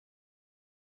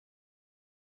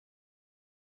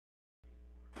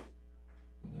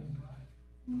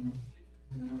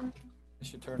I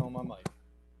should turn on my mic.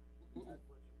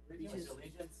 Allegiance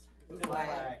to the flag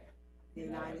of the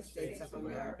United States of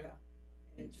America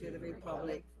and to the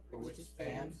republic for which it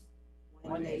stands,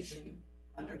 one nation,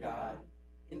 under God,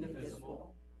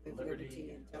 indivisible, with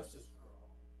liberty and justice for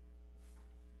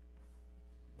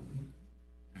all.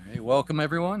 All right, welcome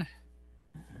everyone.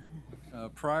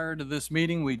 Prior to this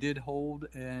meeting, we did hold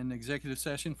an executive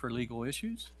session for legal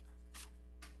issues.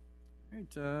 All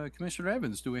right, Commissioner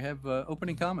Evans, do we have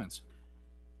opening comments?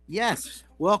 Yes,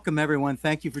 welcome everyone.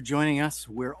 Thank you for joining us.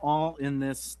 We're all in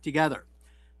this together.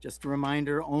 Just a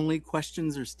reminder, only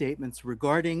questions or statements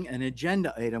regarding an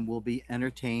agenda item will be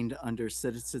entertained under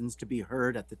citizens to be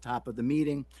heard at the top of the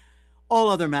meeting. All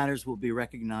other matters will be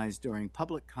recognized during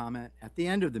public comment at the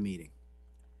end of the meeting.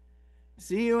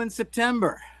 See you in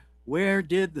September. Where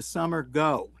did the summer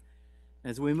go?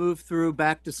 As we move through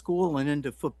back to school and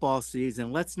into football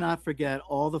season, let's not forget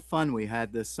all the fun we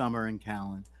had this summer in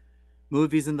Callan.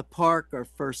 Movies in the park, our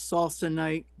first salsa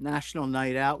night, national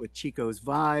night out with Chico's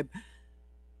Vibe,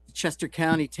 the Chester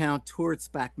County Town Tour at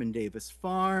Spackman Davis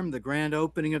Farm, the grand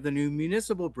opening of the new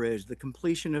municipal bridge, the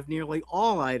completion of nearly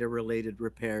all IDA-related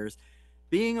repairs,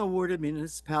 being awarded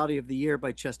Municipality of the Year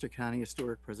by Chester County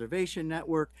Historic Preservation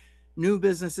Network, new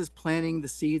businesses planting the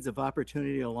seeds of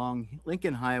opportunity along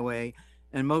Lincoln Highway,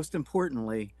 and most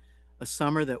importantly, a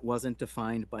summer that wasn't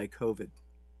defined by COVID.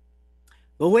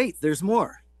 But wait, there's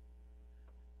more.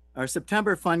 Our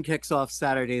September fun kicks off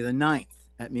Saturday the 9th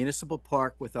at Municipal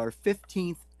Park with our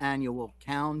 15th annual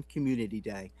Callan Community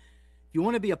Day. If you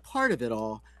want to be a part of it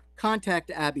all, contact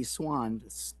Abby Swan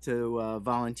to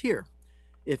volunteer.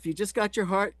 If you just got your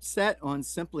heart set on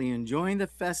simply enjoying the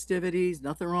festivities,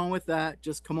 nothing wrong with that.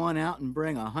 Just come on out and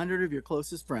bring 100 of your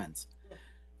closest friends.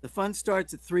 The fun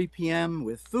starts at 3 p.m.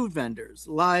 with food vendors,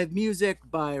 live music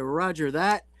by Roger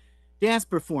That, dance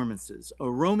performances, a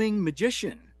roaming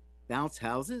magician, bounce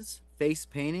houses, face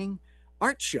painting,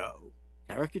 art show,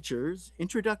 caricatures,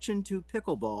 introduction to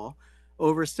pickleball,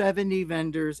 over 70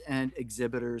 vendors and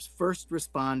exhibitors, first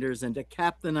responders, and to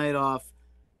cap the night off,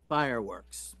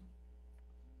 fireworks.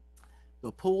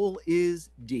 The pool is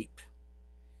deep.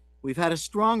 We've had a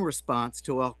strong response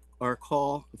to our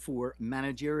call for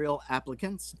managerial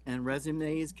applicants, and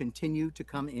resumes continue to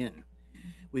come in.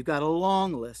 We've got a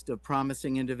long list of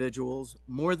promising individuals,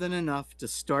 more than enough to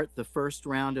start the first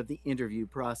round of the interview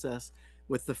process,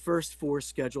 with the first 4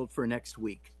 scheduled for next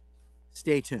week.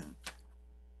 Stay tuned.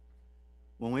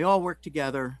 When we all work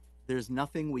together, there's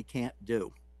nothing we can't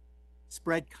do.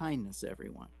 Spread kindness,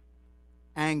 everyone.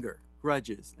 Anger,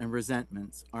 grudges, and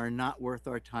resentments are not worth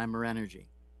our time or energy.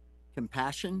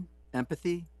 Compassion,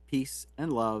 empathy, peace,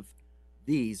 and love,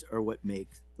 these are what make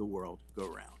the world go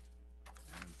round.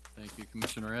 Thank you,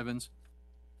 Commissioner Evans.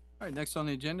 All right, next on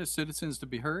the agenda, citizens to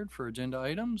be heard for agenda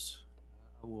items.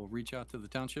 I will reach out to the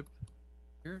township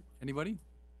here. Anybody?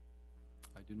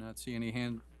 I do not see any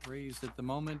hand raised at the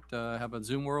moment. How about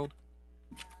Zoom World?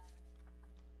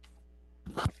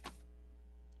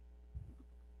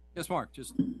 Yes, Mark,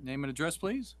 just name and address,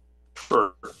 please.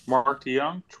 Sure. Mark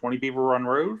DeYoung, 20 Beaver Run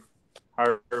Road.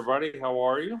 Hi, everybody. How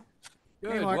are you?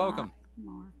 Good, Hey, Mark. welcome.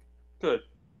 Good.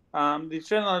 The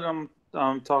agenda item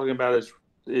I'm talking about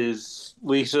is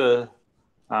Lisa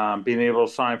being able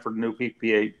to sign for the new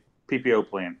PPO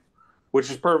plan,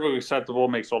 which is perfectly acceptable,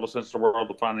 makes all the sense in the world.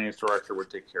 The finance director would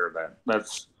take care of that.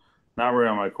 That's not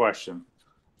really my question.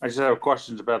 I just have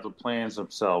questions about the plans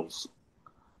themselves.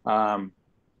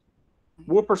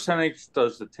 What percentage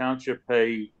does the township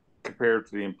pay compared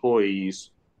to the employees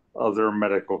of their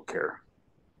medical care?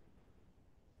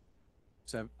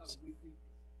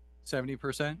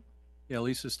 70%? Yeah,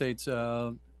 Lisa states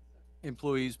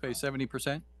employees pay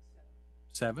 70%?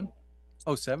 7?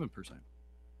 Oh, 7%.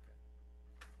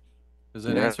 Does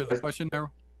that answer the question, Daryl?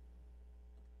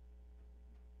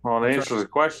 Well, it answers the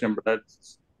question, but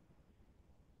that's...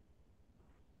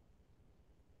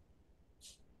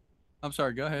 I'm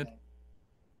sorry, go ahead.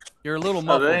 You're a little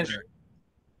muffled there.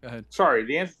 Go ahead. Sorry,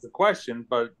 the answer to the question,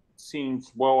 but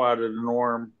seems well out of the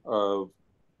norm of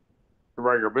the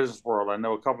regular business world. I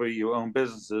know a couple of you own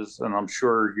businesses, and I'm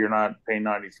sure you're not paying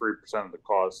 93% of the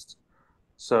cost.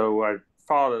 So I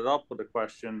followed it up with a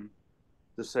question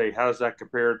to say, how does that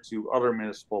compare to other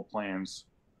municipal plans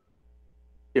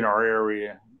in our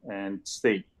area and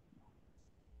state?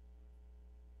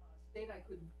 State I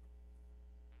couldn't.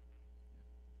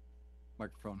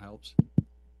 Microphone helps.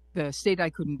 The state I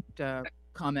couldn't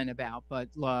comment about, but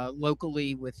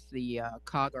locally with the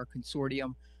COGAR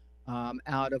consortium,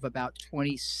 out of about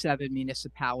 27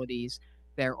 municipalities,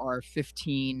 there are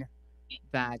 15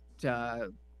 that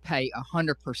pay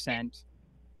 100%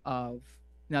 of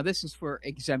Now, this is for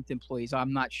exempt employees.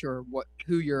 I'm not sure what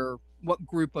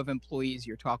group of employees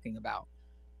you're talking about.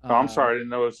 Oh, I'm sorry, I didn't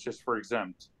know it's just for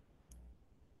exempt.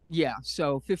 Yeah,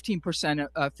 so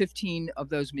 15%, 15 of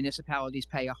those municipalities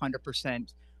pay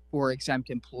 100% for exempt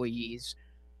employees.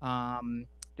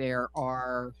 There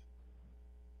are,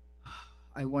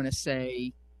 I want to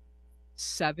say,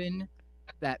 7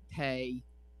 that pay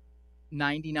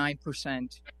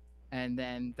 99%, and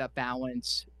then the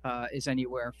balance is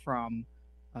anywhere from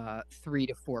 3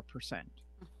 to 4%.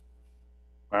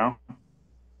 Well,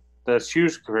 that's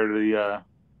huge compared to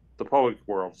the public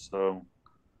world. So,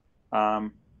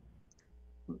 one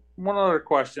other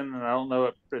question, and I don't know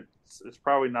if it's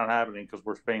probably not happening because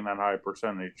we're paying that high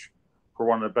percentage for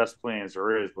one of the best plans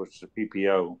there is, which is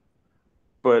PPO.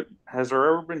 But has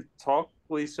there ever been talk,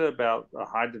 Lisa, about a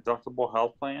high deductible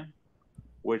health plan,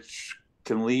 which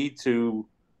can lead to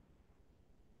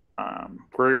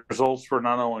great results for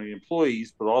not only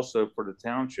employees but also for the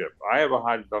township? I have a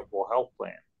high deductible health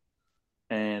plan,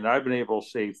 and I've been able to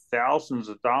save thousands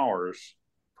of dollars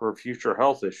for future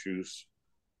health issues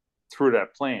through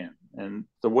that plan. And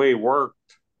the way it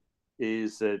worked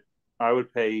is that I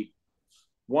would pay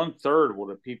 1/3 what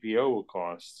a PPO would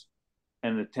cost,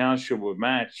 and the township would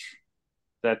match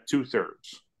that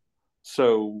 2/3.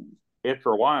 So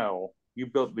after a while,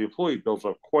 the employee builds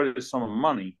up quite a sum of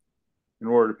money in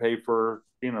order to pay for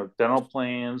dental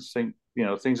plans, things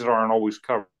that aren't always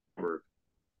covered.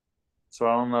 So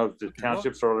I don't know if the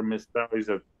townships or other municipalities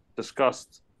have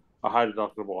discussed a high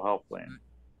deductible health plan.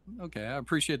 Okay, I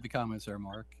appreciate the comments there,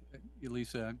 Mark.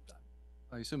 Lisa,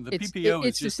 I assume the It's PPO is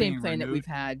it's the just same being plan that renewed. we've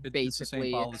had, It's the same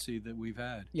basically. policy that we've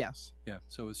had. Yes, Yeah,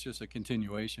 so it's just a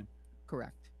continuation.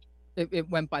 correct. It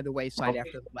went by the wayside Okay.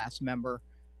 after the last member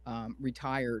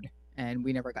retired, and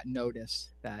we never got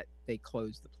notice that they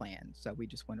closed the plan. So we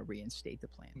just want to reinstate the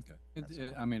plan. Okay.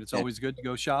 That's I mean, it's always good to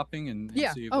go shopping and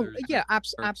Yeah. see if Oh, there's yeah. better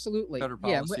Absolutely. better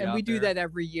Yeah, policy and we out do there. that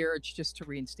every year. It's just to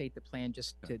reinstate the plan,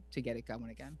 just Okay. to get it going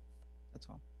again. That's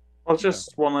all. Well,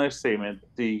 just one last statement.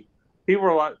 The people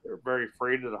are very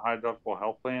afraid of the high deductible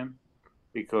health plan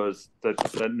because the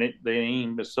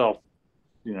name itself,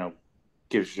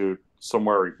 gives you some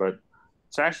worry. But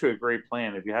it's actually a great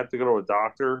plan. If you have to go to a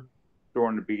doctor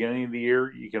during the beginning of the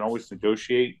year, you can always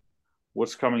negotiate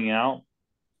what's coming out.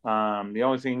 The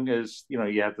only thing is, you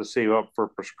have to save up for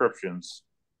prescriptions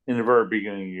in the very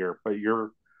beginning of the year, but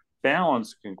your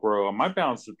balance can grow. And my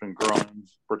balance has been growing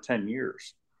for 10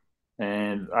 years.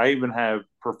 And I even have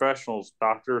professionals,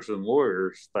 doctors, and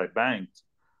lawyers that I banked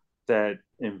that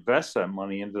invest that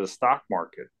money into the stock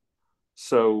market.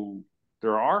 So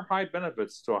there are high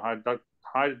benefits to a high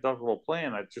deductible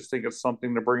plan. I just think it's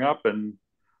something to bring up and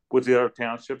with the other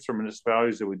townships or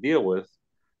municipalities that we deal with,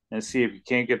 and see if you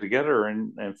can't get together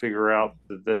and figure out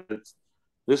that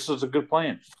this is a good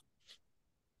plan.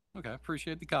 Okay,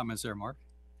 appreciate the comments there, Mark.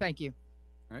 Thank you.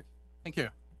 All right, thank you.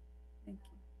 Thank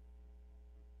you.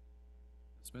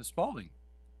 It's Ms. Spalding.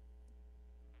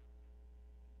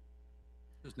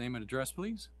 Just name and address,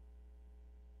 please.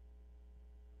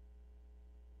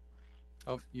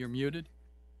 Oh, you're muted.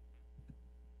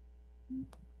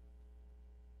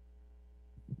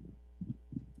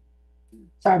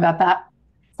 Sorry about that.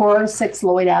 406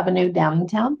 Lloyd Avenue,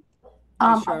 Downingtown.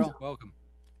 Cheryl, welcome.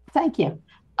 Thank you.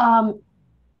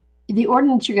 The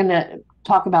ordinance you're going to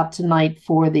talk about tonight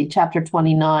for the Chapter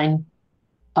 29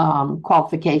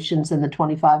 qualifications and the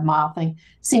 25-mile thing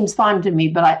seems fine to me,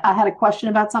 but I had a question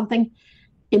about something.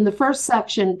 In the first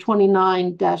section,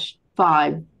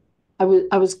 29-5,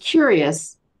 I was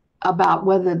curious about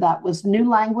whether that was new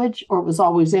language or was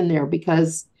always in there,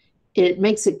 because it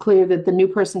makes it clear that the new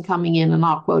person coming in, and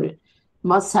I'll quote it,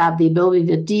 must have the ability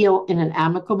to deal in an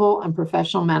amicable and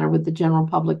professional manner with the general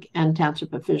public and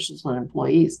township officials and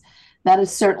employees. That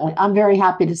is certainly, I'm very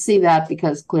happy to see that,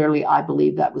 because clearly I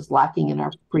believe that was lacking in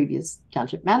our previous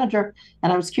township manager.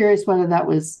 And I was curious whether that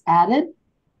was added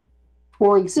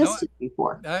or existed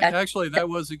before. Actually, that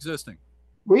was existing.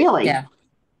 Really? Yeah.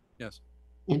 Yes.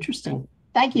 Interesting.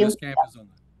 Thank you. Ms. Camp is on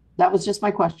that. That was just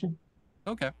my question.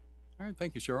 Okay. All right.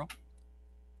 Thank you, Cheryl.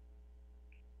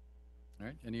 All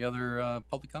right. Any other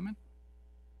public comment?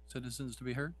 Citizens to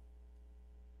be heard?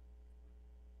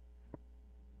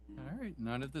 All right.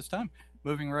 None at this time.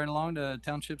 Moving right along to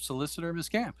Township Solicitor, Ms.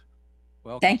 Camp.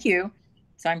 Welcome. Thank you.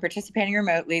 So I'm participating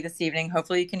remotely this evening.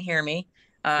 Hopefully you can hear me.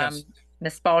 Yes.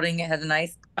 Ms. Spalding has a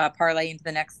nice parlay into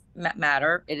the next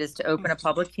matter. It is to open a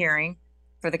public hearing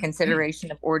for the consideration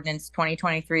of ordinance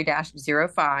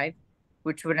 2023-05,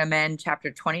 which would amend chapter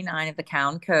 29 of the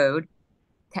Town Code.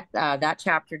 That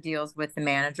chapter deals with the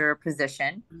manager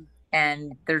position.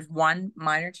 And there's one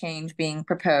minor change being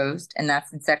proposed, and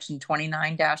that's in section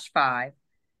 29-5.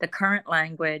 The current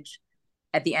language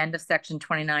at the end of section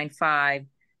 29-5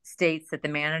 states that the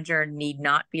manager need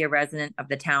not be a resident of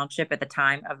the township at the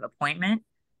time of appointment,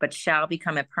 but shall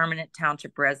become a permanent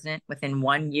township resident within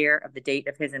 1 year of the date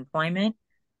of his employment,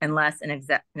 unless an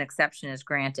exception is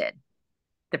granted.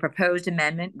 The proposed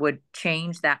amendment would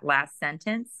change that last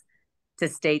sentence to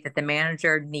state that the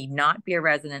manager need not be a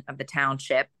resident of the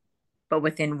township, but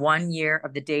within 1 year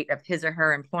of the date of his or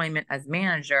her employment as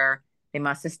manager, they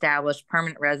must establish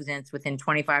permanent residence within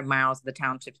 25 miles of the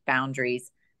township's boundaries,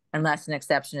 unless an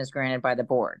exception is granted by the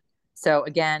board. So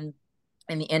again,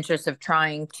 in the interest of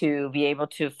trying to be able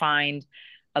to find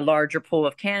a larger pool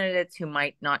of candidates who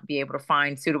might not be able to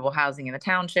find suitable housing in the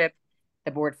township,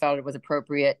 the board felt it was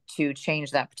appropriate to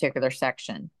change that particular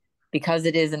section. Because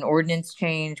it is an ordinance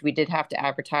change, we did have to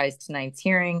advertise tonight's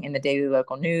hearing in the Daily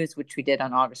Local News, which we did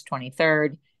on August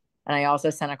 23rd. And I also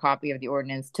sent a copy of the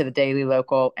ordinance to the Daily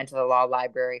Local and to the Law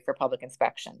Library for public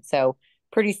inspection. So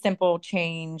pretty simple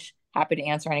change. Happy to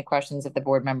answer any questions if the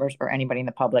board members or anybody in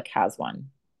the public has one.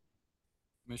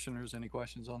 Commissioners, any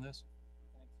questions on this?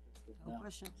 No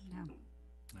question. No.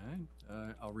 All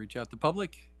right, I'll reach out to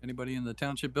public. Anybody in the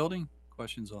township building?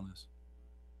 Questions on this?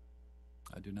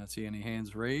 I do not see any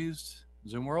hands raised.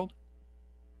 Zoom world?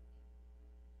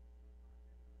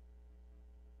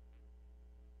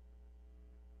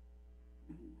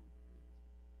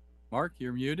 Mark,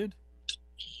 you're muted.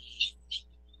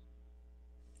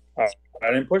 I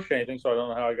didn't push anything, so I don't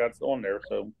know how I got on there.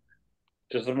 So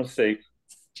just a mistake.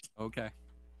 Okay.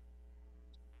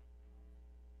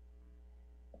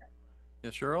 Yeah,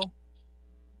 Cheryl?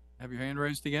 Have your hand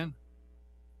raised again?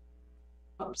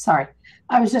 Oh, sorry.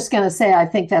 I was just going to say, I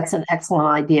think that's an excellent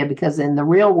idea because in the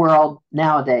real world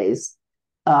nowadays,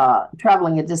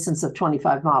 traveling a distance of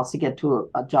 25 miles to get to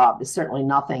a job is certainly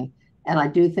nothing. And I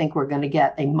do think we're going to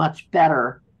get a much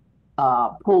better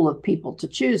pool of people to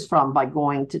choose from by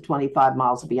going to 25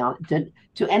 miles beyond,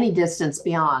 to any distance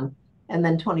beyond, and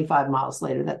then 25 miles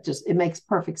later. That just, it makes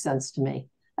perfect sense to me.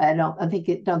 Don't think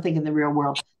in the real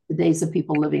world, the days of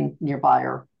people living nearby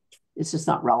it's just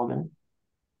not relevant.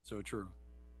 So true.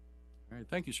 All right,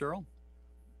 thank you, Cheryl.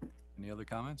 Any other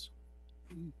comments?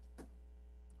 All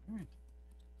right.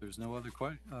 There's no other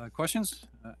questions.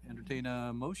 Entertain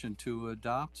a motion to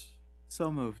adopt. So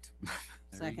moved.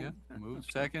 There you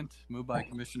go. Moved by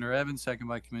Commissioner Evans, second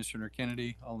by Commissioner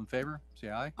Kennedy. All in favor, say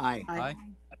aye. Aye. Aye.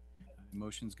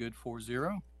 Motion's good,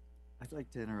 4-0. I'd like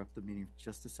to interrupt the meeting for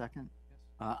just a second.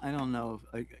 I don't know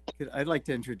if I'd like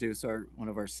to introduce one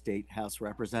of our state house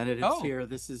representatives here.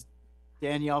 This is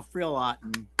Danielle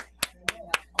Freelotten.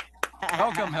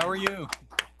 Welcome, how are you?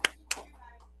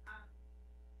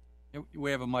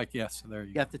 We have a mic, yes, there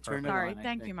you You have to turn it on. Sorry,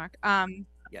 thank you, Mark.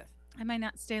 Yes. I might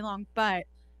not stay long, but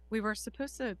we were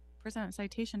supposed to present a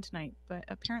citation tonight, but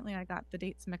apparently I got the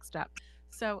dates mixed up.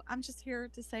 So I'm just here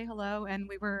to say hello, and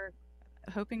we were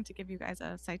hoping to give you guys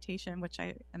a citation, which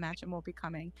I imagine will be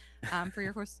coming, for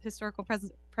your historical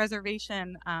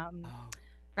preservation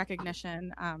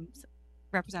recognition,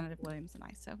 Representative Williams and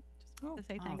I. So just to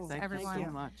say thanks to everyone. Thank you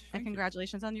so much. And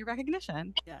congratulations on your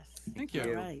recognition. Yes. Thank you.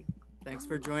 All right. Thanks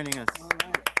for joining us. All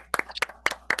right.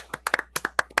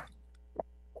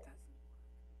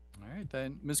 All right,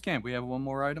 then, Ms. Camp, we have one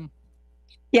more item.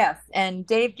 Yes, and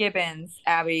Dave Gibbons,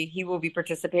 Abby, he will be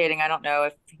participating. I don't know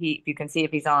if you can see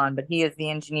if he's on, but he is the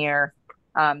engineer.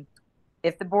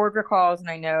 If the board recalls, and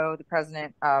I know the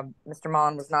president, Mr.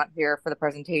 Mon, was not here for the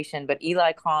presentation, but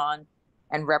Eli Kahn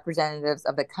and representatives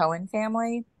of the Cohen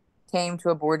family came to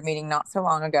a board meeting not so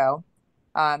long ago.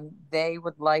 They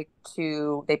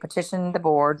petitioned the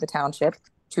board, the township,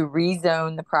 to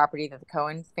rezone the property that the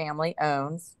Cohen family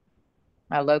owns,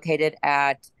 located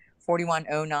at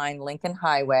 4109 Lincoln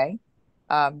Highway.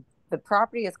 The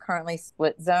property is currently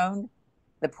split zoned.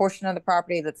 The portion of the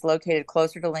property that's located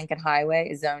closer to Lincoln Highway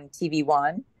is zoned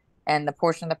TV1, and the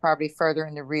portion of the property further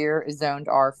in the rear is zoned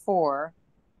R4.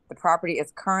 The property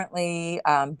is currently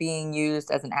being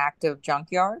used as an active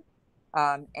junkyard,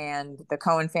 and the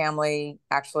Cohen family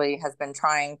actually has been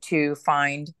trying to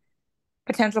find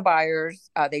potential buyers.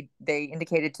 They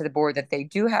indicated to the board that they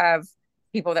do have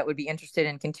people that would be interested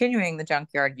in continuing the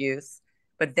junkyard use,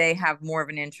 but they have more of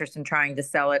an interest in trying to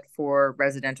sell it for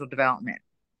residential development.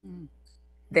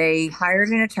 They hired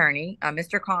an attorney.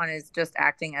 Mr. Kahn is just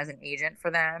acting as an agent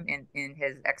for them in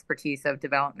his expertise of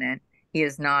development. He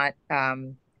is not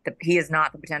the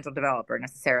potential developer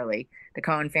necessarily. The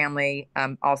Cohen family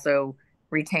also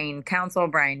retained counsel,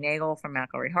 Brian Nagel from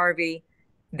McElroy Harvey.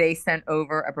 They sent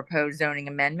over a proposed zoning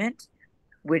amendment,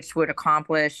 which would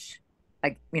accomplish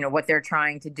like, what they're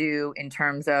trying to do in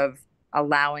terms of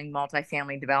allowing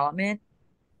multifamily development.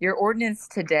 Your ordinance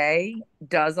today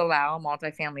does allow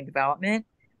multifamily development.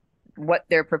 What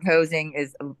they're proposing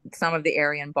is some of the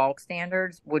area and bulk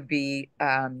standards would be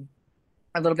a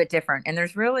little bit different. And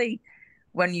there's really,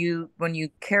 when you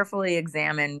carefully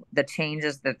examine the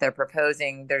changes that they're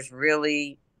proposing, there's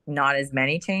really not as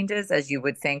many changes as you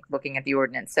would think looking at the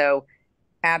ordinance. So,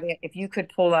 Abby, if you could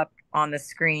pull up on the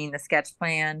screen the sketch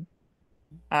plan.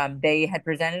 They had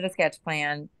presented a sketch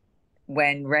plan.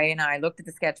 When Ray and I looked at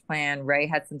the sketch plan, Ray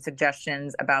had some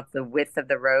suggestions about the width of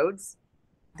the roads.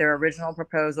 Their original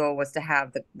proposal was to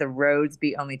have the roads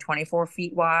be only 24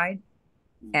 feet wide.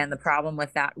 And the problem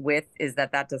with that width is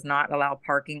that does not allow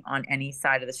parking on any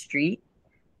side of the street.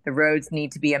 The roads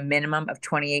need to be a minimum of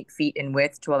 28 feet in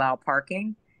width to allow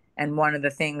parking. And one of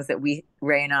the things that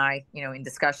Ray and I, in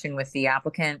discussion with the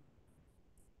applicant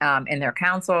and their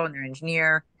counsel and their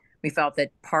engineer, we felt that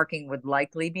parking would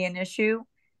likely be an issue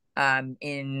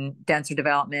in denser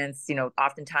developments.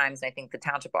 Oftentimes, I think the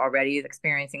township already is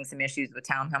experiencing some issues with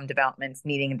townhome developments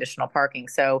needing additional parking.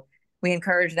 So we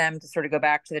encourage them to sort of go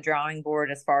back to the drawing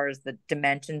board as far as the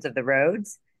dimensions of the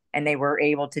roads, and they were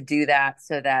able to do that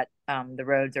so that the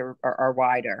roads are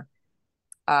wider.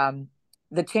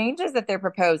 The changes that they're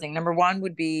proposing, number one,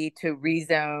 would be to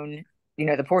rezone,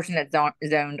 the portion that's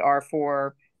zoned are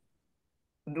for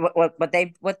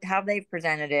how they've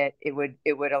presented it.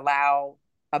 It would allow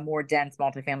a more dense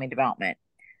multifamily development.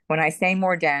 When I say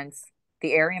more dense,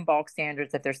 the area and bulk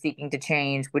standards that they're seeking to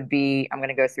change would be, I'm going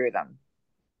to go through them.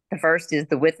 The first is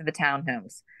the width of the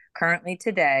townhomes. Currently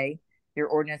today, your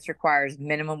ordinance requires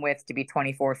minimum width to be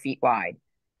 24 feet wide.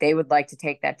 They would like to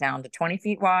take that down to 20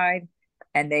 feet wide,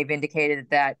 and they've indicated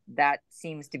that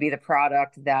seems to be the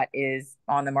product that is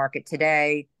on the market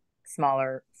today,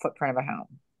 smaller footprint of a home.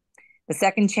 The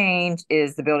second change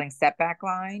is the building setback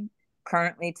line.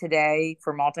 Currently today,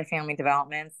 for multifamily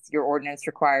developments, your ordinance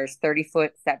requires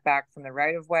 30-foot setback from the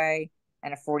right-of-way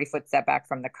and a 40-foot setback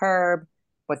from the curb.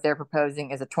 What they're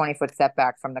proposing is a 20-foot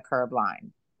setback from the curb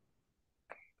line.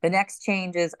 The next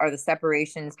changes are the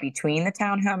separations between the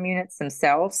townhome units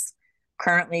themselves.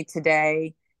 Currently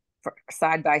today, for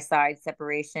side-by-side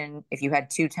separation, if you had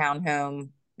two townhome,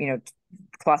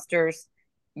 clusters,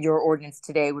 your ordinance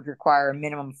today would require a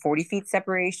minimum 40 feet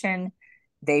separation.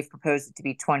 They've proposed it to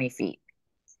be 20 feet.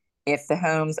 If the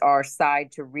homes are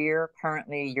side to rear,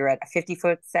 currently you're at a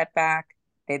 50-foot setback.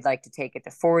 They'd like to take it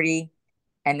to 40.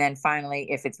 And then finally,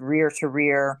 if it's rear to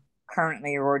rear,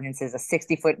 currently your ordinance is a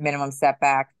 60-foot minimum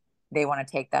setback. They want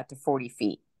to take that to 40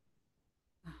 feet.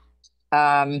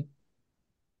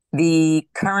 The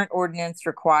current ordinance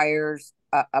requires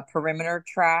a perimeter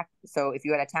track. So if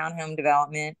you had a townhome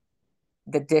development,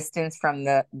 the distance from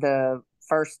the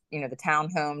first, the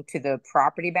townhome to the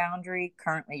property boundary,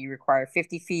 currently you require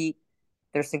 50 feet.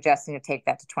 They're suggesting to take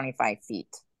that to 25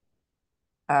 feet.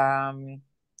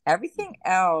 Everything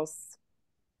else,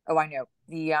 I know.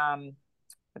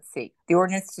 Let's see. The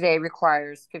ordinance today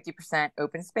requires 50%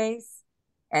 open space,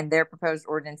 and their proposed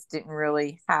ordinance didn't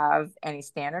really have any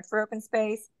standard for open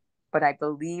space, but I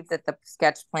believe that the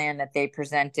sketch plan that they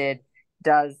presented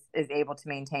is able to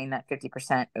maintain that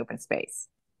 50% open space.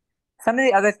 Some of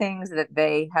the other things that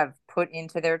they have put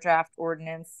into their draft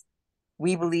ordinance,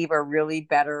 we believe are really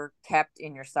better kept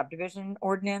in your subdivision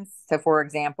ordinance. So for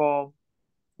example,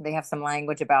 they have some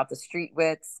language about the street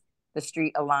widths, the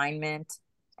street alignment,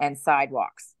 and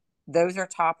sidewalks. Those are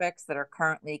topics that are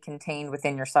currently contained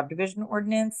within your subdivision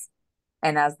ordinance.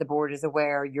 And as the board is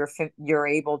aware, you're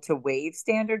able to waive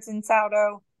standards in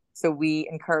SAUDO. So we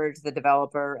encourage the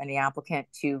developer and the applicant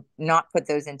to not put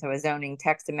those into a zoning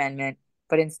text amendment,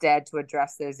 but instead to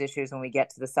address those issues when we get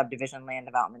to the subdivision land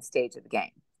development stage of the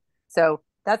game. So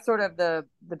that's sort of the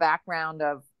background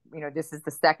of, this is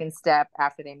the second step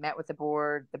after they met with the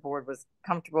board. The board was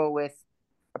comfortable with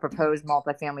a proposed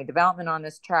multifamily development on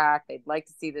this track. They'd like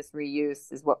to see this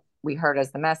reuse is what we heard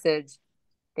as the message.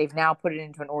 They've now put it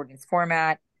into an ordinance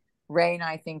format. Ray and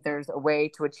I think there's a way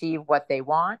to achieve what they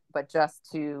want, but just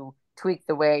to tweak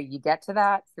the way you get to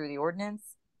that through the ordinance.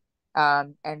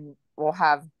 And we'll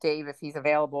have Dave, if he's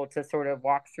available, to sort of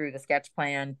walk through the sketch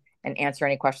plan and answer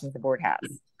any questions the board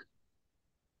has.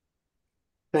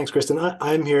 Thanks, Kristen.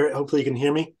 I'm here. Hopefully you can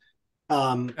hear me.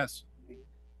 Yes.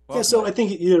 Yeah, so I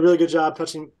think you did a really good job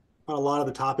touching on a lot of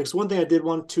the topics. One thing I did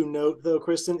want to note, though,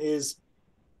 Kristen, is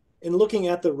in looking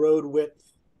at the road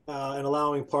width and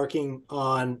allowing parking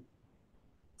on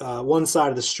one side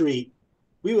of the street,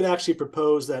 we would actually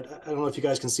propose that, I don't know if you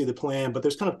guys can see the plan, but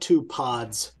there's kind of two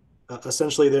pods.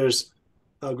 Essentially, there's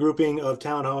a grouping of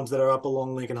townhomes that are up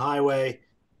along Lincoln Highway,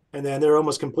 And then they're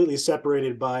almost completely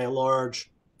separated by a large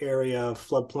area of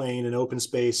floodplain and open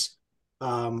space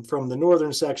from the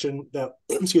northern section that,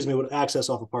 excuse me, would access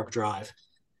off of Park Drive.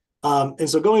 And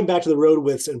so going back to the road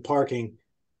widths and parking,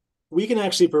 we can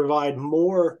actually provide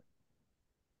more,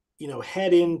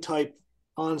 head-in type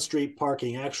on-street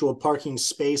parking, actual parking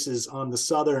spaces on the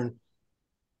southern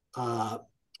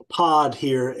pod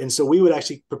here. And so we would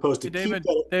actually propose to Hey, keep David,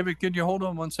 that. David, could you hold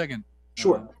on 1 second?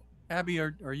 Sure. Abby,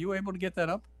 are you able to get that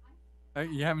up? Are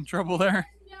you having trouble there?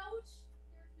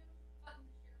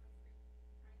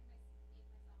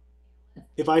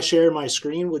 If I share my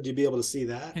screen, would you be able to see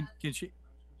that? Can she?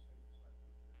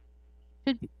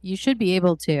 You should be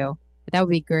able to. That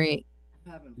would be great.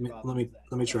 Let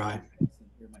me try.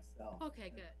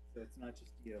 Okay, good. So it's not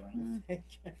just you.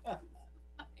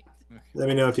 Let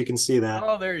me know if you can see that.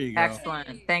 Oh, there you go.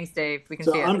 Excellent. Thanks, Dave. We can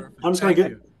So see it. I'm just going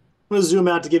to zoom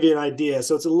out to give you an idea.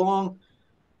 So it's a long,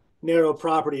 narrow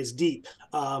property. It's deep,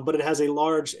 but it has a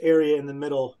large area in the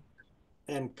middle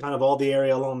and kind of all the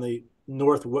area along the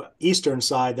northeastern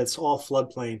side that's all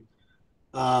floodplain.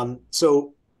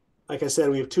 So like I said,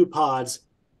 we have two pods,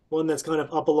 one that's kind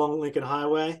of up along Lincoln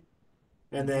Highway,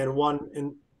 and then one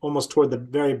in almost toward the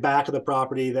very back of the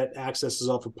property that accesses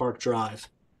off of Park Drive.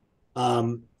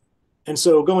 And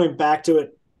so going back to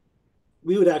it,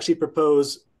 we would actually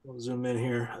propose, we'll zoom in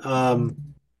here,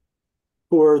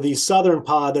 for the southern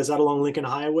pod that's out along Lincoln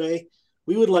Highway,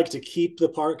 we would like to keep the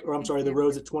the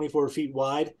roads at 24 feet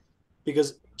wide,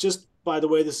 because just by the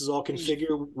way this is all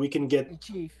configured, we can get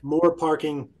more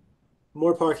parking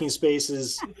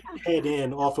spaces head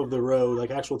in off of the road,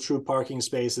 like actual true parking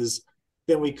spaces,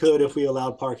 than we could if we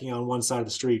allowed parking on one side of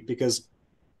the street. Because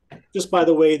just by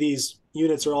the way these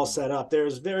units are all set up,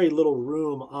 there's very little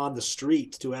room on the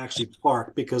street to actually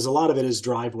park, because a lot of it is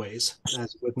driveways,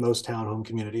 as with most townhome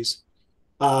communities.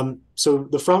 So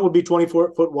the front would be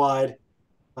 24 foot wide,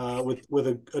 with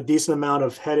a decent amount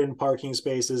of head-in parking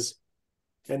spaces.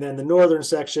 And then the northern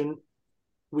section,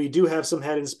 we do have some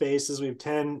head-in spaces. We have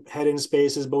 10 head-in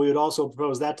spaces, but we would also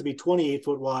propose that to be 28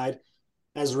 foot wide,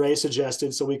 as Ray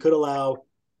suggested. So we could allow,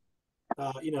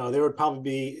 there would probably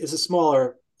be, it's a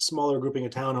smaller grouping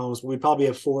of townhomes. We'd probably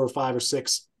have 4 or 5 or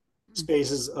 6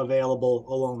 spaces available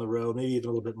along the road, maybe even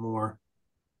a little bit more.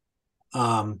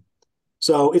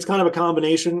 So it's kind of a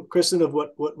combination, Kristen, of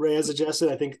what Ray has suggested.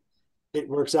 I think it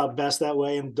works out best that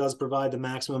way and does provide the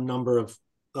maximum number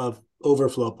of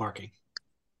overflow parking.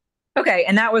 Okay,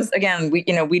 and that was, again,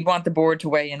 we'd want the board to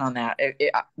weigh in on that.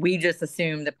 We just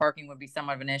assumed that parking would be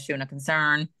somewhat of an issue and a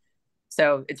concern.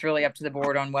 So it's really up to the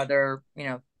board on whether,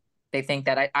 they think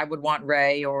that I would want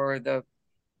Ray, or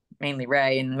mainly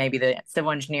Ray and maybe the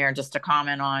civil engineer, just to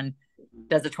comment on,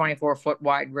 does a 24 foot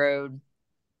wide road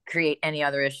create any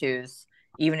other issues,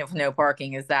 even if no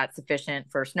parking? Is that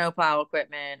sufficient for snowplow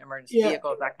equipment, emergency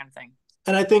vehicles, that kind of thing?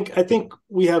 And I think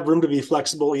we have room to be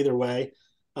flexible either way.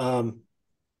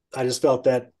 I just felt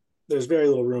that there's very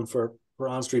little room for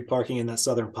on-street parking in that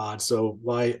southern pod. So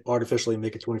why artificially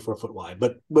make it 24 foot wide?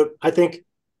 But I think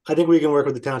we can work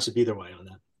with the township either way on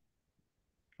that.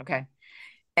 Okay.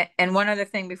 And one other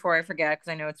thing before I forget,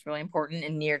 because I know it's really important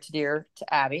and near and dear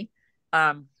to Abby.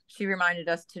 She reminded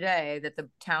us today that the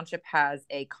township has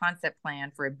a concept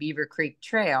plan for a Beaver Creek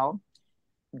Trail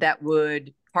that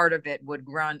part of it would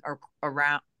run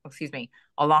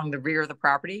along the rear of the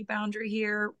property boundary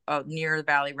here, near the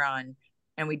Valley Run.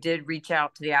 And we did reach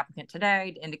out to the applicant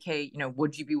today to indicate,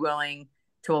 would you be willing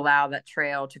to allow that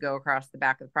trail to go across the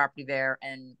back of the property there?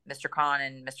 And Mr. Khan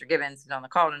and Mr. Gibbons, who's on the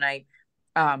call tonight,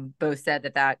 both said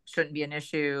that shouldn't be an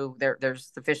issue.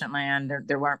 There's sufficient land.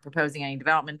 They weren't proposing any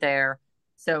development there.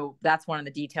 So that's one of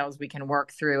the details we can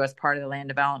work through as part of the land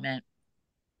development.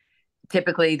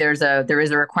 Typically, there is a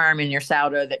requirement in your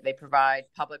SAUDO that they provide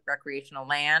public recreational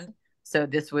land. So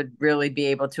this would really be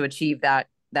able to achieve that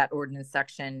ordinance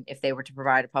section if they were to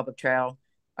provide a public trail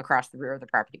across the rear of the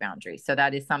property boundary. So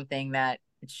that is something that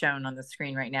it's shown on the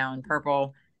screen right now in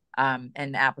purple, and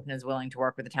the applicant is willing to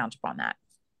work with the township on that.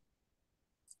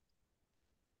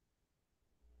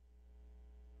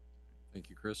 Thank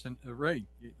you, Kristen. Ray,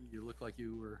 you look like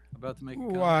you were about to make a Well,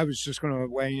 comment. I was just going to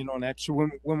weigh in on that. So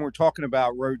when we're talking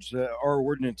about roads, our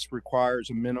ordinance requires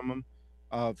a minimum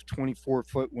of 24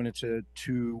 foot when it's a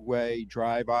two-way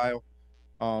drive aisle.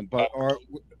 But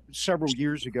several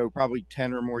years ago, probably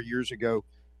 10 or more years ago,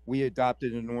 we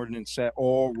adopted an ordinance that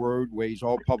all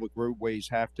public roadways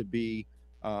have to be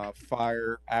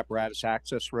fire apparatus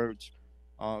access roads.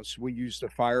 So we use the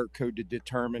fire code to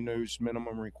determine those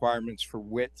minimum requirements for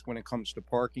width when it comes to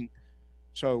parking.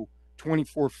 So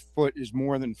 24 foot is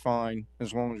more than fine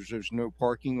as long as there's no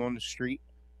parking on the street.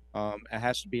 It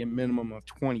has to be a minimum of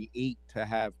 28 to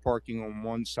have parking on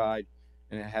one side,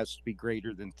 and it has to be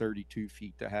greater than 32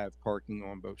 feet to have parking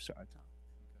on both sides.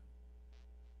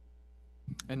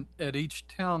 And at each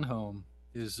townhome,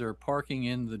 is there parking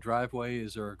in the driveway?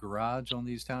 Is there a garage on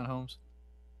these townhomes?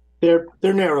 They're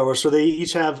narrower, so they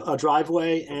each have a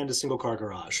driveway and a single car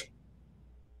garage.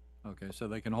 Okay, so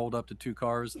they can hold up to 2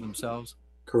 cars themselves?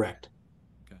 Correct.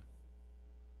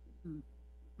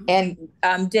 And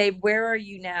Dave, where are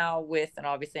you now with? And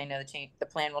obviously, I know the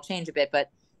plan will change a bit,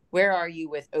 but where are you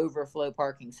with overflow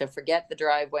parking? So forget the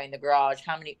driveway and the garage.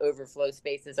 How many overflow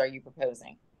spaces are you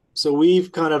proposing? So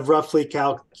we've kind of roughly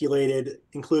calculated,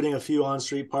 including a few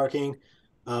on-street parking,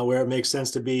 where it makes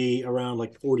sense to be around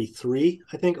like 43,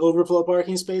 I think, overflow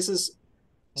parking spaces.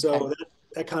 So Okay.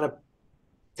 that kind of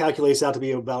calculates out to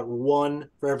be about 1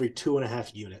 for every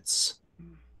 2.5 units.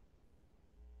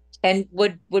 And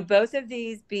would both of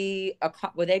these be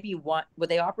would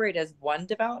they operate as one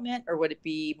development, or would it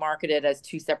be marketed as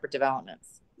 2 separate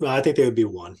developments? Well, I think they would be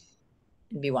 1.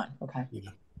 It'd be one. Okay. Yeah.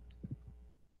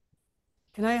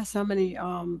 Can I ask how many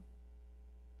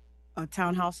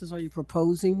townhouses are you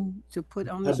proposing to put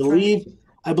on this track?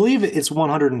 I believe it's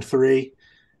 103,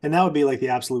 and that would be like the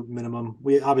absolute minimum.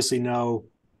 We obviously know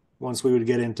once we would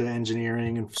get into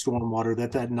engineering and stormwater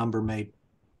that number may,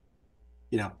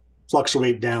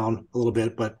 fluctuate down a little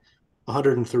bit, but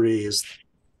 103 is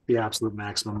the absolute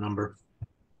maximum number.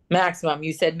 Maximum.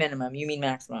 You said minimum. You mean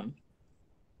maximum.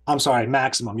 I'm sorry,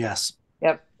 maximum. Yes.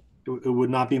 Yep. It would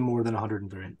not be more than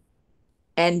 103.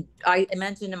 And I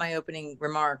mentioned in my opening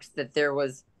remarks that there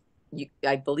was,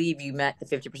 I believe you met the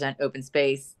 50% open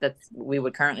space that we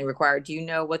would currently require. Do you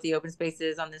know what the open space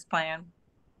is on this plan?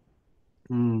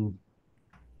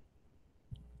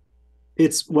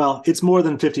 It's more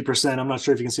than 50%. I'm not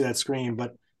sure if you can see that screen,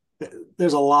 but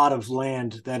there's a lot of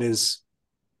land that is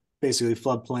basically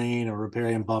floodplain or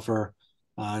riparian buffer.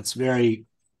 It's very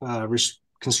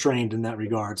constrained in that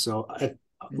regard. So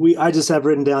I just have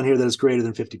written down here that it's greater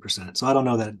than 50%. So I don't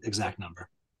know that exact number.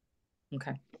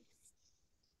 Okay.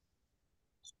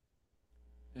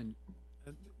 And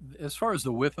as far as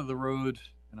the width of the road,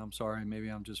 and I'm sorry, maybe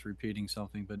I'm just repeating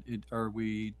something, but are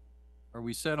we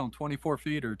set on 24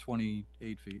 feet or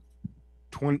 28 feet?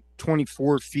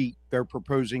 24 feet they're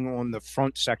proposing on the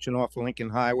front section off Lincoln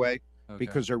Highway,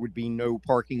 because there would be no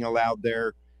parking allowed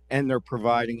there, and they're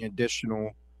providing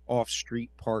additional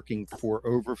off-street parking for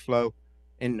overflow.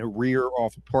 In the rear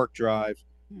off of Park Drive,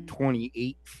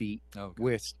 28 feet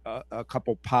with a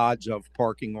couple pods of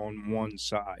parking on one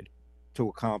side to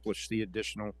accomplish the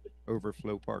additional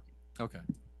overflow parking. Okay.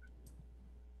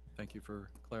 Thank you for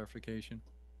clarification.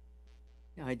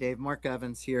 Hi, Dave. Mark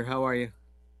Evans here. How are you?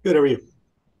 Good. How are you?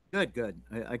 Good.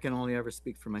 I can only ever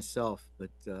speak for myself, but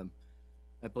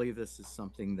I believe this is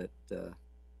something that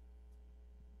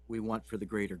we want for the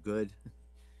greater good.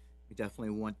 We definitely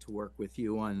want to work with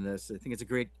you on this. I think it's a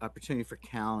great opportunity for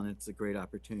Cal, and it's a great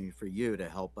opportunity for you to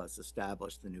help us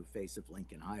establish the new face of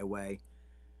Lincoln Highway.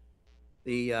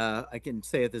 I can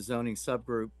say that the zoning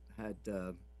subgroup had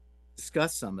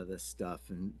discussed some of this stuff,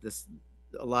 and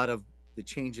a lot of the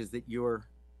changes that you're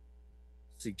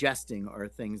suggesting are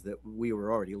things that we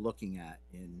were already looking at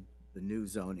in the new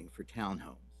zoning for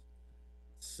townhomes.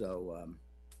 So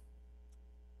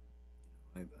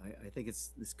I think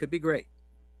this could be great.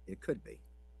 It could be.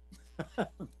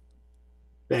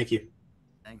 Thank you.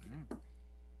 Thank you.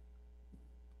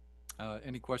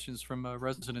 Any questions from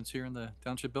residents here in the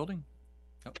township building?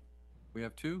 Oh, we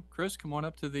have 2. Chris, come on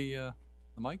up to the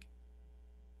mic.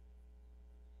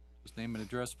 Just name and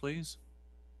address, please.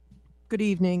 Good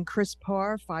evening, Chris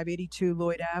Parr, 582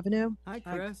 Lloyd Avenue. Hi,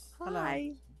 Chris.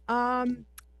 Hi. Can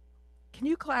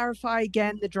you clarify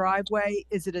again the driveway?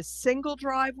 Is it a single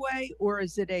driveway or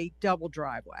is it a double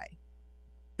driveway?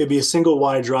 It'd be a single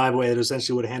wide driveway that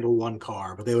essentially would handle 1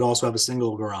 car, but they would also have a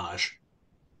single garage.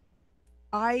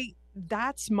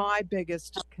 That's my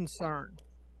biggest concern,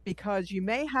 because you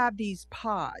may have these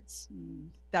pods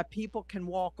that people can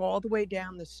walk all the way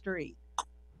down the street,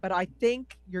 but I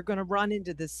think you're going to run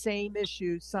into the same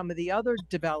issues some of the other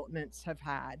developments have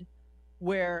had,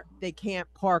 where they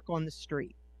can't park on the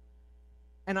street.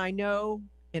 And I know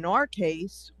in our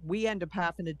case, we end up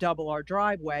having to double our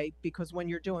driveway, because when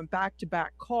you're doing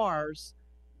back-to-back cars,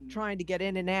 trying to get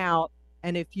in and out,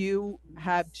 and if you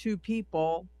have 2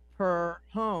 people per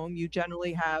home, you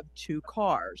generally have 2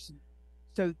 cars.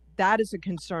 So that is a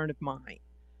concern of mine.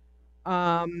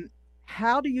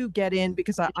 How do you get in?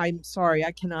 Because I'm sorry,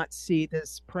 I cannot see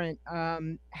this print.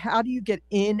 How do you get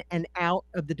in and out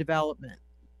of the development?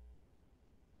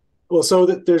 Well, so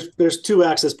there's 2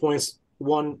 access points.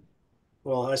 One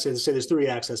well, I say there's 3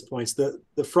 access points.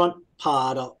 The front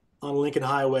pod on Lincoln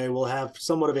Highway will have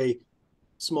somewhat of a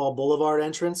small boulevard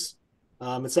entrance.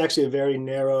 It's actually a very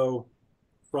narrow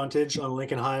frontage on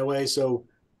Lincoln Highway, so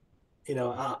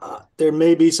there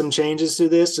may be some changes to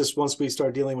this just once we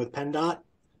start dealing with PennDOT.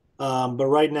 But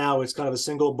right now it's kind of a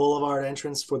single boulevard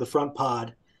entrance for the front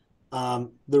pod.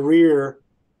 The rear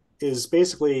is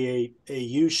basically a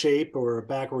U shape or a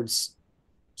backwards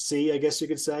C, I guess you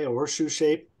could say, or horseshoe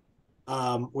shape,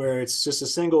 where it's just a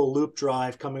single loop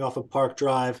drive coming off of Park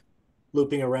Drive,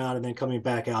 looping around and then coming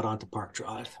back out onto Park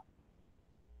Drive.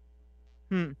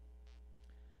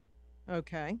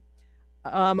 Okay.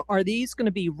 Are these going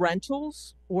to be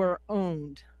rentals or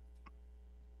owned?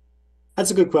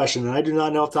 That's a good question. And I do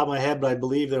not know off the top of my head, but I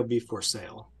believe they'll be for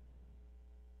sale.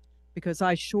 Because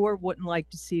I sure wouldn't like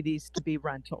to see these to be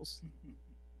rentals.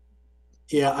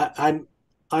 Yeah,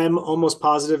 I'm almost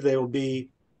positive they will be,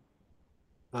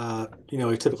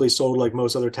 typically sold like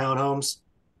most other townhomes.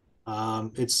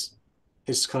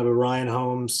 It's kind of a Ryan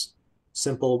Homes,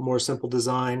 more simple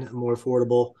design, more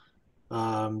affordable,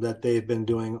 that they've been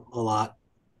doing a lot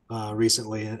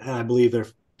recently, and I believe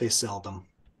they sell them.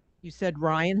 You said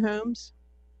Ryan Homes?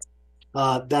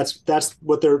 That's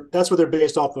what they're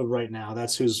based off of right now.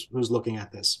 That's who's looking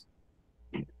at this.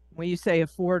 When you say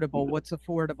affordable, what's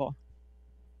affordable?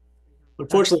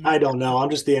 Unfortunately, I don't know. I'm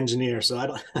just the engineer,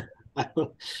 so I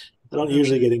don't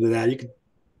usually get into that. You could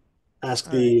ask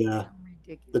the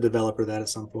developer that at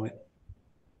some point.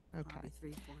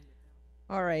 Okay.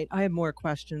 All right. I have more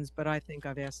questions, but I think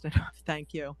I've asked enough.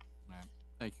 Thank you. All right.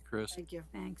 Thank you, Chris. Thank you.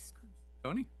 Thanks.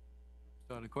 Tony,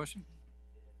 got a question?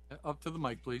 Up to the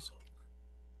mic, please.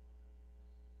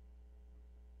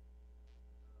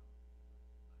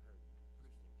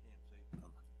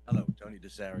 Hello, Tony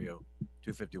Desario,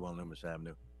 251 Loomis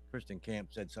Avenue. Kristen Camp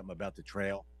said something about the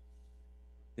trail.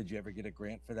 Did you ever get a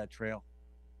grant for that trail?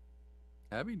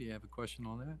 Abby, do you have a question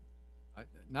on that?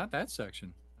 Not that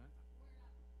section.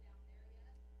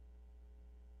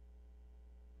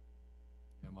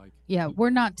 Yeah, Mike. Yeah, we're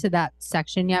not to that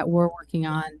section yet. We're working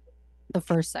on the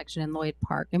first section in Lloyd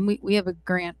Park, and we have a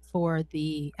grant for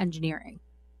the engineering.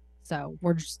 So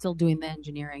we're just still doing the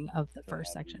engineering of the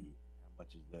first section.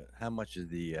 How much is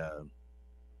the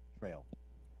trail?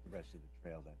 The rest of the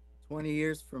trail then? 20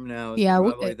 years from now is Yeah,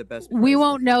 probably the best. we price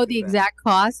won't to know do the that. exact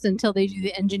cost until they do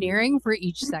the engineering for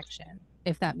each section,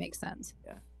 if that makes sense.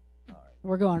 Yeah.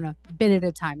 We're going a bit at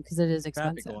a time because it is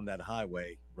expensive. Traffic on that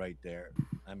highway right there.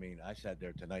 I mean, I sat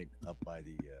there tonight up by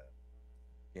the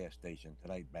gas station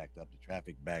tonight, backed up. The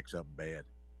traffic backs up bad.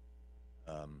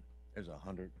 There's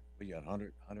 100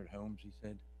 homes, he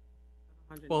said.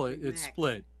 Well, it's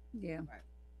split. Yeah.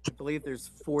 I believe there's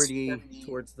 40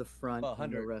 towards the front, Well,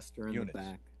 and the 100 rest are in units. the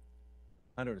back.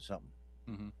 100 or something.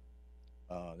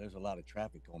 Mm-hmm. There's a lot of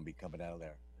traffic going to be coming out of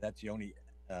there. That's the only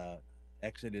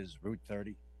exit is Route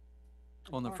 30.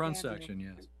 On the front section,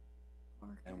 yes.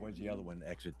 And where's the other one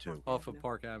exit to? Off of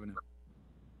Park Avenue.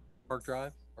 Park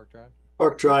Drive?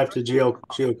 Park Drive to Geo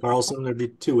Carlson. There'd be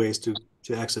 2 ways to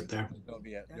exit there. There'll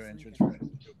be their entrance for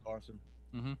Geo Carson.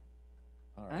 Mm-hmm.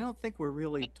 All I right. don't think we're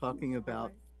really talking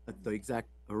about a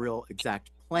real exact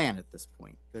plan at this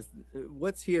point, because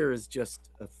what's here is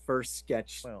just a first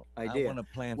sketch Well, idea. I want a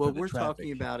plan What for the we're traffic.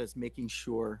 talking about is making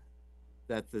sure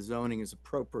that the zoning is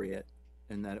appropriate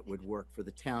and that it would work for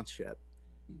the township.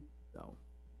 So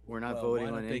we're not Well, voting why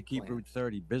on don't any they keep plan. Route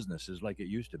 30 businesses like it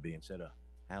used to be instead of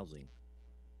housing?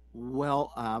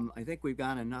 Well, I think we've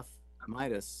got enough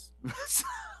Midas.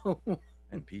 So,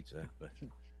 And pizza, but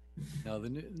Now, the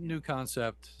new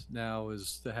concept now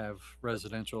is to have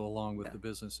residential along with the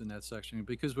business in that section,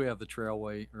 because we have the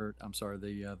trailway, or I'm sorry,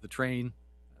 the train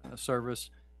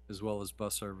service as well as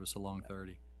bus service along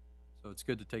 30. So it's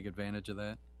good to take advantage of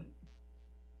that.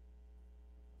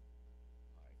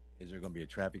 is there going to be a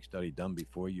traffic study done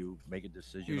before you make a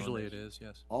decision? on Usually this? it is,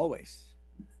 yes. always.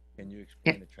 Can you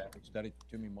explain the traffic study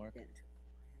to me, Mark?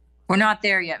 We're not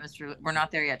there yet, We're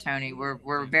not there yet, Tony.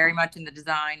 We're very much in the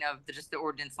design of just the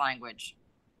ordinance language.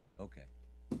 Okay.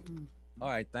 All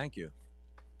right. Thank you.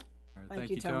 All right,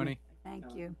 thank you, Tony. Thank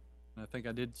you. I think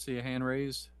I did see a hand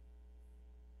raised.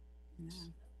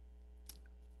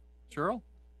 Cheryl?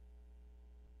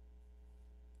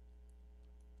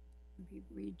 Be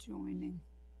rejoining.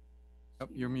 Oh,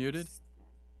 you're muted.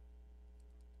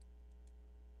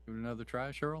 Give it another try,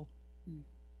 Cheryl.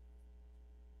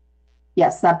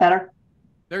 Yes, that better?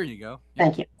 There you go.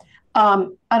 Thank you. I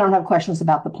don't have questions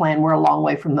about the plan. We're a long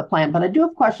way from the plan, but I do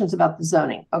have questions about the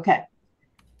zoning. Okay.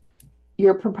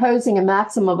 You're proposing a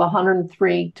maximum of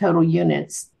 103 total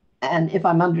units. And if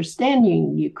I'm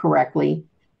understanding you correctly,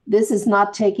 this is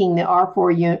not taking the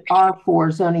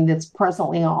R4 zoning that's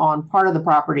presently on part of the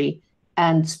property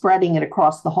and spreading it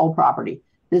across the whole property.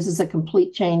 This is a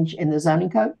complete change in the zoning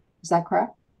code. Is that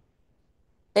correct?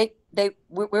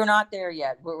 We're not there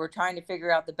yet. We're trying to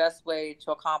figure out the best way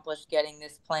to accomplish getting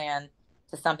this plan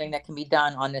to something that can be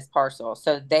done on this parcel.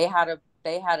 So they had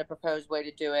a proposed way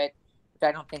to do it, which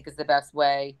I don't think is the best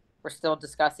way. We're still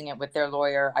discussing it with their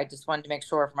lawyer. I just wanted to make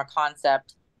sure from a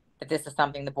concept that this is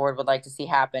something the board would like to see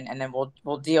happen, and then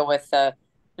we'll deal with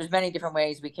there's many different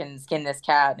ways we can skin this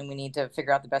cat, and we need to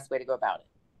figure out the best way to go about it.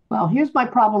 Well, here's my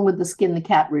problem with the skin the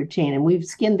cat routine, and we've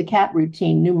skinned the cat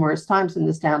routine numerous times in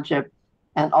this township,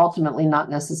 and ultimately not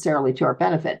necessarily to our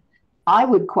benefit. I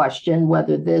would question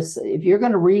whether this, if you're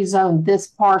going to rezone this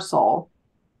parcel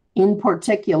in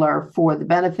particular for the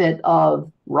benefit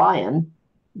of Ryan,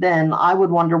 then I would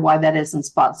wonder why that isn't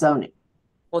spot zoning.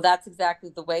 Well, that's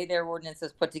exactly the way their ordinance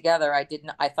is put together.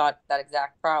 I thought that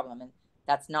exact problem, and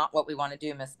that's not what we want to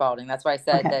do, Ms. Spalding. That's why I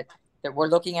said that we're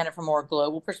looking at it from a more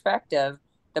global perspective.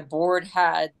 The board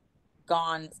had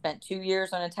spent 2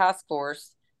 years on a task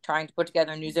force trying to put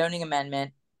together a new zoning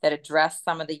amendment that addressed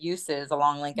some of the uses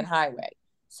along Lincoln Highway.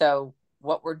 So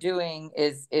what we're doing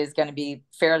is going to be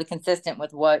fairly consistent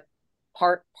with what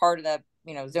part of the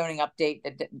zoning update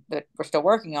that we're still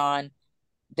working on.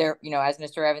 There, as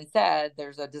Mr. Evans said,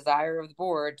 there's a desire of the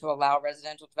board to allow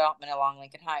residential development along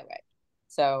Lincoln Highway.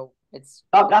 So it's.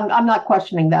 I'm not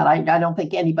questioning that. I don't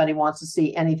think anybody wants to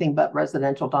see anything but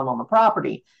residential done on the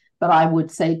property. But I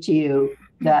would say to you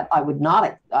that I would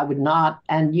not,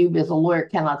 and you as a lawyer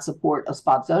cannot support a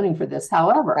spot zoning for this.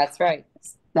 However, that's right.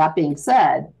 That being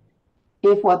said,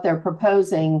 if what they're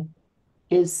proposing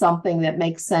is something that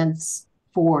makes sense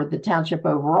for the township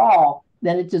overall,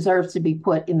 then it deserves to be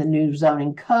put in the new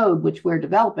zoning code, which we're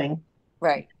developing.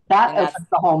 Right. That opens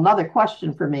a whole nother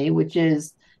question for me, which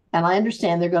is, and I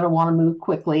understand they're going to want to move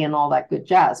quickly and all that good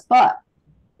jazz, but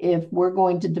if we're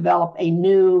going to develop a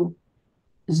new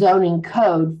zoning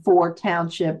code for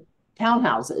township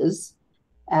townhouses,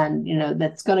 and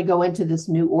that's going to go into this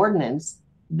new ordinance,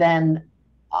 then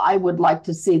I would like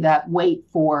to see that wait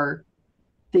for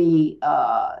the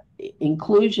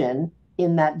inclusion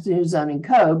in that new zoning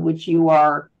code, which you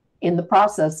are in the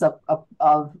process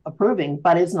of approving,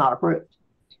 but is not approved.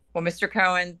 Well, Mr.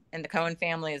 Cohen and the Cohen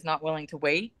family is not willing to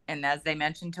wait. And as they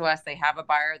mentioned to us, they have a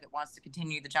buyer that wants to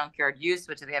continue the junkyard use,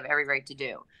 which they have every right to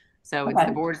do. So it's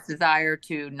the board's desire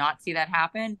to not see that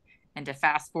happen and to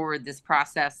fast forward this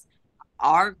process.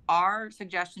 Our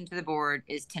suggestion to the board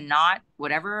is to not,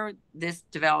 whatever this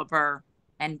developer,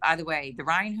 and by the way, the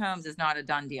Ryan Homes is not a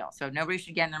done deal. So nobody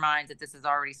should get in their minds that this is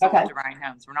already sold to Ryan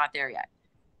Homes. We're not there yet.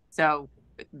 So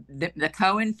the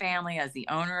Cohen family, as the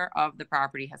owner of the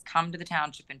property, has come to the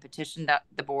township and petitioned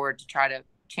the board to try to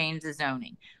change the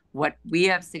zoning. What we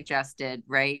have suggested,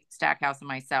 Ray Stackhouse and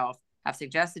myself have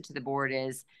suggested to the board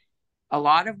is a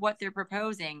lot of what they're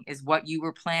proposing is what you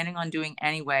were planning on doing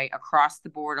anyway across the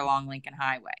board along Lincoln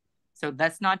Highway. So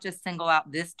let's not just single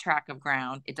out this tract of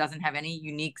ground. It doesn't have any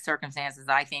unique circumstances,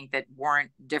 I think, that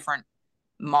warrant different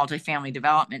multifamily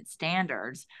development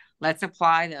standards. Let's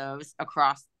apply those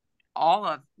across all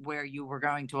of where you were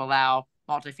going to allow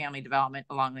multifamily development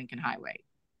along Lincoln Highway.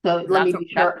 So let me be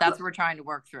sure. That's what we're trying to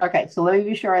work through. Okay, so let me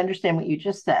be sure I understand what you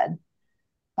just said.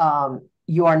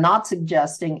 You are not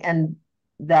suggesting and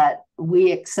that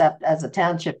we accept as a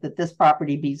township that this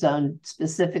property be zoned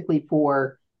specifically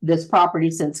for this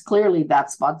property, since clearly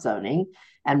that's spot zoning.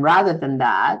 And rather than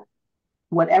that,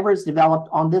 whatever is developed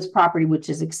on this property, which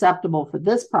is acceptable for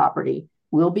this property,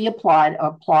 will be applied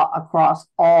across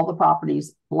all the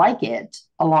properties like it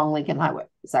along Lincoln Highway.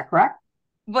 Is that correct?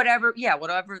 Whatever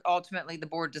ultimately the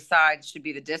board decides should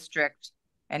be the district.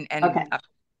 And okay.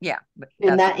 Yeah.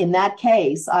 In that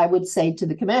case, I would say to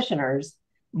the commissioners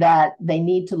that they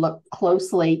need to look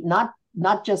closely, not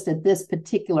just at this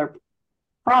particular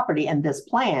property and this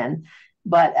plan,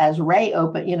 but as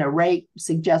Ray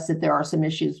suggested, there are some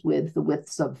issues with the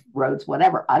widths of roads,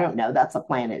 whatever. I don't know. That's a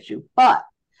plan issue. But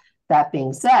that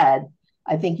being said,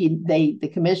 I think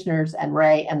the commissioners and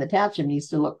Ray and the township needs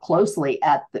to look closely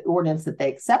at the ordinance that they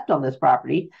accept on this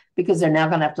property, because they're now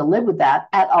going to have to live with that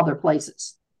at other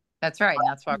places. That's right.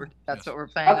 That's what we're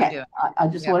planning to do. I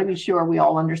just want to be sure we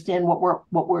all understand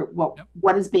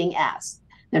what is being asked.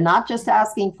 They're not just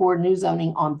asking for new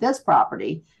zoning on this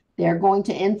property. They're going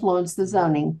to influence the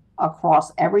zoning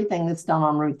across everything that's done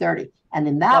on Route 30. And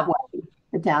in that way,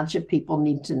 the township people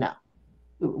need to know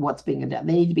what's being done.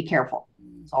 They need to be careful.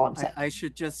 That's all I'm saying. I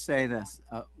should just say this.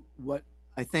 What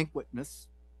Ms.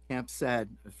 Camp said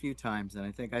a few times, and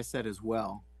I think I said as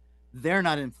well, they're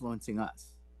not influencing us.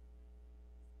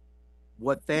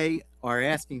 what they are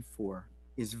asking for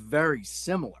is very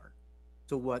similar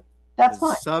to what That's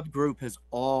the fine. subgroup has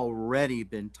already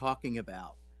been talking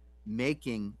about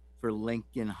making for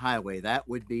Lincoln Highway. That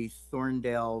would be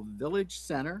Thorndale Village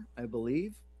Center, I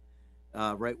believe,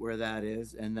 right where that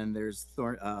is. And then there's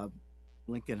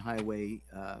Lincoln Highway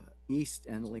East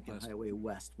and Lincoln Highway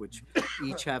West, which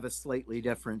each have a slightly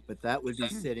different, but that would be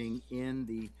sitting in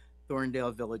the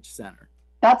Thorndale Village Center.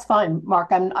 That's fine, Mark.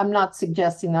 I'm not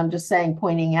suggesting, I'm just saying,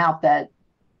 pointing out that,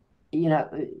 you know,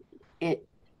 it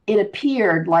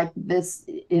appeared like this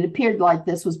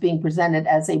was being presented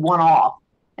as a one-off,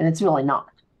 and it's really not.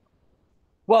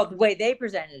 Well, the way they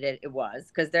presented it, it was,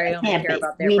 because they It only can't care be.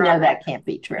 about their We know property. that can't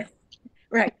be true.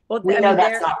 Right. Well, We I know mean,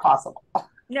 that's not possible.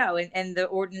 No, and the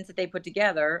ordinance that they put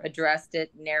together addressed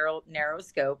it narrow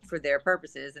scope for their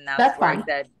purposes, and that's why I fine.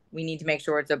 said we need to make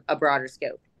sure it's a broader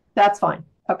scope. That's fine.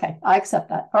 Okay, I accept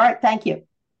that. All right, thank you.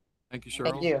 Thank you,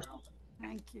 Cheryl. Thank you.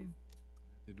 Thank you.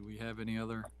 Did we have any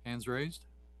other hands raised?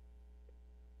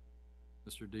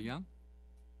 Mr. DeYoung?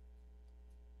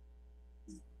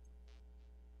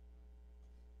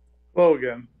 Hello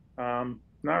again.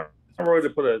 Not really to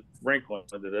put a wrinkle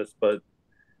into this, but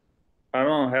I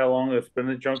don't know how long it's been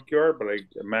a junkyard, but I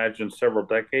imagine several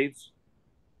decades.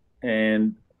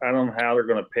 And I don't know how they're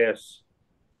going to pass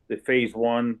the phase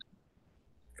 1,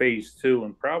 phase 2,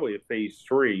 and probably a phase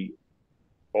 3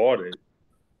 audit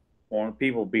on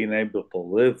people being able to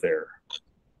live there.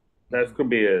 That's going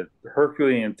to be a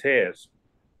Herculean task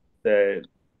that,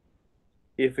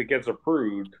 if it gets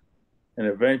approved and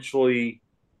eventually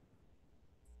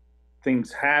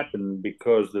things happen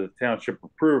because of the township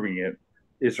approving it,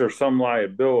 is there some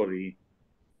liability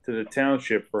to the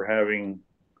township for having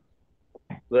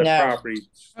that No. property,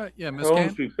 Yeah, Ms. homes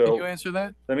Camp, be can built? you answer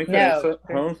that? Let me finish. No.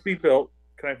 Homes be built.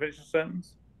 Can I finish the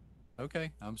sentence?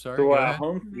 Okay, I'm sorry. To Go allow ahead.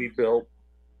 homes to be built.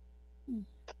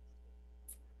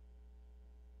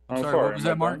 I'm sorry, what was am I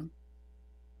that, Mark? done?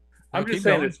 No, I'm just keep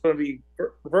saying going. it's going to be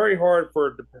very hard for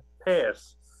it to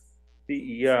pass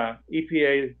the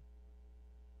EPA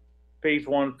phase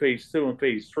 1, phase 2, and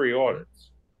phase 3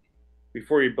 audits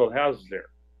before you build houses there.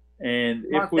 And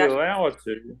Mark, if we that- allow it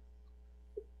to,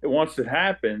 once it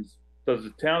happens, does the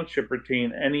township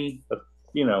retain any,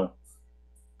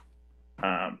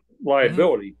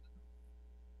 liability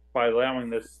by allowing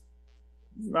this?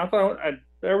 Not that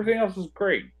everything else is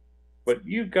great, but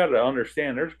you've got to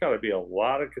understand there's got to be a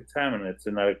lot of contaminants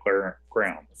in that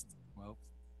ground. Well,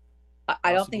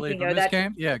 I don't think possibly you for know Ms. that.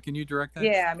 Camp? Yeah, can you direct that?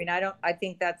 Yeah, I mean, I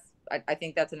think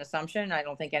that's an assumption. I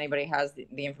don't think anybody has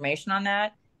the information on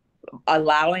that.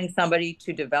 Allowing somebody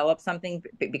to develop something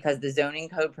because the zoning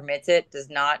code permits it does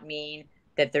not mean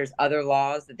that there's other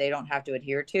laws that they don't have to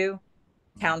adhere to.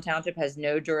 Township has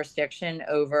no jurisdiction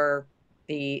over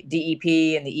the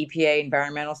DEP and the EPA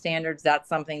environmental standards. That's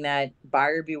something that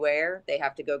buyer beware. They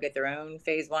have to go get their own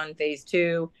phase 1, phase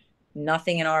 2.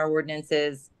 Nothing in our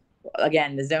ordinances.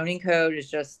 Again, the zoning code is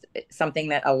just something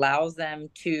that allows them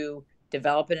to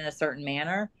develop it in a certain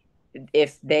manner.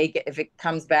 If it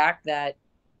comes back that,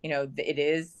 it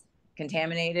is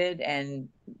contaminated and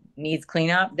needs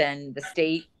cleanup, then the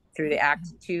state, through the Act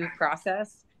 2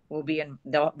 process, will be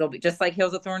they'll be just like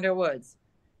Hills of Thorndale Woods.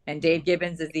 And Dave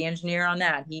Gibbons is the engineer on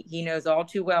that. He knows all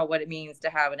too well what it means to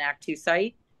have an Act 2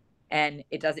 site. And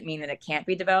it doesn't mean that it can't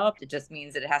be developed. It just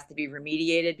means that it has to be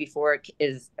remediated before it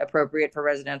is appropriate for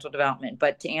residential development.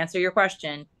 But to answer your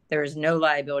question, there is no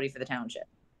liability for the township.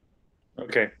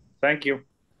 Okay, thank you.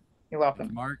 You're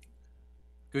welcome. Mark,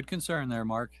 good concern there,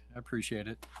 Mark. I appreciate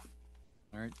it.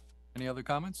 All right, any other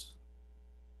comments?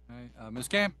 All right, Ms.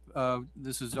 Camp,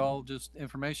 this is all just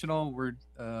informational.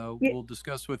 We'll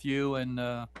discuss with you and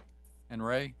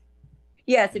Ray.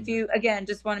 Yes, if you, again,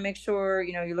 just want to make sure,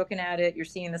 you're looking at it, you're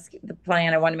seeing the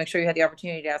plan. I want to make sure you have the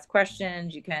opportunity to ask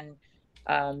questions. You can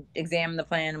examine the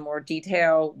plan in more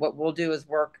detail. What we'll do is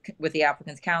work with the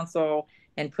applicant's counsel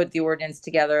and put the ordinance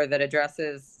together that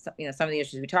addresses, some of the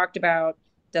issues we talked about,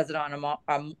 does it on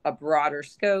a broader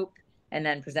scope, and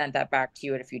then present that back to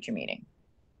you at a future meeting.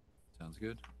 Sounds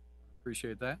good.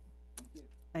 Appreciate that.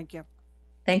 Thank you.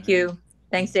 Thank you.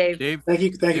 Thanks, Dave. Dave. Thank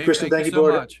you, Dave, Kristen. Thank you, so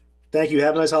board. much. Thank you.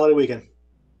 Have a nice holiday weekend.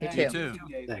 You You too.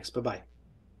 too. Thanks. Bye-bye.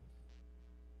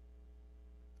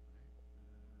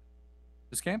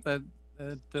 Ms. Camp, that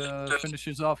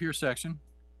finishes off your section.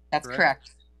 That's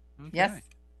correct? correct. Yes.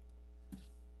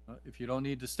 Okay. If you don't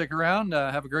need to stick around,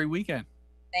 have a great weekend.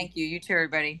 Thank you. You too,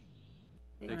 everybody.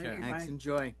 Take care. Thanks,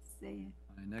 enjoy. See you.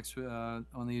 All right, next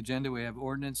on the agenda, we have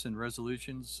ordinance and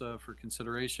resolutions for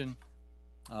consideration.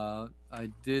 I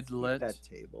did let. That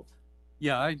tabled.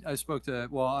 Yeah, I spoke to,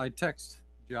 well, I text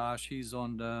Josh, he's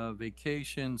on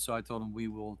vacation, so I told him we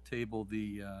will table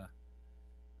the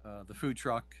food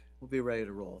truck. We'll be ready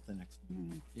to roll at the next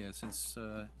meeting. Yeah,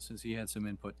 since he had some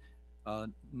input.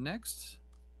 Next,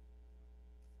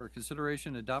 for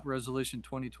consideration, adopt resolution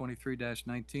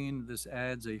 2023-19. This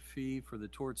adds a fee for the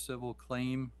tort civil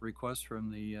claim request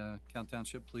from the Count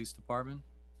Township Police Department.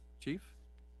 Chief,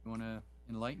 you want to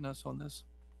enlighten us on this?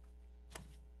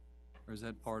 Or is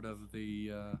that part of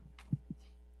the,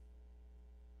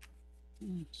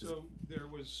 So there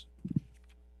was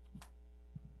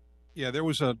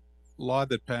a law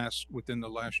that passed within the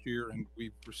last year, and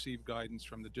we've received guidance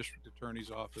from the district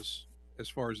attorney's office as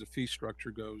far as the fee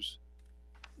structure goes.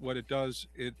 What it does,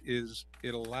 it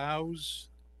allows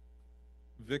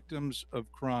victims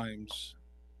of crimes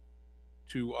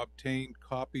to obtain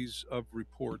copies of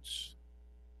reports,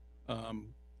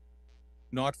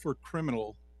 not for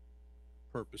criminal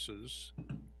purposes,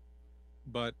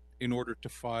 but in order to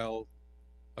file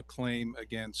a claim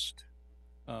against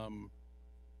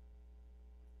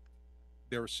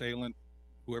their assailant,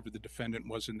 whoever the defendant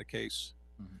was in the case.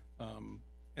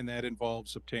 And that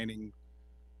involves obtaining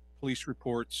police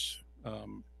reports,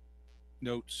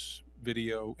 notes,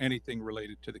 video, anything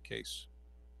related to the case.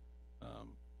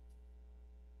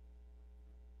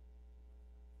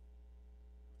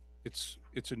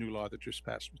 It's a new law that just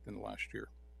passed within the last year.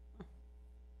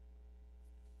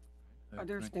 Are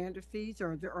there standard fees,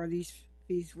 or are these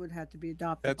fees would have to be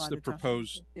adopted by That's the the township?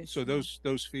 proposed, It's- so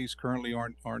those fees currently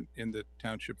aren't in the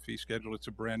township fee schedule. It's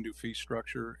a brand new fee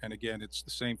structure. And again, it's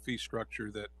the same fee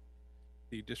structure that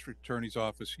the district attorney's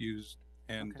office used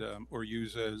and, or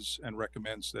uses and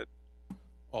recommends that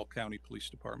all county police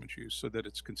departments use, so that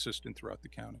it's consistent throughout the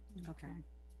county. Okay.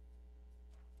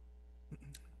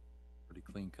 pretty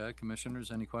clean cut?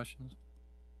 Commissioners, any questions?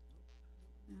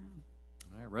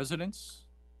 All right, residents?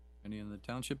 Any in the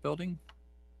township building?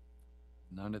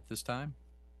 None at this time?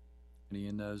 Any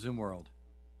in Zoom world?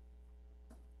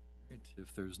 All right,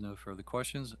 if there's no further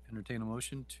questions, entertain a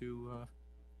motion to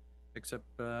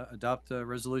adopt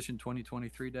resolution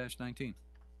 2023-19.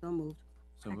 So moved.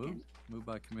 So moved. Moved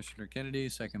by Commissioner Kennedy,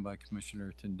 second by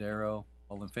Commissioner Tindaro.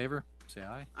 All in favor, say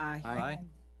aye. Aye. Aye.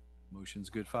 Motion's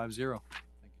good, 5-0. Thank you,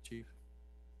 Chief.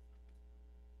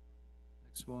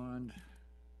 Next one.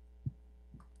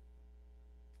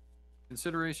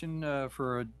 Consideration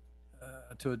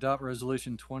to adopt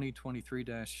resolution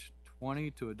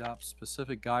 2023-20 to adopt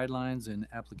specific guidelines and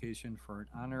application for an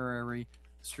honorary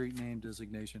street name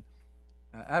designation.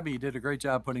 Abby, you did a great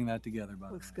job putting that together, by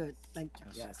the way. Looks good. Thank you.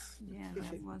 Yes. Yeah,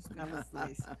 that was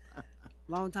nice.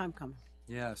 Long time coming.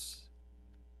 Yes.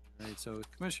 All right, so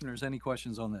commissioners, any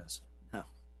questions on this? No.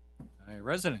 All right,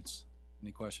 residents,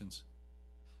 any questions?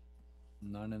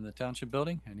 None in the township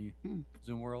building? Any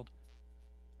Zoom world?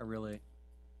 I really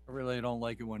don't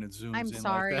like it when it zooms I'm in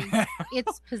sorry. like that.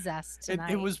 It's possessed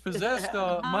tonight. It was possessed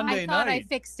Monday I thought I night.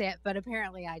 fixed it, but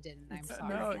apparently I didn't. I'm sorry.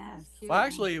 No, well,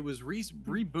 actually, it was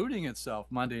rebooting itself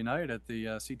Monday night at the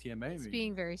CTMA It's meeting.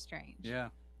 being very strange. Yeah.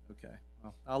 Okay.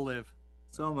 Well, I'll live.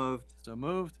 So moved. So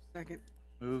moved. Second.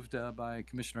 Moved by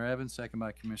Commissioner Evans, second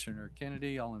by Commissioner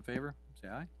Kennedy. All in favor? Say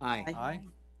aye. Aye. Aye.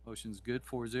 Motion's good,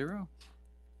 4-0.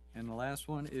 And the last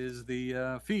one is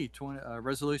the fee,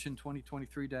 resolution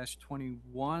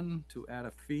 2023-21 to add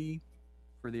a fee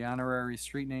for the honorary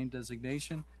street name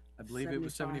designation. I believe it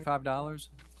was $75.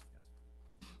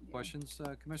 Questions,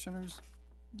 commissioners?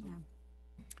 No.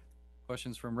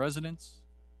 Questions from residents?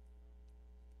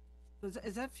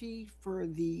 Is that fee for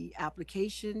the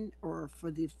application or for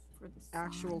the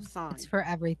actual sign? It's for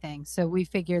everything. So we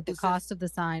figured the Is it- cost of the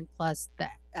sign plus the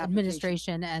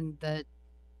administration and the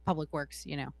public works,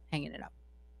 hanging it up.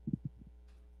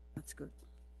 That's good.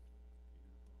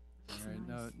 All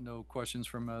right, no questions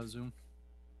from Zoom?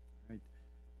 All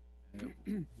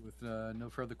right. With no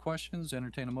further questions,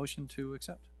 entertain a motion to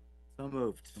accept. So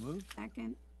moved. So moved.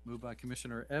 Second. Moved by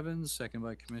Commissioner Evans, second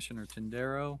by Commissioner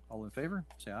Tindaro. All in favor,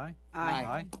 say aye. Aye.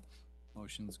 Aye.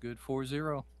 Motion's good,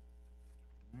 4-0. All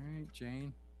right,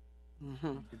 Jane,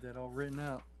 get that all written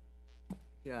out.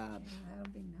 Job. That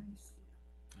would be nice.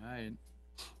 All right,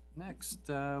 next,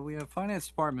 we have Finance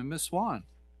Department, Ms. Swan.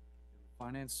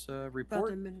 Finance About report.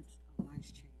 the minutes. Oh,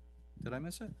 mine's changed. Did I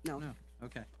miss it? No.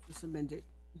 Okay. It's amended.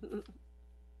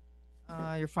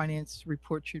 Your finance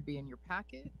report should be in your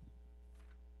packet.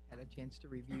 Had a chance to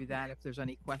review that. If there's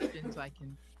any questions, I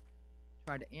can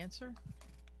try to answer.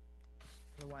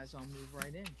 Otherwise, I'll move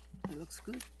right in. It looks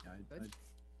good. I Good.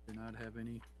 do not have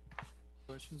any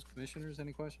questions. Commissioners,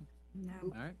 any questions? No.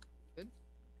 All right. Good.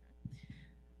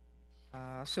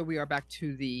 So we are back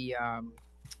to the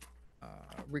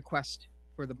request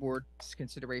for the board's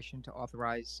consideration to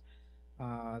authorize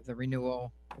the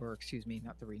renewal, or excuse me,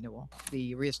 not the renewal,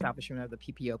 the reestablishment of the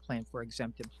PPO plan for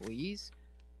exempt employees.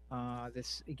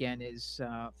 This again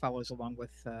follows along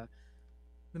with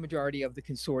the majority of the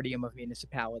consortium of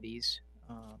municipalities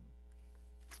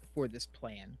for this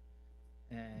plan.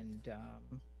 And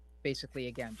basically,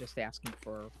 again, just asking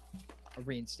for a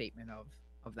reinstatement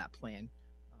of that plan,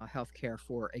 healthcare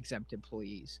for exempt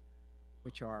employees,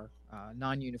 which are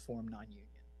non-uniform, non-union.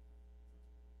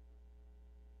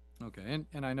 Okay,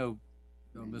 and I know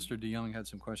Mr. DeYoung had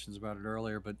some questions about it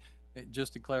earlier, but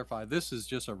just to clarify, this is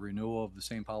just a renewal of the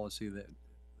same policy that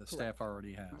the staff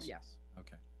already has? Yes.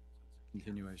 Okay,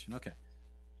 continuation, okay.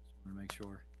 Just want to make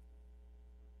sure.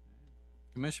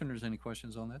 Commissioners, any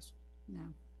questions on this? No.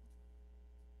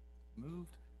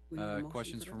 Moved. We need a motion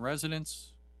Questions for from that?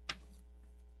 residents?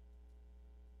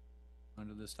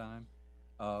 Under this time?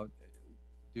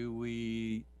 Do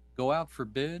we go out for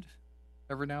bid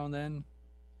every now and then?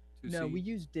 No, we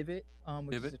use Divot,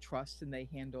 which is Divot? a trust, and they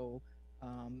handle,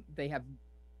 they have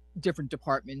different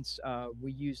departments.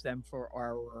 We use them for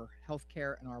our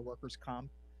healthcare and our workers'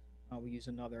 comp. We use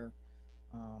another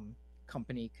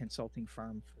company consulting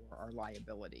firm for our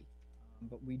liability.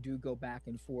 But we do go back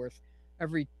and forth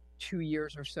every 2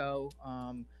 years or so,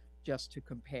 just to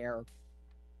compare,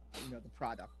 the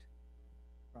product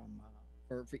from,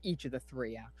 for each of the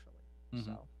three, actually.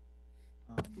 So,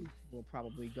 we'll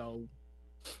probably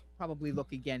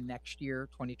look again next year,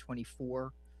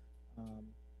 2024,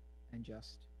 and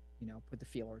just, put the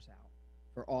feelers out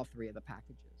for all three of the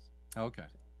packages. Okay.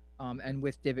 And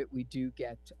with Divot, we do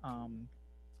get a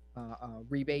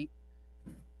rebate,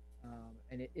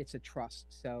 and it's a trust.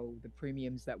 So the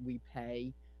premiums that we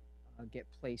pay get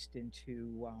placed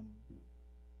into,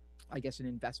 I guess, an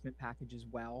investment package as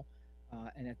well.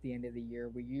 And at the end of the year,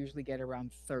 we usually get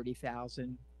around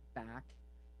 30,000 back.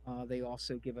 They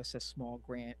also give us a small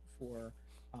grant for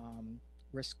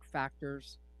risk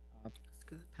factors,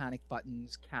 panic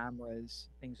buttons, cameras,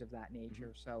 things of that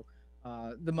nature. So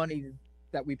the money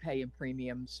that we pay in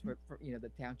premiums for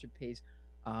the township pays,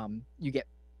 you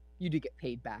do get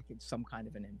paid back in some kind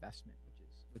of an investment,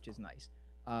 which is nice.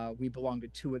 We belong to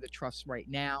 2 of the trusts right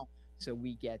now, so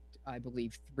we get, I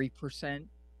believe, 3%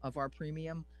 of our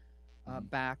premium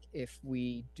back. If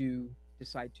we do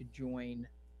decide to join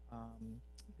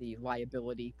the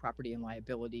liability, property and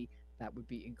liability, that would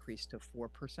be increased to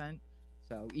 4%.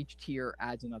 So each tier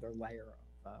adds another layer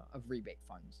of rebate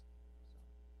funds.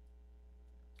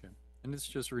 Okay. And this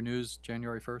just renews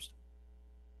January 1st?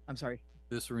 I'm sorry?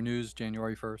 This renews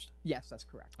January 1st? Yes, that's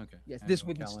correct. Okay. Yes, this Annual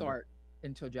wouldn't calendar. start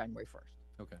until January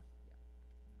 1st. Okay.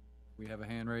 We have a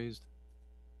hand raised.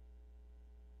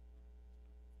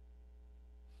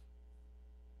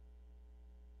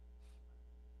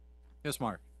 Yes,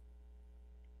 Mark.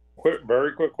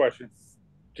 Very quick question.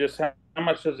 Just how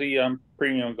much has the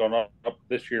premium gone up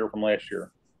this year from last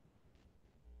year?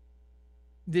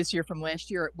 This year from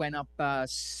last year, it went up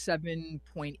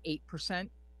 7.8%.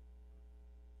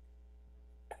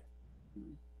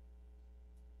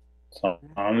 So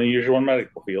on the usual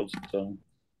medical fields. So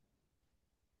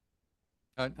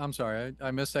I'm sorry,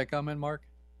 I missed that comment, Mark.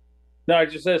 no, I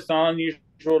just said it's not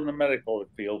unusual in the medical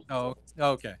field. Oh,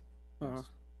 okay.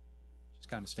 Just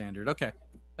kind of standard. Okay.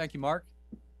 Thank you, Mark.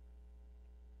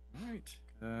 All right.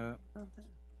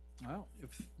 Well,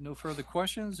 if no further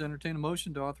questions, entertain a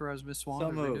motion to authorize Ms. Swan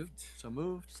So to renew. moved. So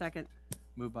moved. Second.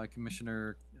 Moved by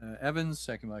Commissioner Evans,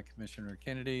 second by Commissioner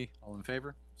Kennedy. All in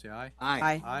favor? Say aye.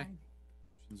 Aye. Aye.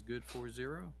 Motion's good,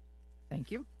 4-0.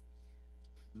 Thank you.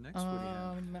 Next, what do you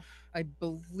have? I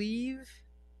believe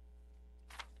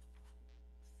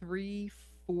 3,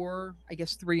 4, I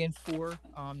guess 3 and 4,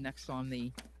 next on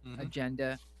the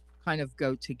agenda kind of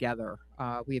go together.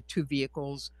 We have 2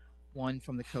 vehicles, one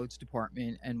from the codes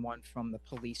department and one from the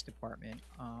police department.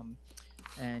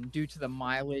 And due to the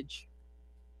mileage,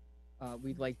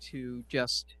 we'd like to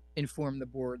just inform the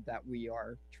board that we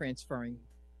are transferring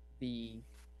the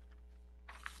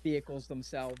vehicles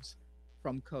themselves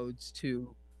from codes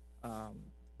to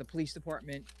the police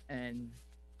department and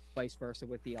vice versa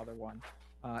with the other one.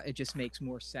 It just makes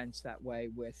more sense that way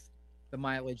with the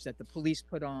mileage that the police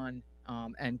put on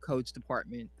and codes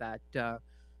department that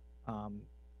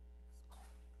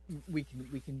we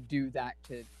can do that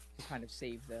to kind of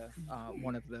save the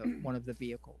one of the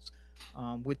vehicles.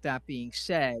 With that being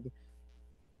said,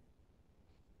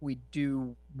 we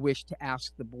do wish to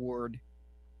ask the board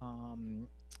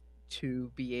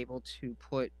to be able to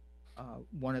put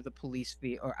one of the police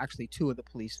or actually 2 of the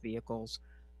police vehicles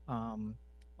on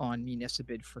municipal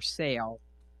bid for sale,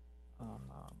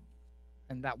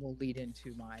 and that will lead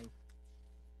into my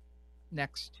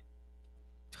next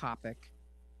topic,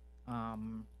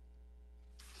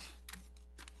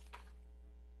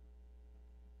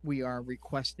 We are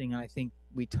requesting, and I think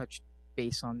we touched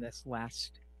base on this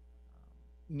last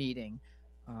meeting.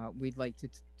 We'd like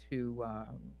to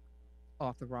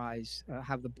authorize,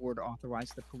 have the board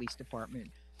authorize the police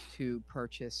department to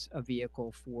purchase a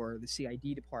vehicle for the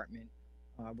CID department,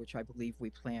 which I believe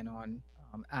we plan on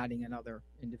adding another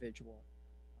individual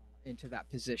into that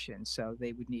position. So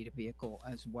they would need a vehicle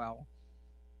as well.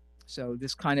 So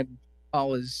this kind of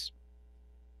all is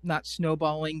not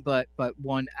snowballing, but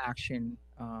one action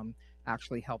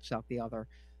actually helps out the other.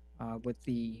 With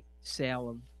the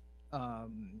sale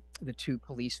of the 2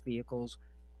 police vehicles,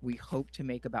 we hope to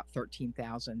make about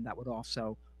 13,000. That would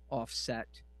also offset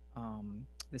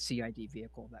the CID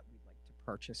vehicle that we'd like to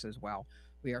purchase as well.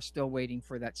 We are still waiting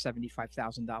for that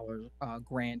 $75,000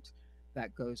 grant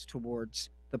that goes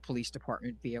towards the police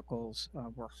department vehicles.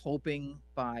 We're hoping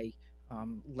by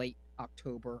late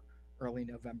October, early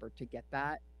November to get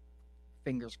that.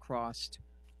 Fingers crossed.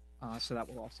 So that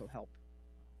will also help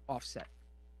offset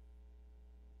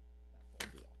that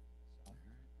whole deal.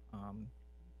 So,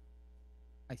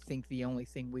 I think the only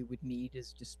thing we would need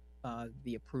is just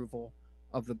the approval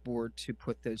of the board to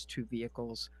put those 2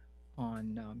 vehicles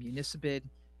on Municipid.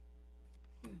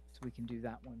 So we can do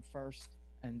that one first.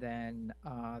 And then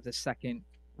the second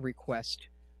request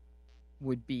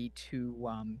would be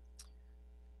to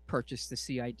purchase the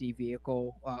CID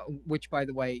vehicle, which, by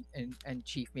the way, and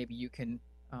Chief, maybe you can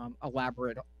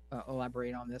elaborate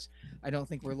on this. I don't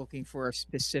think we're looking for a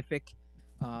specific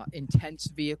intense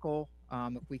vehicle.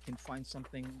 If we can find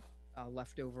something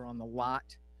left over on the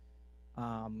lot,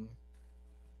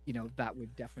 that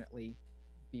would definitely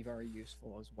be very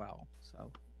useful as well.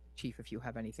 So, Chief, if you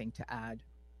have anything to add.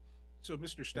 So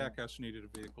Mr. Stackhouse needed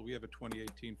a vehicle. We have a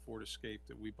 2018 Ford Escape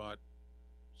that we bought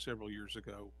several years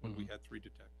ago when we had 3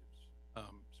 detectives.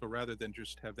 So rather than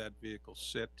just have that vehicle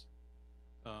sit,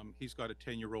 he's got a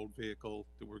 10-year-old vehicle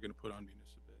that we're going to put on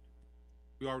Municipid.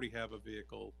 We already have a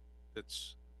vehicle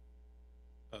that's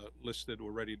listed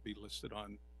or ready to be listed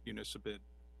on Municipid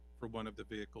for one of the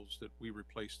vehicles that we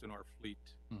replaced in our fleet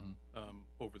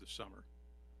over the summer.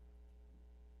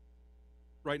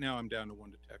 Right now, I'm down to 1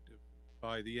 detective.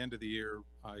 By the end of the year,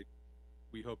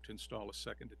 we hope to install a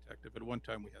 2nd detective. At one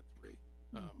time, we had 3.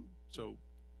 So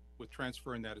with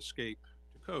transferring that Escape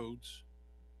to Codes,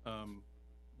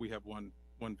 we have one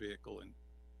vehicle in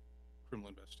criminal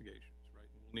investigations, right?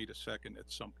 We'll need a 2nd at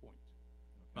some point.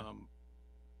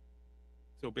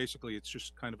 So basically, it's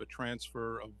just kind of a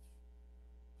transfer of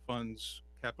funds,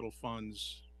 capital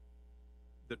funds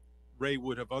that Ray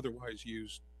would have otherwise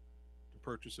used to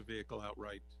purchase a vehicle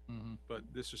outright. But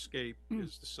this Escape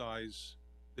is the size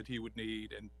that he would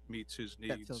need and meets his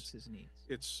needs. That fills his needs.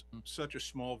 It's such a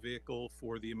small vehicle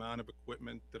for the amount of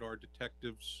equipment that our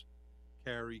detectives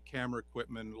carry, camera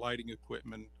equipment, lighting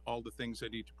equipment, all the things they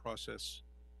need to process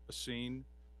a scene.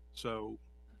 So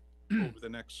over the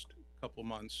next couple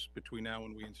months, between now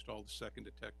and we install the 2nd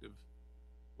detective,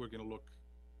 we're going to look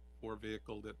for a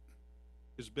vehicle that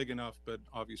is big enough, but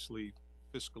obviously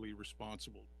fiscally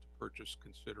responsible to purchase,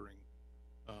 considering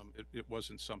it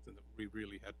wasn't something that we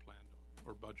really had planned on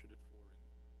or budgeted for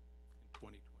in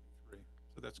 2023.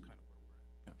 So that's kind of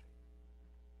where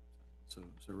we're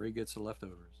at. So Ray gets the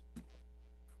leftovers.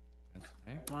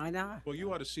 Okay. Why not? Well,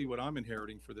 you ought to see what I'm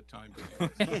inheriting for the time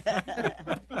being.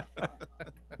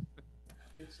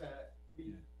 It's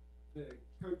the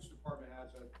coach department has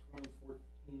a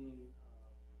 2014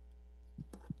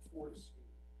 Ford Escape.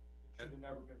 It should have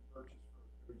never been purchased for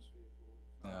a coach vehicle.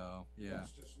 Oh, yeah.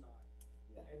 It's just not.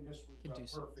 And this was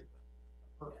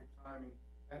perfect timing.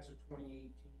 That's a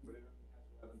 2018, but it only has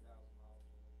 11,000 miles.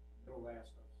 It'll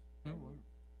last us. Oh, wow.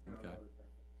 Okay.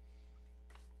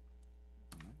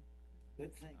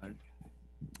 Good thing. I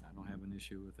don't have an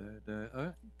issue with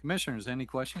that. Commissioners, any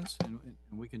questions? And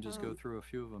we can just go through a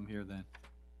few of them here then.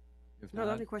 If No, the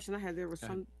not, only question I had, there was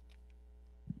Okay. some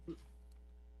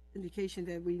indication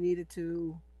that we needed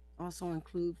to also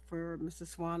include for Mr.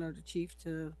 Swan or the chief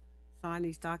to sign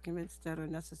these documents that are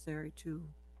necessary to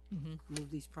move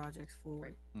these projects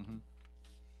forward.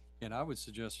 and I would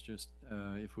suggest just,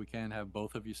 if we can, have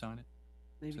both of you sign it,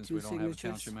 Maybe since 2 we don't have a signatures.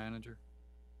 township manager.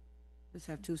 Just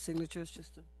have 2 signatures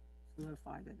just to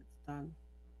solidify that it's done.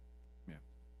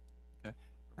 Okay.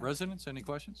 Residents, any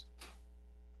questions?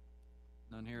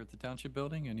 None here at the township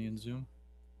building? Any in Zoom?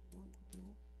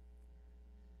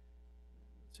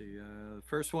 Let's see, the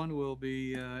first one will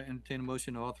be, entertain a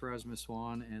motion to authorize Ms.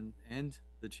 Swan and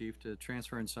the chief to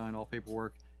transfer and sign all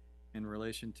paperwork in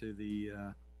relation to the,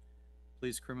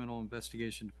 Police Criminal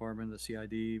Investigation Department, the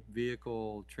CID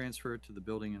vehicle transfer to the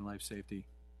Building and Life Safety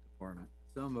Department.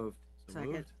 So moved. So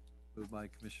Second. moved. Moved by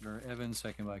Commissioner Evans,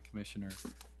 second by Commissioner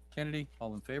Kennedy.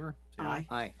 All in favor? Say Aye.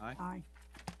 Aye. Aye. Aye.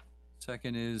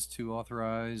 Second is to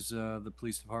authorize the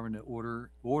police department to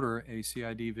order a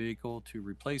CID vehicle to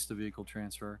replace the vehicle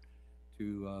transfer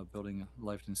to Building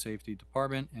Life and Safety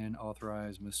Department, and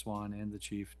authorize Ms. Swan and the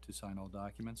chief to sign all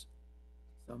documents.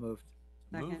 So moved.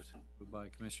 So Second. moved by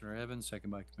Commissioner Evans,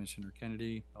 second by Commissioner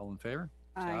Kennedy. All in favor?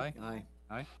 Say Aye. Aye.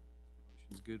 Aye.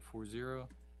 Motion's good, 4-0.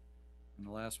 And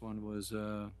the last one was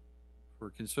for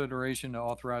consideration to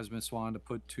authorize Ms. Swan to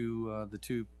put the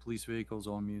two police vehicles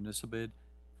on municipal bid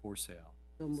for sale.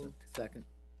 So moved. Second.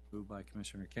 Moved by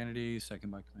Commissioner Kennedy, second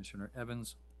by Commissioner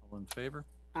Evans. All in favor?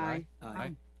 Say Aye.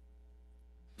 Aye.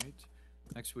 Great.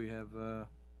 Next, we have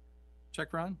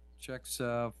check run. Checks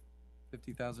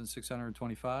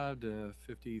 50,625 to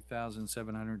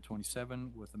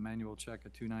 50,727 with a manual check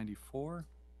of 294.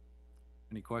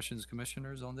 Any questions,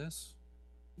 commissioners, on this?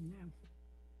 No.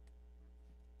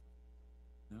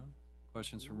 No?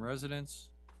 Questions from residents?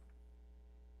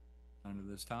 None at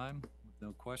this time. With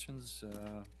no questions,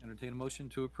 entertain a motion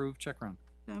to approve check run.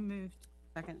 So moved.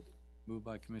 Second. Moved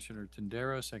by Commissioner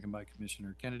Tendera, second by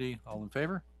Commissioner Kennedy. All in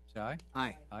favor? Say aye.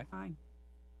 Aye. Aye. Aye.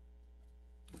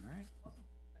 All right.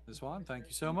 Ms. Swan, thank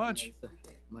you so much.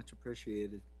 Much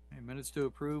appreciated. Okay, minutes to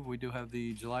approve. We do have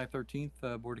the July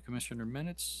 13th Board of Commissioner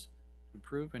minutes to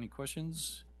approve. Any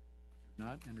questions? If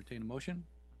not, entertain a motion.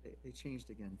 They changed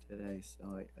again today,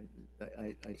 so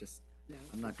I just, No.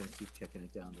 I'm not gonna keep kicking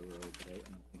it down the road, but I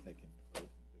don't think I can vote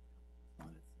on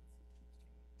it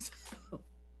since it's changed. So,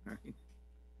 all right.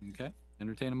 Okay,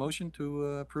 entertain a motion to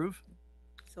approve.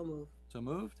 So moved. So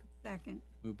moved. Second.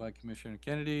 Moved by Commissioner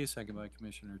Kennedy, second by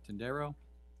Commissioner Tendero.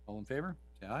 All in favor?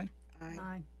 Say aye.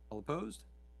 Aye. All opposed?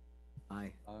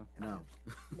 Aye. No.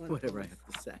 One Whatever I opposed.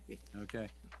 have to say. Okay,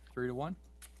 3-1.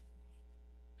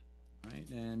 All right,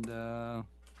 and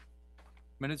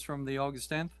minutes from the August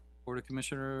 10th Board of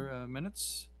Commissioner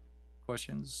minutes.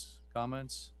 Questions,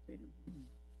 comments?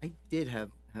 I did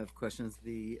have questions.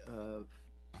 When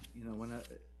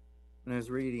I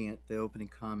was reading it, the opening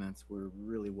comments were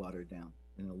really watered down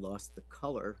and it lost the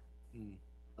color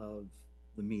of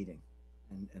the meeting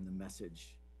and the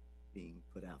message being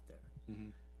put out there.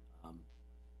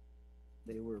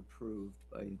 They were approved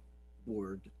by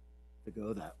board to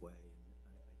go that way.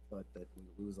 And I thought that we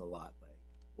lose a lot by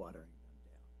watering them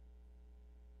down.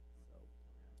 So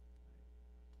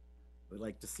I would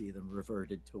like to see them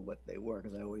reverted to what they were,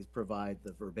 because I always provide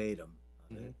the verbatim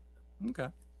of it. Okay.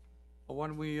 Well, why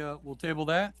don't we'll table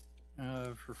that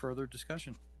for further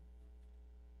discussion.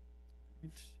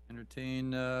 Right.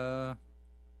 Entertain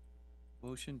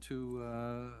motion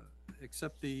to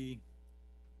accept the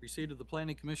receipt of the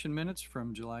Planning Commission minutes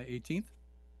from July 18th.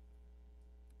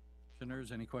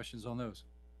 Commissioners, any questions on those?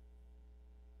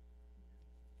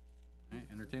 All right,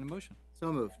 entertain a motion.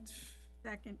 So moved.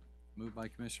 Second. Moved by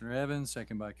Commissioner Evans,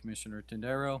 second by Commissioner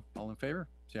Tendero. All in favor?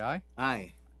 Say aye.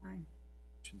 Aye. Aye.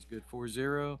 Motion's good,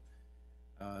 4-0.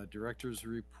 Director's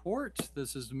report.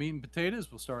 This is the meat and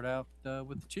potatoes. We'll start out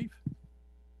with the chief.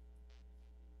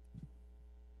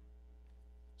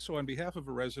 So on behalf of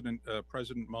a resident,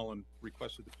 President Mullen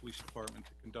requested the police department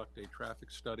to conduct a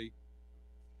traffic study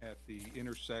at the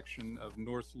intersection of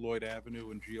North Lloyd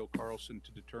Avenue and Geo Carlson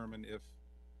to determine if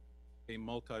a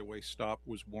multi-way stop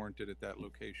was warranted at that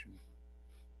location.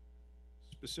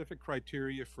 Specific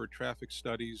criteria for traffic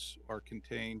studies are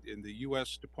contained in the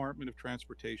U.S. Department of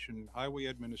Transportation Highway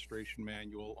Administration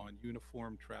Manual on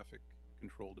Uniform Traffic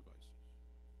Control Devices.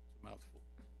 It's a mouthful.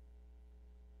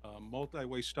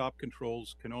 Multi-way stop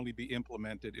controls can only be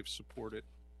implemented if supported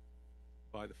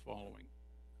by the following.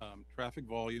 Traffic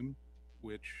volume,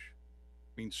 which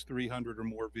means 300 or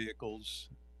more vehicles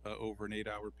over an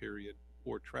 8-hour period,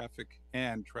 or traffic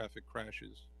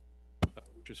crashes,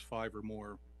 which is 5 or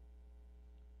more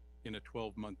in a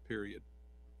 12-month period.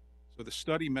 So the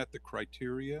study met the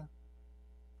criteria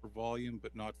for volume,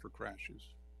 but not for crashes.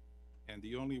 And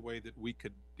the only way that we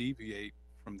could deviate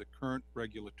from the current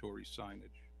regulatory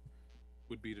signage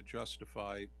would be to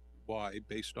justify why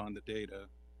based on the data,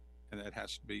 and that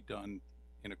has to be done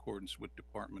in accordance with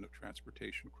Department of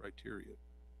Transportation criteria.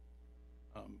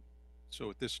 So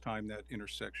at this time, that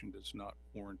intersection does not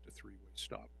warrant a 3-way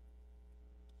stop.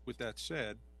 With that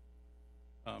said,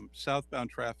 southbound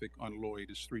traffic on Lloyd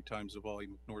is 3 times the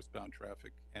volume of northbound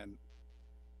traffic, and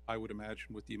I would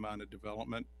imagine with the amount of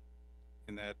development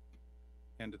in that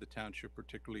end of the township,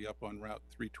 particularly up on Route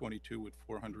 322 with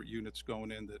 400 units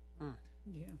going in,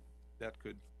 that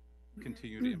could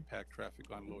continue to impact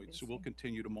traffic on Lloyd. So we'll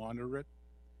continue to monitor it.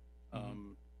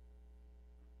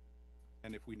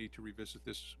 And if we need to revisit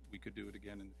this, we could do it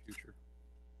again in the future.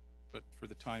 but for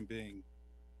the time being,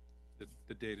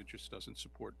 the data just doesn't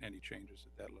support any changes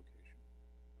at that location.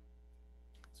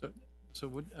 So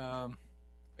what, I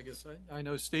guess I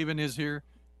know Stephen is here,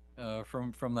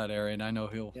 from that area, and I know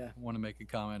he'll Yeah. want to make a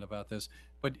comment about this,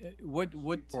 but what,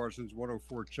 Parsons,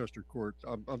 104 Chester Court.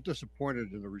 I'm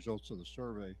disappointed in the results of the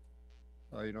survey.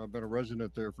 You know, I've been a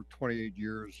resident there for 28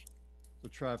 years. The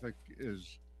traffic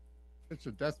it's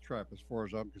a death trap as far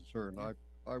as I'm concerned.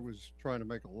 I was trying to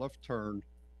make a left turn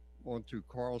onto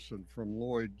Carlson from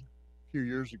Lloyd a few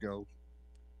years ago,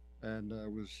 and I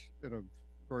was in a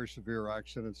very severe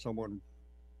accident. Someone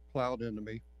plowed into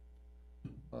me.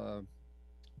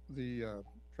 The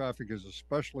traffic is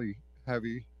especially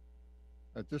heavy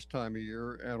at this time of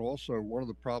year, and also one of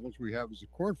the problems we have is a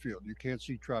cornfield. You can't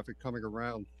see traffic coming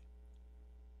around.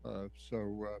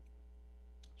 So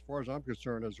as far as I'm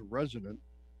concerned, as a resident,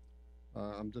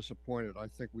 I'm disappointed. I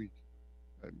think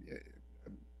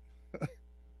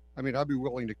I mean, I'd be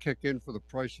willing to kick in for the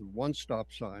price of one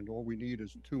stop sign. All we need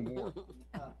is two more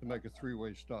to make a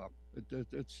three-way stop.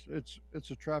 It's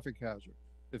a traffic hazard.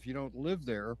 If you don't live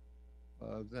there,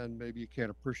 then maybe you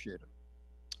can't appreciate it.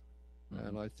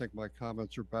 And I think my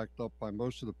comments are backed up by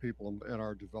most of the people in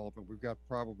our development. We've got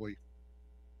probably,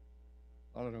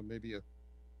 I don't know, maybe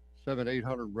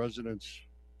 700-800 residents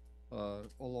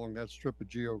along that strip of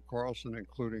Geo Carlson,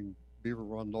 including Beaver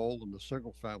Run Knoll and the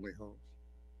single-family homes.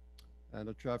 And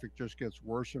the traffic just gets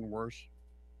worse and worse.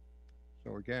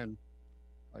 So again,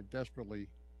 I desperately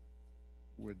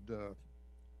would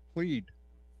plead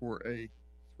for a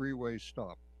three-way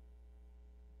stop.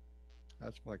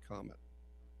 That's my comment.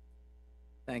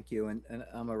 Thank you, and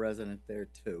I'm a resident there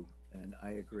too, and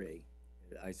I agree.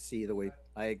 I see the way,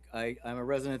 I'm a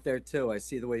resident there too. I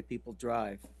see the way people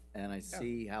drive, and I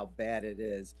see how bad it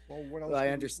is. Well, what else But I do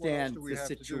we- understand what else do we the have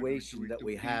to do? situation that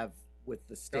we have with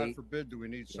the God state. forbid, do we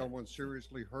need Yeah. someone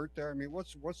seriously hurt there? I mean,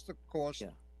 what's the cost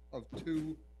of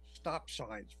two stop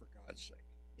signs, for God's sake?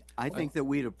 I think that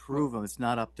we'd approve them. It's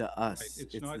not up to us. Right,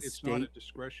 It's the not a state.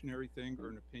 discretionary thing or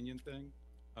an opinion thing.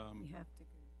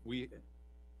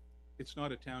 It's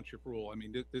not a township rule. I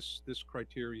mean, this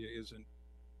criteria isn't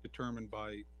determined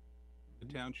by the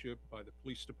township, by the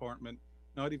police department,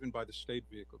 not even by the state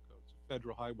vehicle code. It's a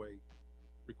federal highway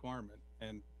requirement.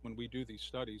 And when we do these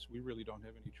studies, we really don't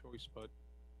have any choice but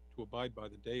to abide by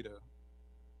the data.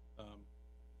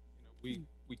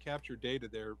 We capture data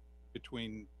there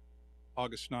between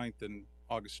August 9th and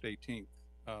August 18th.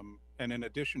 And in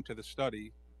addition to the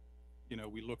study,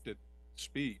 we looked at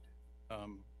speed,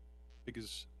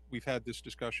 because we've had this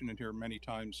discussion in here many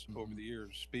times over the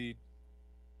years. Speed,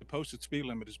 the posted speed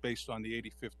limit is based on the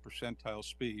 85th percentile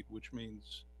speed, which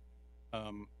means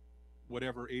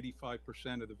whatever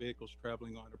 85% of the vehicles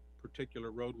traveling on a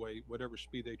particular roadway, whatever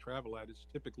speed they travel at, is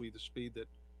typically the speed that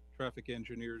traffic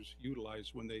engineers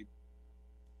utilize when they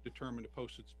determine a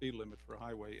posted speed limit for a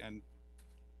highway. And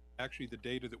actually, the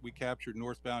data that we captured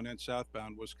northbound and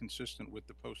southbound was consistent with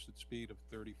the posted speed of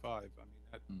 35.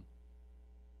 I mean,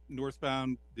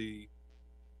 northbound, the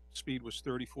speed was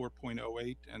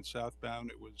 34.08, and southbound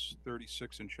it was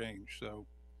 36 and change. So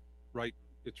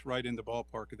it's right in the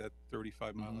ballpark of that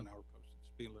 35 mile an hour posted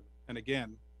speed limit. And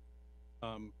again,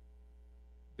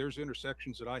 there's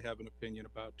intersections that I have an opinion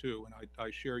about too, and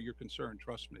I share your concern,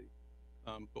 trust me.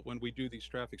 But when we do these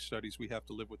traffic studies, we have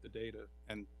to live with the data.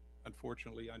 And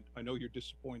unfortunately, I know you're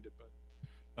disappointed,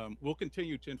 but we'll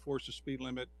continue to enforce the speed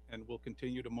limit, and we'll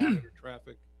continue to monitor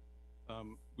traffic.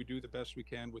 We do the best we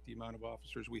can with the amount of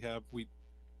officers we have. We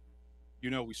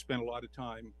spend a lot of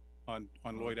time on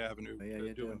Lloyd Avenue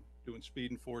doing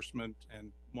speed enforcement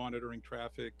and monitoring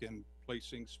traffic and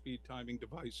placing speed timing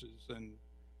devices and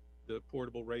the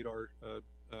portable radar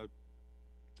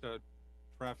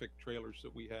traffic trailers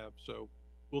that we have. So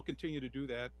we'll continue to do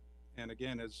that. And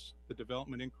again, as the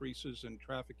development increases and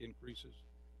traffic increases,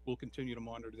 we'll continue to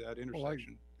monitor that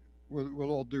intersection. With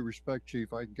all due respect,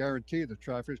 Chief, I guarantee the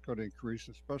traffic is going to increase,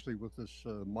 especially with this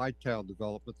My Town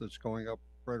development that's going up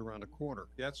right around the corner.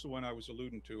 That's the one I was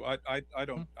alluding to.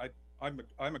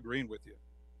 I'm agreeing with you.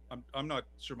 I'm not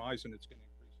surmising it's going to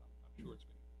increase. I'm sure it's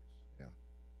going to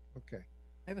increase. Yeah. Okay.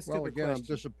 I have a Well, stupid again, question.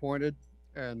 I'm disappointed,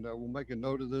 and we'll make a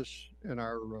note of this in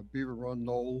our Beaver Run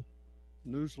Knoll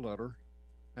newsletter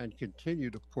and continue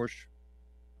to push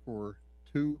for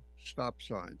 2 stop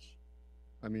signs.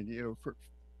 I mean,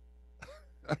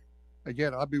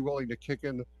 again, I'll be willing to kick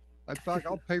in. In fact,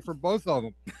 I'll pay for both of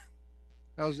them.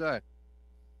 How's that?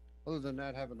 Other than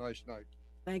that, have a nice night.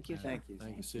 Thank you. Thank you.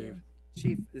 Thank you, Steve.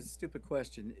 Chief, this is a stupid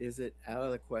question. Is it out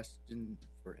of the question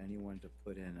for anyone to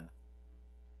put in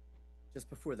just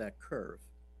before that curve,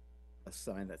 a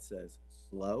sign that says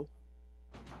slow?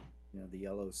 the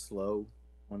yellow slow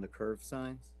on the curve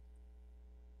signs.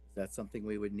 Is that something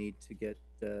we would need to get,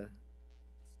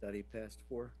 study passed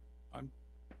for?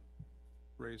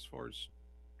 Ray, as far as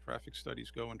traffic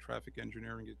studies go and traffic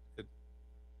engineering,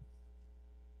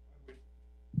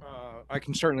 I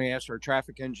can certainly ask our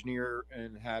traffic engineer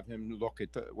and have him look at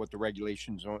what the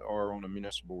regulations are on a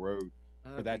municipal road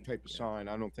for that type of sign.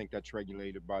 I don't think that's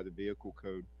regulated by the vehicle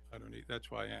code. I don't need, that's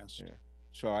why I asked. Yeah.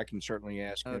 So I can certainly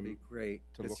ask That'd be him. great.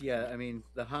 to 'Cause, look at yeah, those. I mean,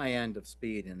 the high end of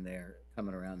speed in there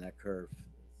coming around that curve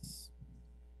is,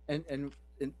 and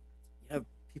you have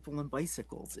people on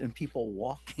bicycles and people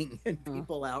walking and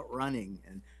people out running.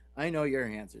 And I know your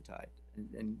hands are tied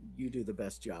and you do the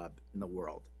best job in the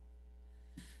world.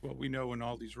 Well, we know when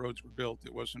all these roads were built,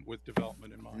 it wasn't with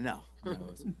development in mind. No, it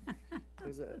wasn't. It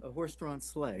was a horse-drawn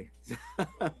sleigh.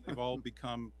 They've all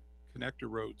become connector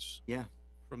roads. Yeah.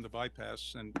 From the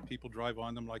bypass, and people drive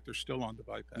on them like they're still on the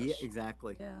bypass. Yeah,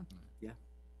 exactly. Yeah.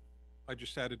 I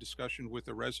just had a discussion with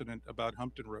a resident about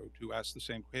Humpton Road who asked the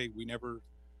same, hey, we never,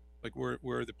 like, where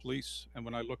are the police? And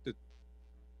when I looked at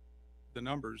the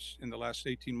numbers, in the last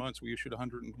 18 months, we issued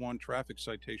 101 traffic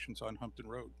citations on Humpton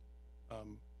Road,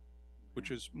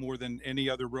 which is more than any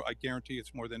other road. I guarantee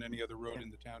it's more than any other road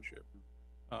in the township.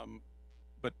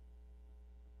 But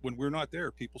when we're not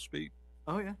there, people speed.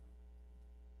 Oh, yeah.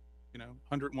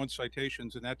 101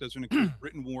 citations, and that doesn't include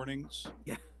written warnings.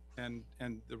 Yeah. And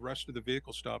the rest of the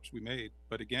vehicle stops we made.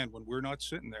 But again, when we're not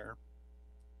sitting there,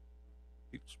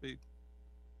 people speed.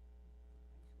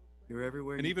 You're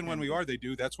everywhere. And you even when can we be. are, they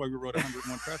do. That's why we wrote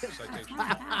 101 traffic citations.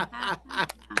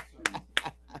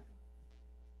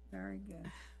 Very good.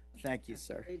 Thank you,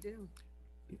 sir. They do.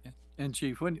 And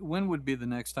Chief, when would be the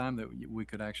next time that we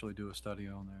could actually do a study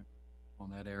on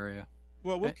that area?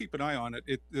 Well, we'll keep an eye on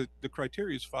it. The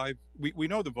criteria is 5. We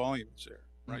know the volume is there,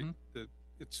 right?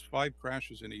 It's 5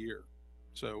 crashes in a year.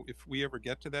 So if we ever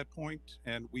get to that point,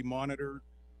 and we monitor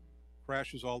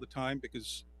crashes all the time,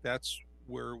 because that's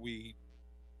where we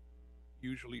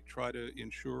usually try to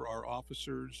ensure our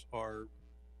officers are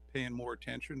paying more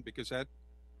attention, because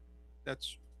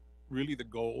that's really the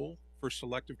goal for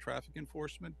selective traffic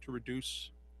enforcement, to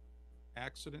reduce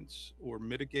accidents or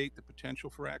mitigate the potential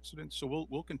for accidents. So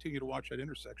we'll continue to watch that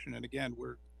intersection. And again,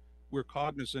 we're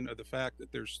cognizant of the fact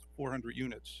that there's 400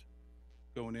 units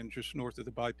going in just north of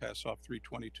the bypass off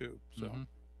 322. So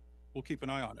we'll keep an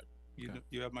eye on it.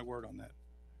 You have my word on that.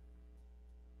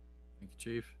 Thank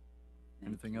you, Chief.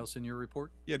 Anything else in your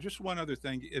report? Yeah, just one other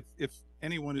thing. If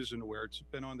anyone isn't aware, it's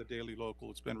been on the Daily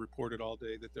Local. It's been reported all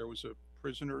day that there was a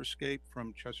prisoner escape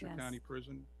from Chester County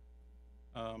Prison.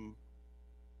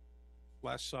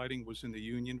 Last sighting was in the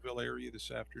Unionville area this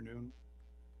afternoon.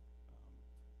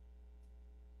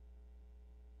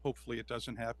 Hopefully it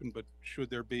doesn't happen, but should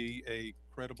there be a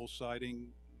credible sighting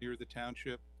near the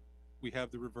township, we have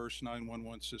the reverse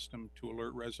 911 system to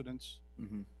alert residents.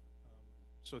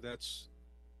 So that's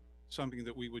something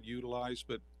that we would utilize.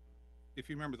 But if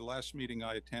you remember the last meeting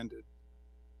I attended,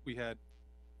 we had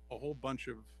a whole bunch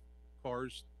of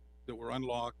cars that were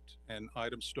unlocked and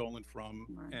items stolen from,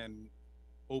 and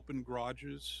open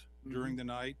garages during the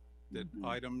night that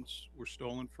items were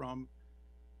stolen from.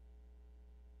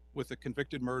 With a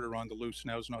convicted murder on the loose,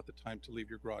 now's not the time to leave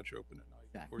your garage open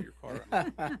at night or your car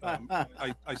unlocked.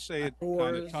 I say it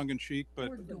kind of tongue in cheek,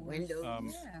 but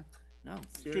No,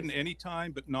 shouldn't any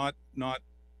time, but not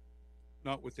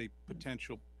with a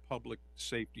potential public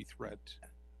safety threat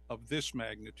of this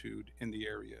magnitude in the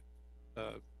area.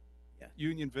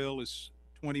 Unionville is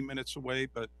 20 minutes away,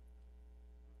 but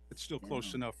it's still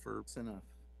close enough for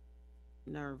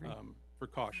Nerving. For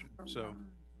caution. So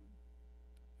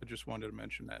I just wanted to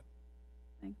mention that.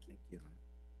 Thank you. That's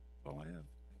all I have.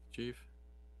 Chief.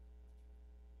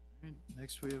 All right,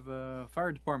 next we have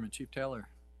Fire Department, Chief Taylor.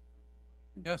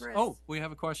 Yes. Chris. Oh, we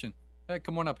have a question. Hey,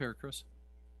 come on up here, Chris.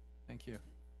 Thank you.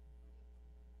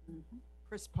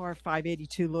 Chris Parr,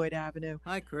 582 Lloyd Avenue.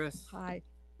 Hi, Chris. Hi.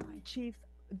 Chief,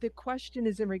 the question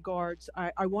is in regards,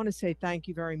 I want to say thank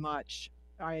you very much.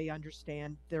 I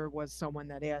understand there was someone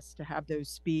that asked to have those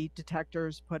speed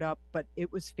detectors put up, but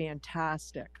it was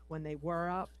fantastic when they were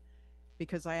up,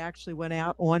 because I actually went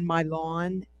out on my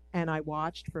lawn and I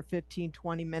watched for 15,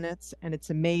 20 minutes, and it's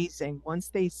amazing. Once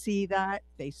they see that,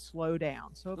 they slow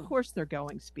down. So of course they're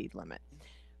going speed limit.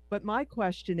 But my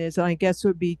question is, and I guess it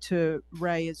would be to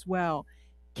Ray as well,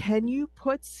 can you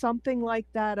put something like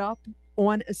that up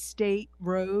on a state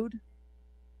road?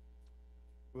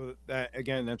 Well,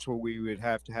 that's what we would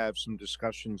have to have some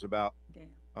discussions about,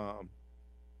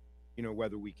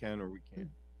 whether we can or we can't.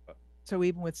 So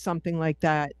even with something like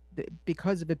that,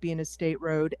 because of it being a state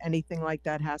road, anything like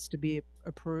that has to be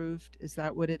approved? Is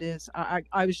that what it is?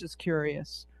 I was just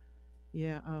curious.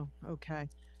 Yeah, oh, okay.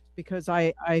 Because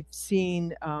I've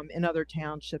seen in other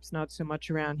townships, not so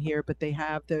much around here, but they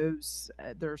have those,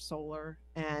 they're solar,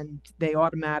 and they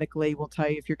automatically will tell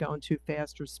you if you're going too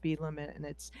fast or speed limit. And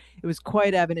it was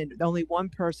quite evident. Only one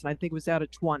person, I think it was out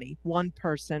of 20, one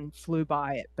person flew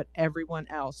by it, but everyone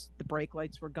else, the brake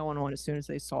lights were going on as soon as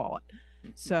they saw it.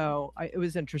 So it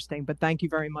was interesting, but thank you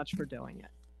very much for doing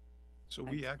it. So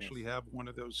we actually have one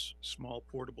of those small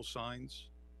portable signs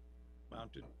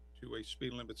mounted to a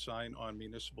speed limit sign on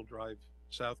Municipal Drive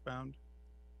southbound.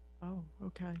 Oh,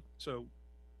 okay. So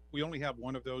we only have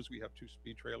one of those. We have 2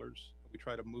 speed trailers. We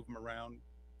try to move them around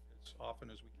as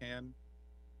often as we can.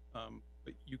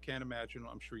 But you can't imagine,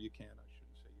 I'm sure you can, I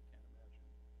shouldn't say you can't imagine.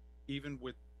 Even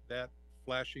with that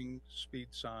flashing speed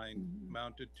sign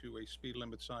mounted to a speed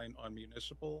limit sign on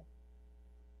Municipal,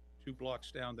 2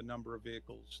 blocks down, the number of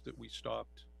vehicles that we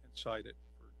stopped and cited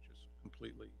for just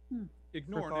completely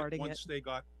ignoring it Regarding once it. they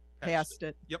got Past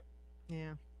it. Yep.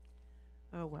 Yeah.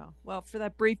 Oh, well. Well, for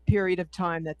that brief period of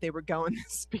time that they were going the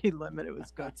speed limit, it was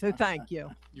good. So thank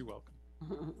you. You're welcome.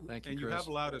 Thank you, And you Chris. have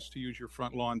allowed us to use your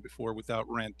front lawn before without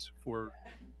rent for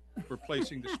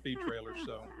replacing the speed trailer,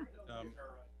 so,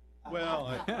 well,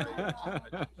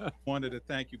 I wanted to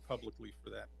thank you publicly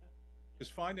for that.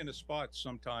 Because finding a spot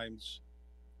sometimes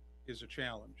is a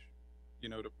challenge, you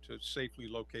know, to safely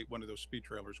locate one of those speed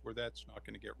trailers where that's not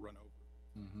gonna get run over.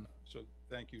 So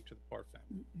thank you to the Parr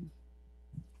family.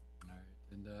 All right,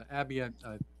 and Abby, I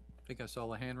think I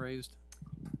saw a hand raised.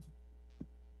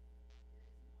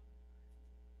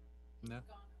 No?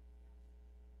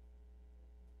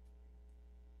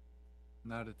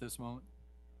 Not at this moment?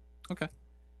 Okay.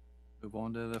 Move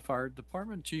on to the fire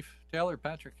department. Chief Taylor,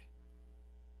 Patrick.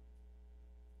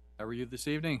 How are you this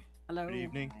evening? Hello. Good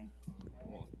evening.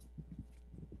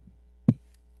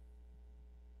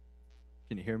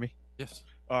 Can you hear me? Yes.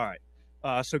 All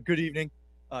right. So good evening.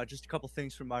 Just a couple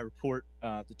things from my report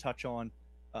to touch on,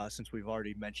 since we've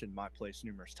already mentioned my place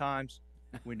numerous times.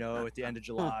 We know at the end of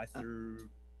July through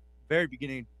very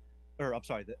beginning, or I'm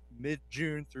sorry, the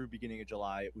mid-June through beginning of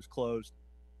July, it was closed.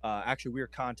 Actually, we were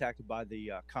contacted by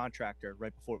the contractor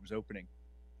right before it was opening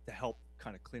to help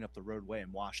kind of clean up the roadway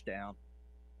and wash down.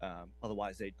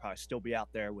 Otherwise, they'd probably still be out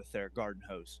there with their garden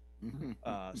hose.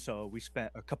 So we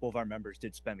spent, a couple of our members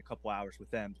did spend a couple hours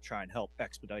with them to try and help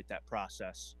expedite that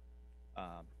process.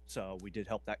 So we did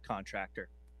help that contractor.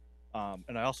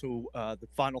 And I also, the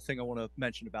final thing I want to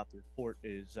mention about the report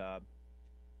is,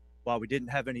 while we didn't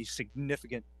have any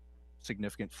significant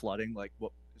flooding like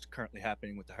what is currently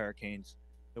happening with the hurricanes,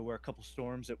 there were a couple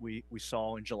storms that we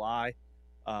saw in July.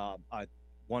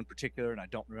 One particular, and I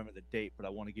don't remember the date, but I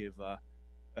want to give a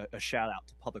shout out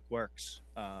to Public Works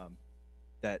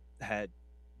that had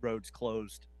roads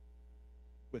closed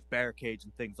with barricades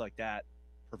and things like that,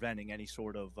 preventing any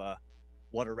sort of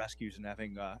water rescues and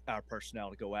having our personnel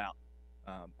to go out.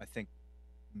 I think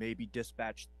maybe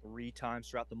dispatched 3 times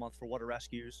throughout the month for water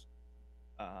rescues.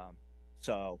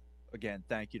 So again,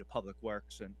 thank you to Public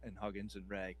Works and Huggins and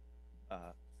Ray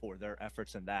for their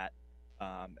efforts in that.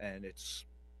 And it's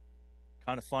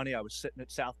kind of funny. I was sitting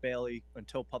at South Bailey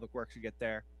until Public Works could get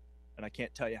there, and I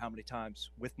can't tell you how many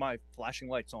times with my flashing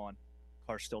lights on,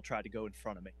 cars still tried to go in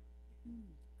front of me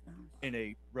in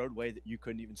a roadway that you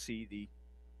couldn't even see the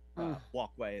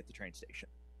walkway at the train station.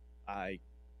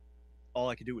 All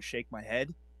I could do was shake my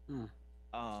head.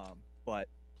 But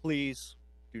please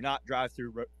do not drive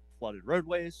through flooded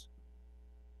roadways.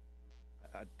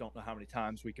 I don't know how many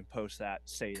times we can post that,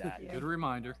 say that. Good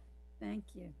reminder. Thank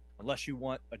you. Unless you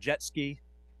want a jet ski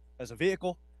as a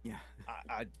vehicle, Yeah.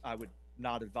 I would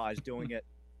not advise doing it.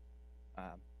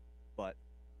 But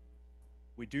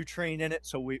we do train in it,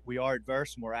 so we are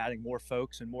adverse, and we're adding more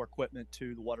folks and more equipment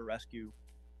to the water rescue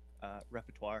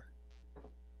repertoire.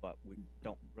 But we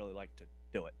don't really like to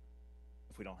do it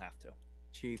if we don't have to.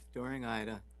 Chief, during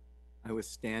Ida, I was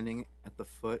standing at the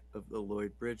foot of the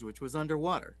Lloyd Bridge, which was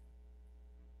underwater,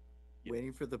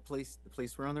 waiting for the police. The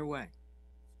police were on their way,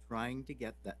 trying to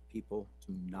get that people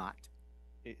to not.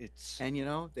 It's And you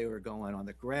know, they were going on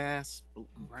the grass,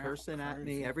 cursing at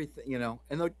me, everything. You know,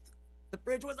 and the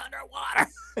bridge was underwater.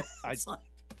 It's like,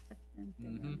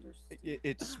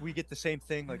 it's we get the same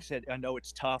thing. Like I said, I know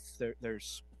it's tough.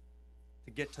 There's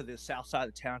to get to the south side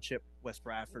of the township, West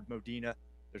Bradford, Modena.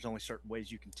 There's only certain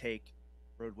ways you can take.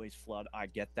 Roadways flood. I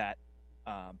get that,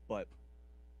 but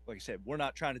like I said, we're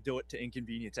not trying to do it to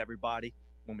inconvenience everybody.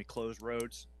 When we close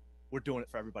roads, we're doing it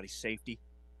for everybody's safety.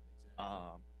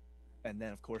 And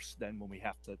then, of course, then when we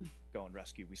have to go and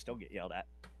rescue, we still get yelled at.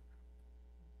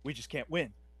 we just can't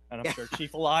win. And I'm sure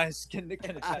Chief Elias can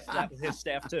attest to that with his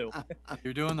staff too.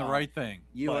 You're doing the right thing.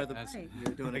 You but are the, That's-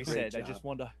 you're doing Like a I great said, job. I just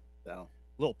wanted to So,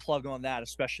 little plug on that,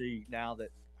 especially now that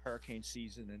hurricane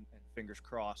season and fingers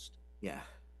crossed yeah.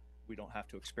 we don't have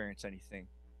to experience anything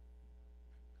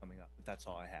coming up. But that's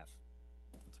all I have.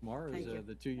 Tomorrow is Thank you.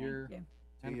 the 2-year Thank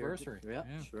anniversary. Yeah,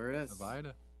 sure is. of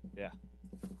Ida. Yeah.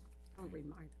 I'll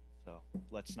remind. So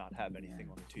let's not have anything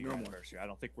on the 2-year No more. anniversary. I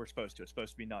don't think we're supposed to. It's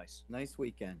supposed to be nice. Nice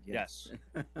weekend. Yes.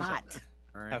 Hot.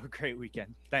 All right. Have a great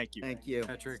weekend. Thank you. Thank you.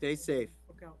 Patrick. Stay safe.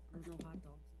 Look out, there's no hot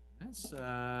dogs.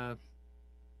 That's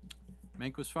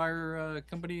Mancos Fire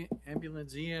Company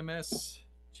Ambulance EMS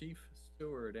Chief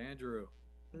Steward Andrew.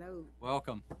 Hello.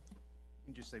 Welcome. You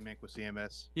can just say Manquis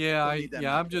CMS. Yeah, Don't need that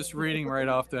I'm much. just reading right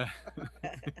off the.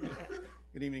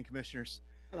 Good evening, commissioners.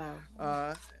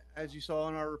 Hello. As you saw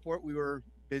in our report, we were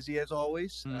busy as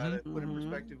always. To put in Mhm.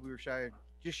 perspective, we were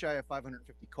just shy of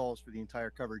 550 calls for the entire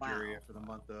coverage Wow. area for the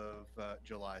month of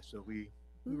July. So we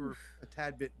were a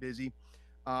tad bit busy.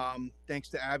 Thanks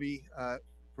to Abby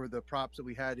for the props that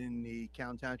we had in the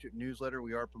Cowan Township newsletter.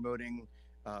 We are promoting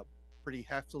pretty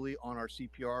heftily on our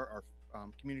CPR, our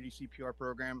community CPR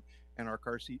program, and our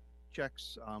car seat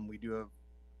checks. We do have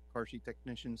car seat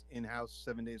technicians in-house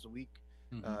 7 days a week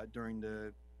during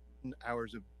the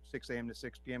hours of 6 a.m. to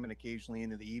 6 p.m. and occasionally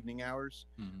into the evening hours.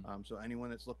 So anyone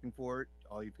that's looking for it,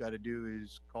 all you've got to do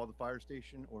is call the fire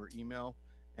station or email,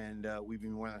 and we'd be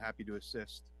more than happy to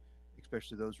assist,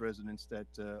 especially those residents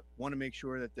that want to make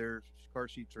sure that their car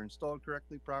seats are installed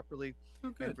correctly, properly.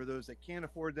 And for those that can't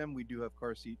afford them, we do have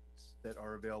car seats that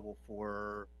are available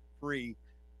for free,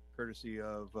 courtesy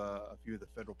of a few of the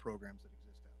federal programs that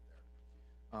exist out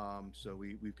there. So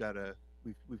we've got a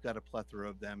plethora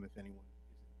of them if anyone is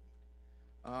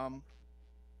in need.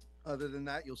 Other than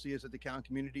that, you'll see us at the Cowan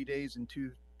Community Days in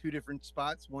two different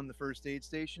spots, one the first aid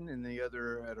station and the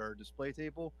other at our display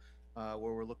table, where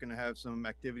we're looking to have some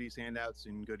activities, handouts,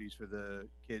 and goodies for the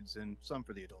kids and some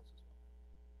for the adults as well.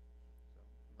 So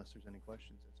unless there's any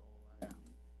questions, that's all I have.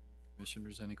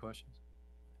 Commissioners, any questions?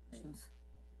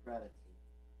 Gratitude.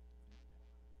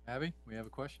 Abby, we have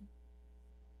a question?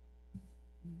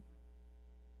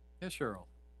 Yeah, Cheryl.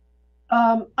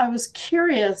 I was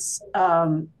curious,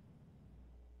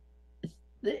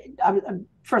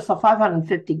 first off,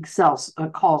 550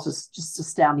 calls is just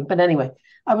astounding. But anyway,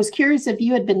 I was curious if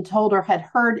you had been told or had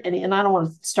heard any, and I don't want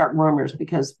to start rumors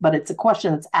but it's a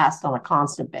question that's asked on a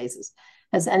constant basis.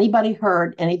 Has anybody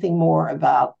heard anything more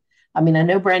about, I mean, I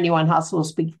know Brandywine Hospital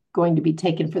is going to be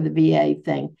taken for the VA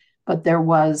thing, but there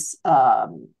was,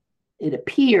 it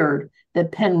appeared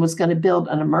that Penn was going to build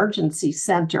an emergency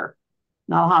center,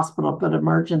 not a hospital, but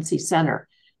emergency center,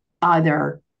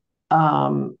 either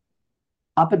up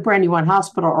at Brandywine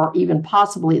Hospital or even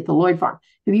possibly at the Lloyd Farm.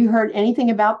 Have you heard anything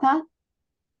about that?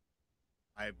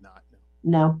 I have not.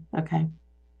 No. Okay.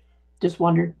 Just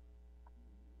wondered.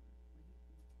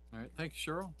 All right, thank you,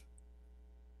 Cheryl. All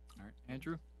right,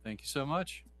 Andrew, thank you so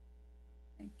much.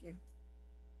 Thank you.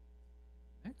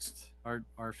 Next,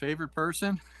 our favorite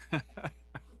person,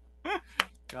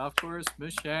 golf course,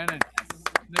 Miss Shannon.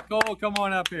 Nicole, come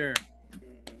on up here.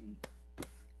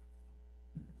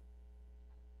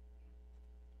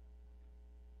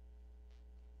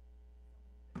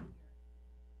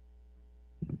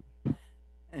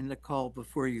 And Nicole,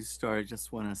 before you start, I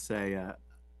just want to say,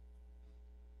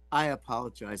 I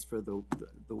apologize for the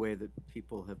way that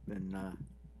people have been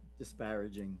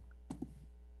disparaging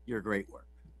your great work.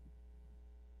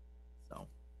 So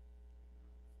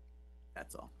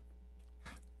that's all.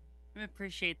 I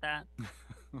appreciate that.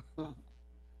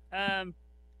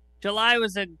 July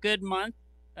was a good month.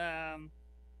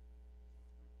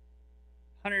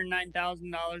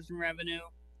 $109,000 in revenue,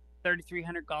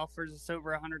 3,300 golfers. It's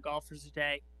over 100 golfers a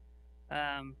day.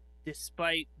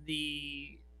 Despite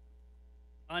the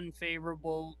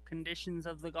unfavorable conditions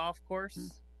of the golf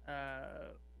course,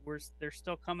 they're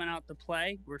still coming out to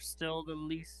play. We're still the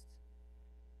least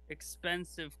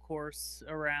expensive course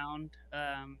around,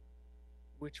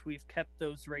 which we've kept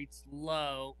those rates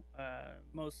low,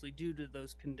 mostly due to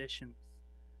those conditions,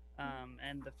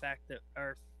 and the fact that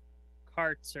our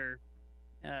carts are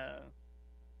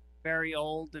very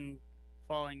old and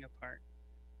falling apart.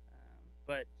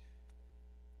 But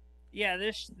yeah,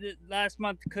 the last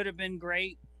month could have been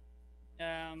great,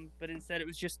 but instead it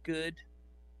was just good,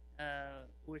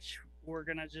 which we're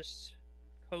gonna just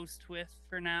coast with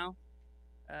for now.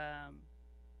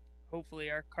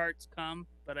 Hopefully our carts come,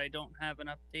 but I don't have an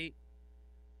update.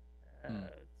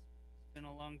 It's been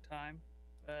a long time,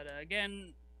 but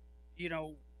again,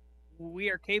 we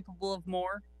are capable of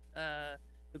more.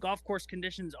 The golf course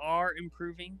conditions are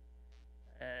improving.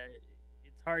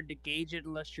 It's it's hard to gauge it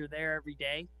unless you're there every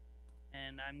day,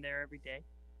 and I'm there every day.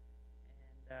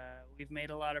 And we've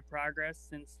made a lot of progress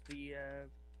since the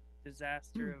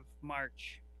disaster of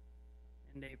March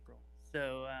and April.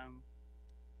 So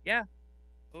yeah,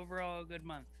 overall a good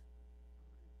month.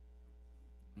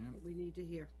 What we need to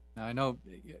hear. Now, I know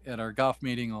at our golf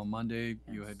meeting on Monday,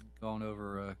 you had gone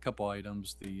over a couple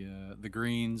items, the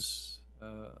greens.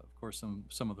 Of course,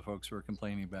 some of the folks were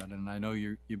complaining about it, and I know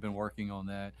you've been working on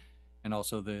that, and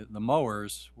also the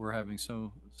mowers. We're having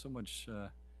so much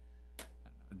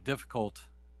difficult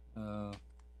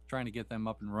trying to get them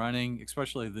up and running,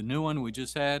 especially the new one we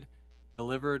just had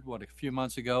delivered a few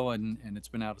months ago, and it's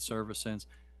been out of service since.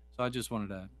 So I just wanted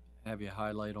to have you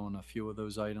highlight on a few of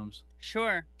those items.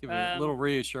 Sure. Give a little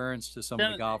reassurance to some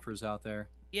of the golfers out there.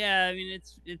 Yeah, I mean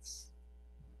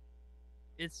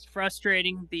it's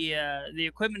frustrating. The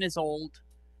equipment is old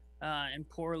and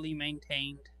poorly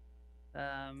maintained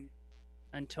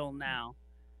until now.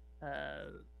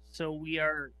 So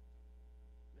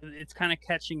it's kind of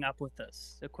catching up with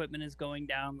us. Equipment is going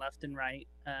down left and right.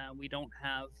 We don't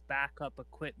have backup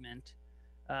equipment.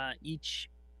 Each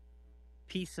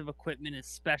piece of equipment is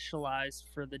specialized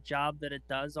for the job that it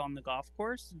does on the golf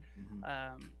course.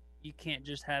 You can't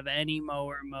just have any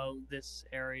mower mow this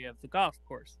area of the golf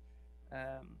course.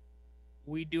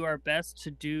 We do our best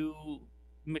to do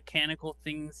mechanical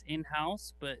things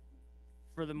in-house, but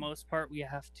for the most part we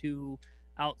have to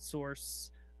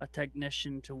outsource a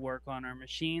technician to work on our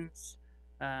machines,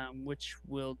 which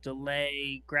will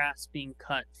delay grass being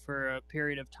cut for a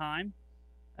period of time.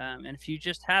 And if you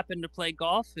just happen to play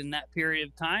golf in that period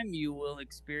of time, you will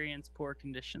experience poor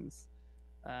conditions.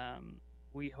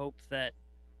 We hope that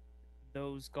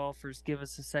those golfers give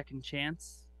us a second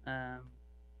chance.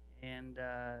 And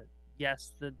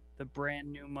yes, the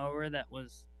brand new mower that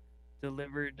was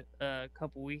delivered a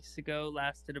couple weeks ago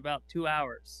lasted about 2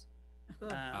 hours.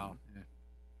 Wow.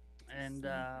 And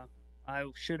I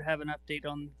should have an update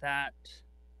on that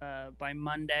by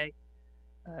Monday.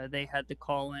 They had to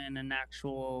call in an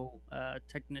actual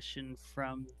technician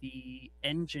from the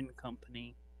engine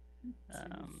company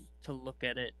to look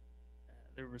at it.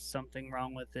 There was something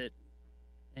wrong with it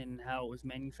and how it was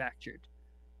manufactured.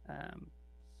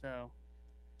 So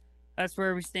that's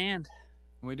where we stand.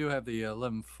 We do have the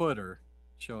 11-footer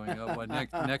showing up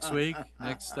next week,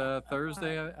 next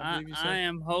Thursday, I believe you said. I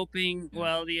am hoping.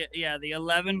 Well, the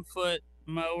 11-foot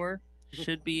mower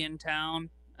should be in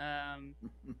town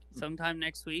sometime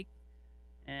next week,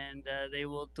 and they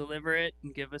will deliver it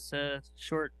and give us a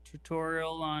short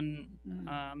tutorial on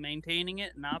maintaining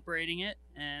it and operating it,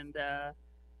 and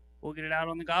we'll get it out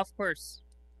on the golf course.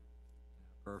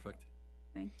 Perfect.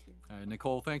 Thank you. All right,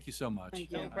 Nicole, thank you so much.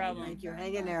 Thank you. No problem. Thank you.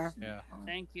 Hang in there. Yeah.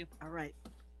 Thank you. All right.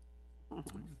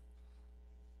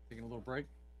 Taking a little break.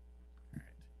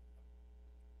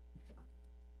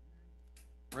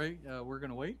 All right. Ray, we're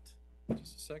gonna wait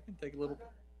just a second. Take a little.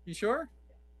 You sure?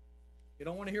 You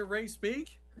don't want to hear Ray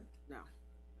speak? No.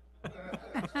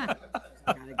 I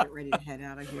gotta get ready to head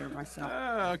out of here myself.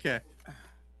 Okay.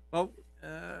 Well,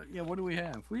 yeah. What do we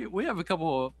have? We have a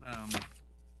couple of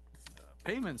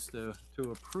payments to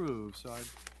approve. So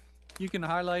you can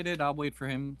highlight it. I'll wait for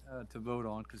him to vote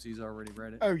on because he's already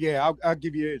read it. Oh yeah, I'll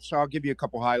give you. So I'll give you a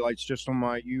couple highlights just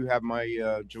on you have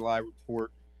my July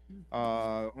report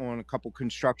on a couple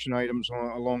construction items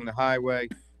along the highway.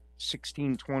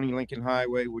 1620 Lincoln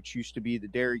Highway, which used to be the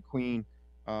Dairy Queen,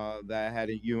 that had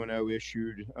a UNO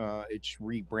issued. It's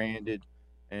rebranded,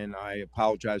 and I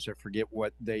apologize. I forget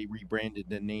what they rebranded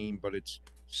the name, but it's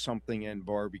something and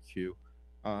barbecue.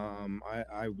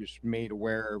 I was made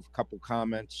aware of a couple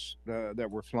comments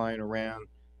that were flying around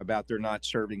about they're not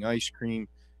serving ice cream,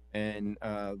 and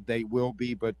they will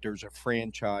be, but there's a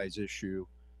franchise issue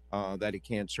that it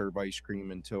can't serve ice cream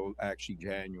until actually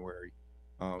January.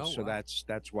 So wow.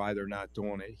 that's why they're not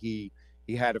doing it. He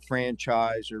had a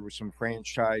franchise. There was some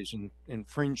franchise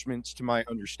infringements, to my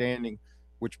understanding,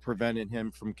 which prevented him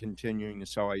from continuing to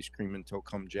sell ice cream until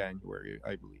come January,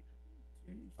 I believe.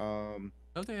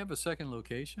 Don't they have a second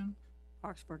location?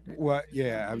 Parksburg. Well,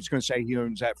 yeah, I was going to say he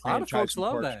owns that A lot of franchise folks in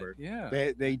love that. Parksburg.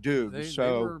 Yeah. They do. They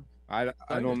So were I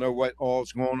don't know what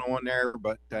all's going on there,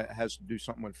 but that has to do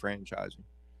something with franchising.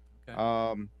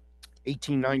 Okay.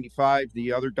 1895,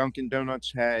 the other Dunkin'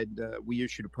 Donuts had, we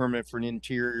issued a permit for an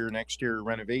interior and exterior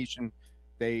renovation.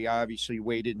 They obviously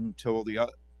waited until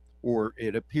or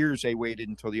it appears they waited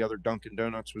until the other Dunkin'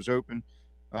 Donuts was open.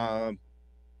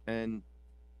 And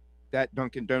that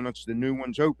Dunkin' Donuts, the new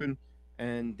one's open,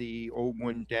 and the old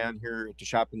one down here at the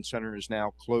shopping center is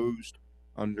now closed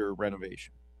under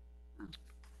renovation.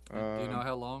 Do you know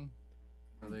how long?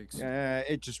 Are they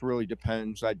it just really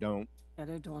depends. I don't. Yeah,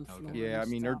 they're doing flooring Yeah, I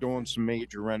and mean, they're stuff. doing some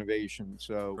major renovations,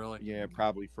 so Really? yeah,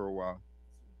 probably for a while.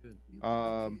 Good.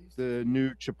 The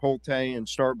new Chipotle and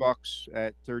Starbucks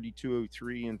at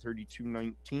 3203 and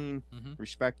 3219 Mhm.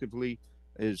 respectively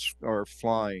are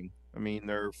flying. I mean,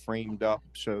 they're framed up,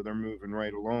 so they're moving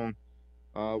right along.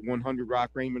 100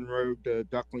 Rock Raymond Road,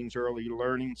 Ducklings Early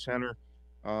Learning Center.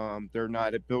 They're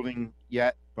not at building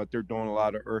yet, but they're doing a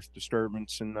lot of earth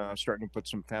disturbance and starting to put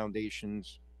some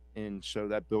foundations in, so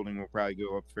that building will probably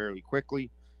go up fairly quickly.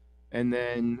 And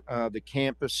then the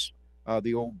campus,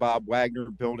 the old Bob Wagner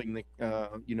building,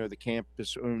 the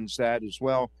campus owns that as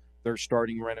well. They're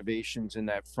starting renovations in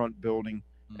that front building,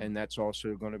 and that's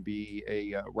also going to be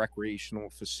a recreational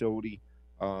facility.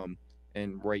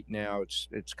 And right now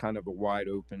it's kind of a wide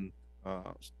open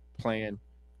plan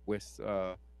with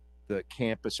the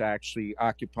campus actually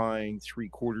occupying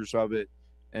 3/4 of it,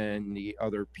 and the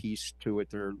other piece to it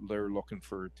they're looking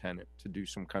for a tenant to do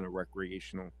some kind of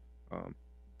recreational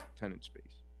tenant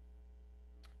space.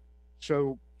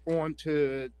 So on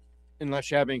to,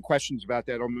 unless you have any questions about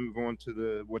that, I'll move on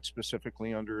to what's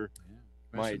specifically under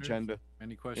my Commissioners, agenda.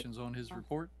 Any questions on his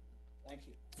report? Thank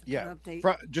you. Yeah,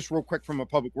 Update. just real quick from a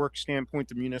public works standpoint,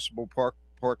 the municipal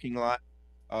parking lot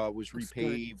was Looks good.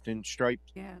 repaved and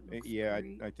striped. Yeah, it looks Yeah,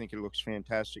 great. I think it looks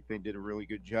fantastic. They did a really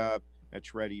good job.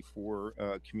 That's ready for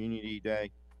Community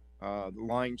Day. The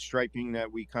line striping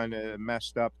that we kind of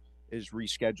messed up is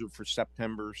rescheduled for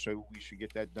September, so we should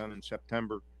get that done in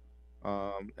September.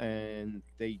 And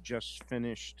they just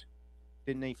finished,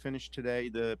 didn't they finish today,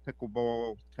 the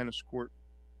pickleball tennis court?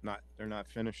 They're not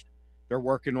finished. They're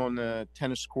working on the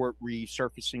tennis court,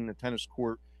 resurfacing the tennis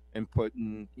court and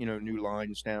putting, new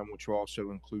lines down, which will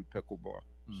also include pickleball.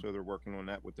 So they're working on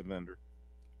that with the vendor.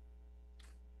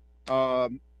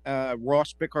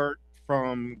 Ross Bickart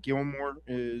from Gilmore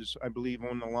is, I believe,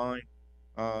 on the line.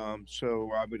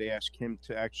 So I would ask him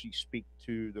to actually speak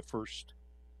to the first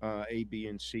A, B,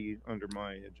 and C under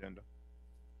my agenda.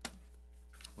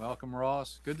 Welcome,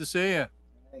 Ross. Good to see you.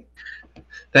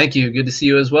 Thank you. Good to see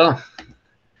you as well.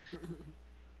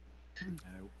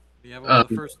 Do you have on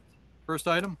the first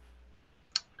item?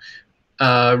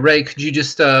 Ray, could you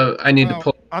just, I need to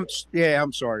pull. I'm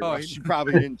sorry. Oh, Russ. You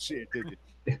probably didn't see it, did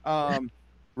you?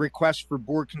 Request for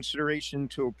board consideration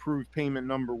to approve payment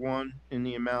number 1 in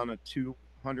the amount of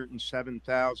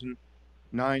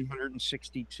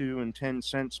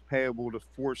 $207,962.10 payable to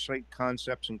Foresight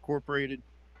Concepts Incorporated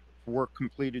for work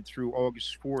completed through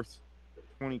August 4th,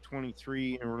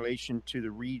 2023 in relation to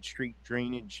the Reed Street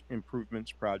Drainage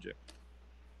Improvements Project.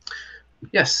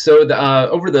 Yes. So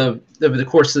over the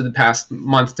course of the past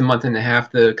month to month and a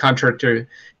half, the contractor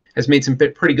has made some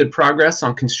pretty good progress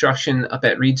on construction up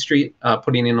at Reed Street,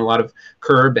 putting in a lot of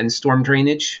curb and storm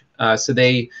drainage. So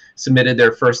they submitted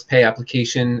their first pay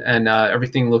application, and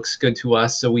everything looks good to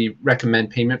us. So we recommend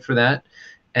payment for that.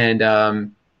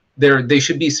 And they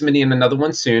should be submitting another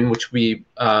one soon, which will be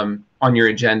on your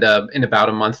agenda in about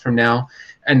a month from now.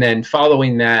 And then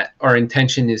following that, our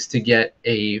intention is to get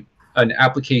an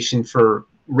application for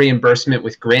reimbursement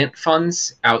with grant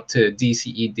funds out to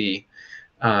DCED.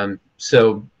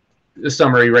 So the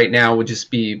summary right now would just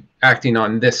be acting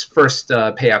on this first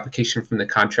pay application from the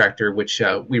contractor, which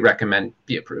we recommend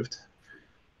be approved.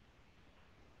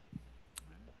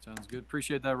 Sounds good.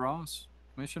 Appreciate that, Ross.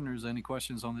 Commissioners, any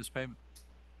questions on this payment?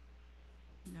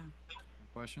 No.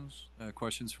 Questions?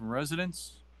 Questions from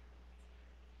residents?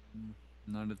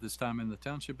 None at this time in the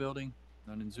township building.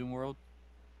 None in Zoom world.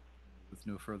 With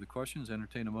no further questions,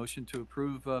 entertain a motion to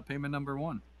approve payment number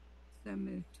 1. So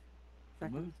moved.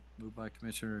 Second. Moved by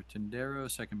Commissioner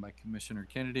Tindaro, second by Commissioner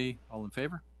Kennedy. All in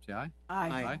favor? Say aye.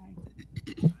 Aye.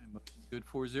 Good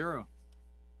 4-0.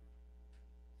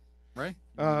 Right?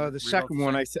 The second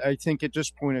one, I think at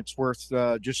this point it's worth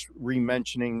just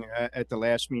re-mentioning. At the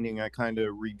last meeting, I kind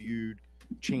of reviewed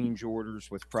change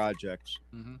orders with projects.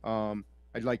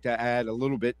 I'd like to add a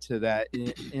little bit to that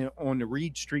on the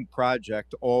Reed Street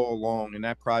project all along, and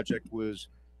that project was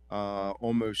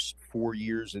almost 4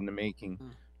 years in the making.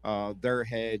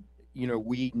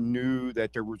 We knew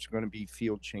that there was going to be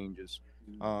field changes.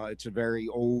 It's a very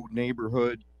old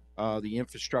neighborhood. The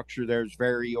infrastructure there is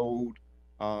very old.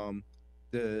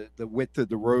 The width of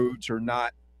the roads are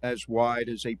not as wide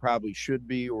as they probably should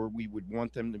be, or we would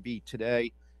want them to be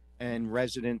today. And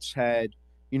residents had,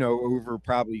 over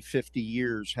probably 50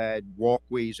 years, had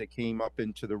walkways that came up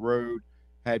into the road,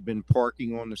 had been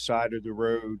parking on the side of the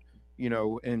road,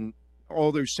 and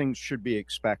all those things should be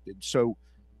expected. So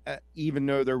even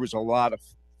though there was a lot of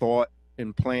thought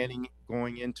and planning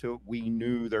going into it, we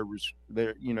knew there would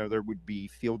be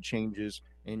field changes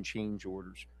and change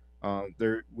orders.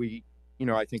 you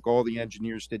know, I think all the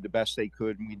engineers did the best they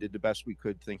could, and we did the best we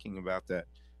could thinking about that.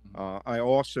 I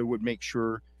also would make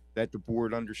sure that the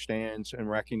board understands and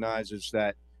recognizes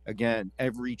that, again,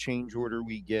 every change order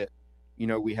we get, you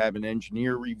know, we have an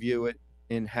engineer review it,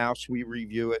 in-house we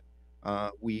review it.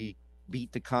 We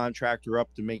beat the contractor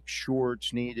up to make sure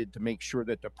it's needed, to make sure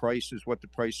that the price is what the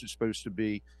price is supposed to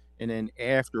be. And then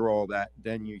after all that,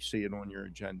 then you see it on your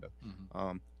agenda.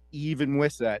 Even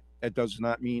with that, that does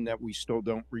not mean that we still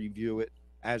don't review it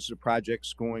as the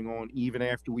project's going on, even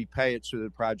after we pay it, so the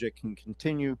project can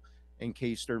continue in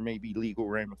case there may be legal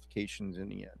ramifications in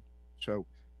the end. So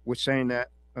with saying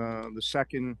that, the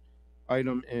second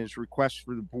item is request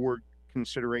for the board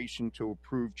consideration to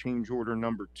approve change order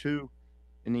number 2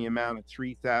 in the amount of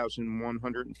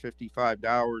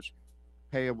 $3,155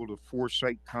 payable to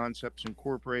Foresight Concepts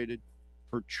Incorporated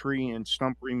for tree and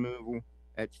stump removal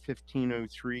at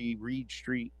 1503 Reed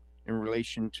Street in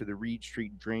relation to the Reed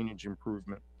Street Drainage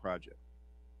Improvement Project.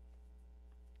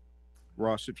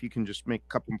 Ross, if you can just make a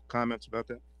couple comments about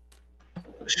that.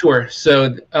 Sure. So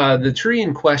the tree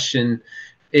in question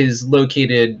is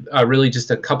located really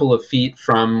just a couple of feet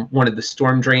from one of the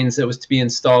storm drains that was to be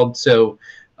installed. So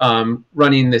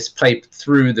running this pipe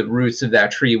through the roots of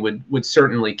that tree would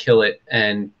certainly kill it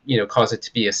and, you know, cause it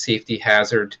to be a safety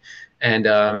hazard. And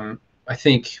I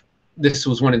think this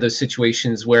was one of those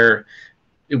situations where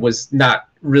it was not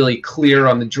really clear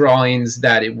on the drawings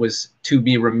that it was to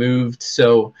be removed.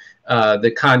 So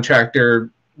the contractor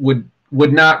would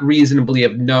not reasonably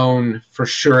have known for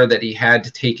sure that he had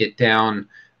to take it down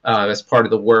as part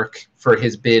of the work for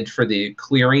his bid for the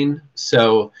clearing.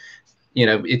 So, you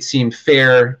know, it seemed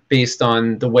fair based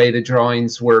on the way the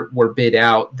drawings were bid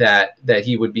out that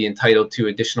he would be entitled to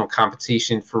additional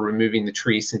compensation for removing the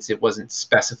tree since it wasn't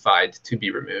specified to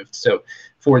be removed. So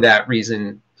for that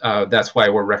reason, that's why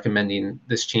we're recommending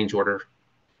this change order.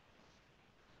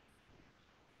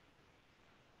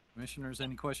 Commissioners,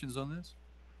 any questions on this?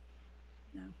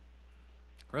 No.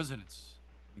 Residents,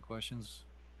 any questions?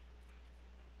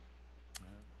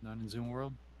 None in Zoom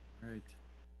world? All right.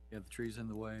 Yeah, the tree's in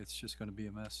the way. It's just going to be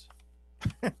a mess.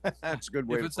 That's a good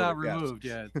way if to it's put not it, yes. removed,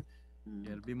 yeah,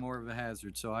 it'll be more of a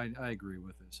hazard. So I agree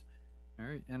with this. All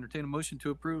right, entertain a motion to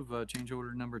approve change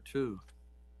order number 2.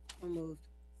 So moved.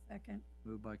 Second.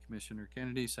 Moved by Commissioner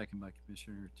Kennedy, second by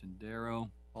Commissioner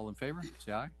Tindaro. All in favor?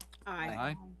 Say aye. Aye.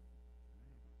 Aye.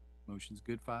 Motion's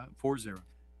good. 4-0.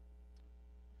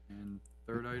 And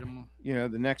third item. You know,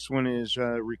 the next one is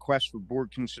request for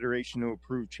board consideration to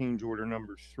approve change order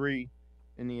number 3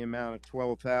 in the amount of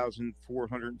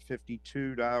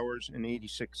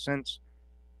 $12,452.86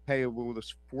 payable to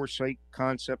Foresight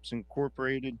Concepts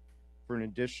Incorporated for an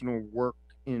additional work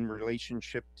in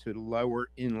relationship to lower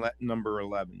inlet number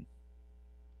 11.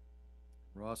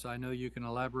 Ross, I know you can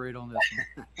elaborate on this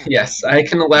one. Yes, I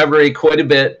can elaborate quite a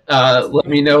bit. Let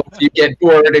me know if you get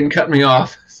bored and cut me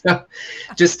off. So,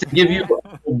 just to give you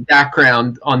a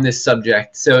background on this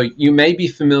subject. So you may be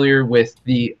familiar with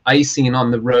the icing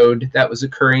on the road that was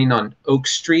occurring on Oak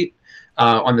Street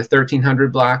on the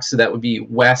 1300 block. So that would be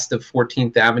west of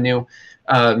 14th Avenue.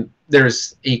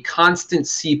 There's a constant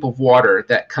seep of water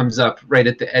that comes up right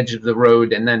at the edge of the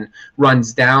road and then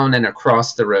runs down and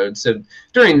across the road. So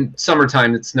during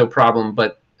summertime, it's no problem,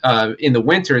 but in the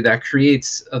winter, that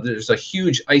creates, there's a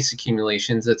huge ice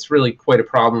accumulations. That's really quite a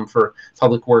problem for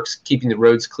Public Works, keeping the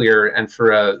roads clear and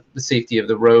for the safety of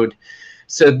the road.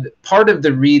 So part of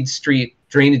the Reed Street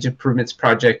Drainage Improvements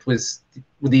Project was,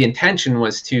 the intention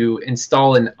was to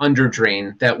install an under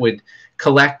drain that would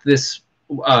collect this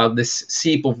this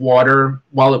seep of water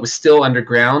while it was still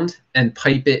underground and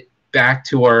pipe it back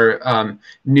to our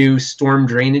new storm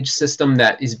drainage system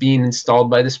that is being installed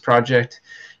by this project.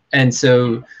 And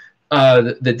so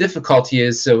the difficulty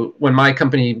is, so when my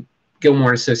company,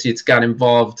 Gilmore Associates, got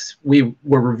involved, we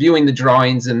were reviewing the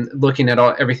drawings and looking at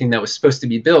everything that was supposed to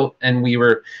be built, and we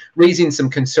were raising some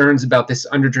concerns about this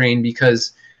under drain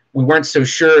because we weren't so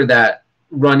sure that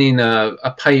running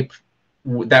a pipe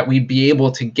that we'd be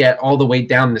able to get all the way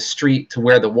down the street to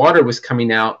where the water was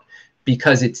coming out,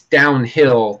 because it's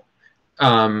downhill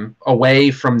away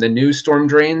from the new storm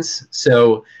drains.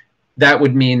 So that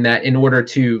would mean that in order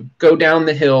to go down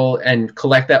the hill and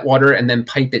collect that water and then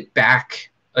pipe it back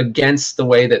against the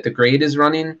way that the grade is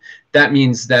running, that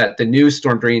means that the new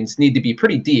storm drains need to be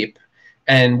pretty deep.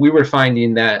 And we were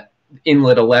finding that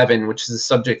inlet 11, which is the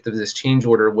subject of this change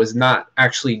order, was not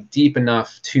actually deep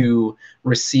enough to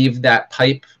receive that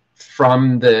pipe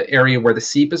from the area where the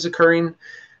seep is occurring.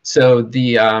 So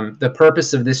the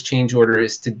purpose of this change order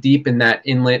is to deepen that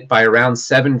inlet by around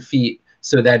 7 feet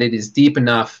so that it is deep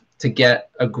enough to get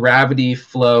a gravity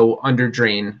flow under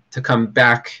drain to come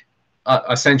back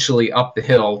essentially up the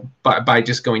hill by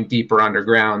just going deeper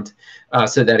underground,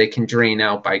 so that it can drain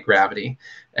out by gravity.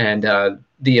 And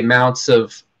the amounts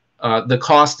of the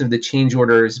cost of the change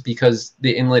orders, because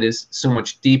the inlet is so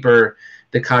much deeper,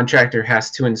 the contractor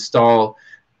has to install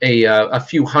a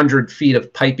few hundred feet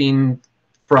of piping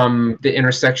from the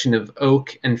intersection of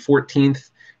Oak and 14th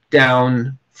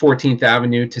down 14th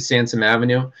Avenue to Sansom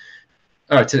Avenue,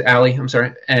 to Alley, I'm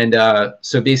sorry. And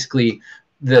so basically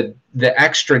the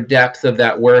extra depth of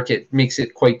that work, it makes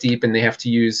it quite deep, and they have to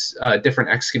use different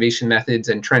excavation methods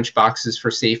and trench boxes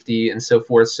for safety and so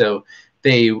forth. So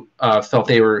they felt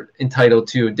they were entitled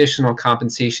to additional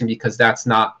compensation because that's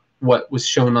not what was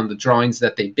shown on the drawings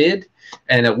that they bid.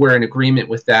 And we're in agreement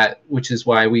with that, which is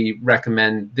why we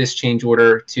recommend this change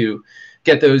order to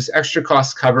get those extra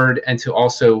costs covered and to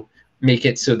also make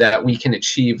it so that we can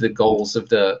achieve the goals of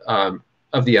the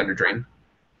underdrain.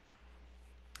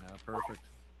 Perfect.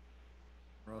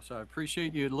 Ross, I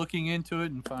appreciate you looking into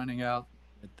it and finding out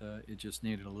that it just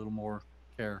needed a little more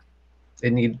care.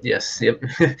 Yes, yep.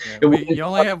 You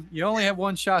only have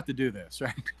one shot to do this,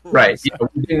 right? Right. So,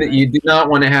 You do not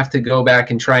want to have to go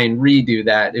back and try and redo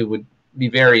that. It would be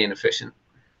very inefficient.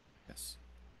 yes.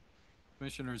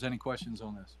 Commissioners, any questions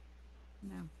on this?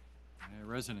 No.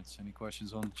 Residents, any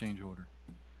questions on the change order?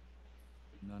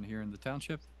 None here in the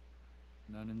township?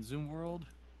 None in Zoom world?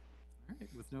 All right,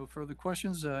 with no further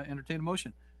questions, entertain a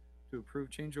motion to approve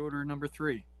change order number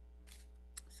 3.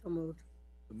 So moved.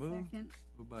 The move. Second.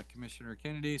 Moved by Commissioner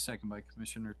Kennedy, second by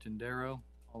Commissioner Tindaro.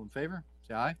 All in favor?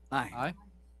 Say aye. Aye. Aye.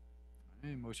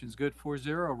 Okay, motion's good,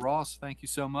 4-0. Ross, thank you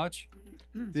so much.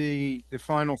 The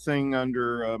final thing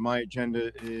under my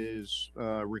agenda is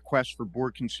request for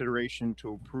board consideration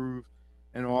to approve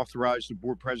and authorize the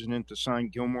board president to sign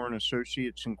Gilmore and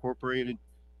Associates Incorporated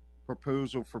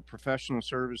proposal for professional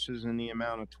services in the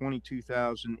amount of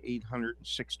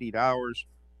 $22,860,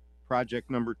 project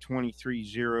number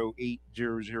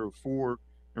 2308004,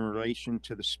 in relation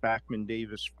to the Spackman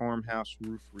Davis farmhouse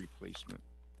roof replacement.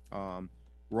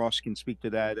 Ross can speak to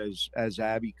that as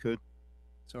Abby could.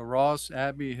 So Ross,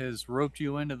 Abby has roped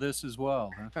you into this as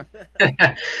well, huh?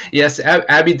 Yes,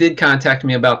 Abby did contact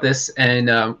me about this,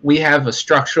 and we have a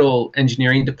structural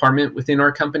engineering department within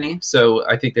our company, so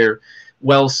I think they're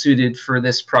well suited for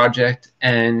this project.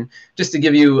 And just to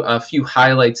give you a few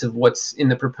highlights of what's in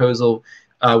the proposal,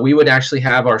 we would actually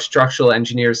have our structural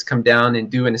engineers come down and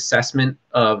do an assessment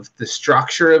of the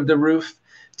structure of the roof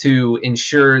to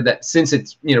ensure that, since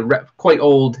it's quite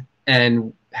old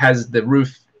and the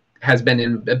roof has been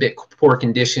in a bit poor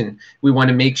condition, we want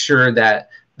to make sure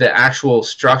that the actual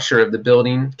structure of the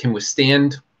building can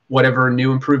withstand whatever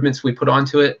new improvements we put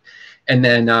onto it. And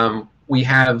then we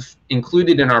have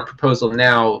included in our proposal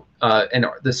now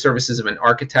the services of an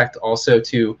architect also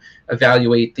to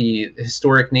evaluate the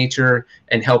historic nature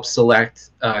and help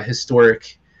select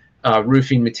historic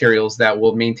roofing materials that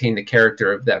will maintain the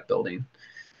character of that building.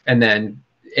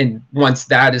 And once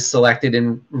that is selected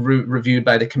and reviewed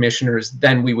by the commissioners,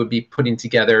 then we would be putting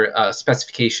together a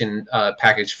specification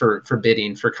package for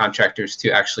bidding for contractors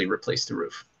to actually replace the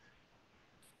roof.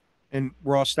 And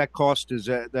Ross, that cost is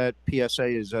that PSA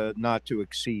is not to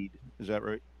exceed. Is that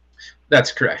right?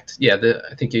 That's correct. Yeah,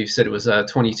 I think you said it was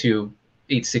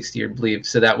 22,860, I believe.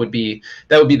 So that would be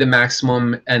the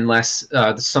maximum, unless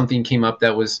something came up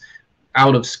that was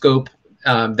out of scope.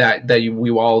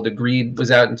 We all agreed was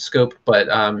out in scope, but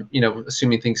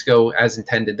assuming things go as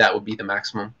intended, that would be the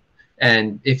maximum.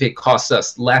 And if it costs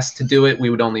us less to do it, we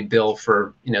would only bill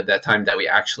for that time that we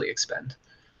actually expend.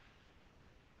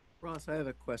 Ross, I have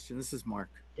a question. This is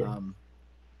Mark. Yeah.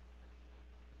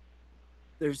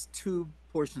 There's two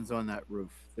portions on that roof.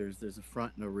 There's a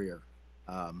front and a rear.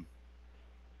 I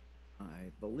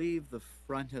believe the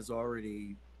front has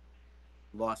already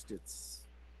lost its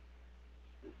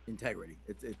integrity.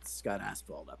 It's got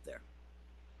asphalt up there.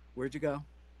 Where'd you go?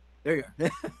 There you are.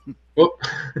 Oh.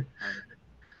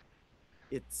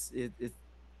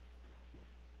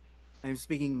 I'm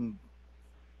speaking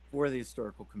for the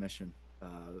historical commission.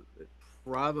 It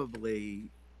probably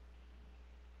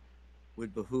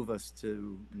would behoove us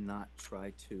to not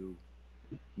try to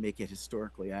make it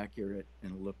historically accurate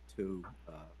and look to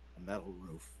a metal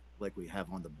roof like we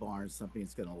have on the barn, something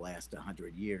that's going to last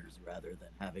 100 years rather than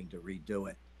having to redo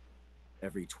it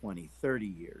every 20, 30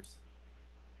 years.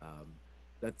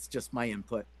 That's just my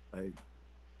input.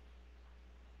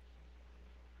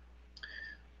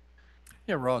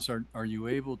 Yeah, Ross, are you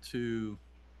able to,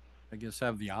 I guess,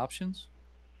 have the options?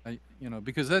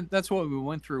 Because that's what we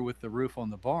went through with the roof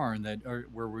on the barn,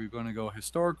 where we're going to go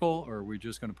historical, or are we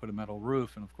just going to put a metal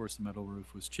roof? And of course the metal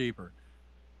roof was cheaper.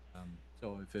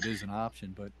 So if it is an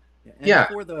option, but And Yeah.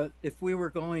 for the, if we were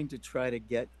going to try to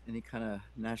get any kind of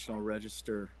national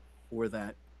register for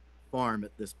that farm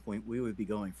at this point, we would be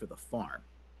going for the farm,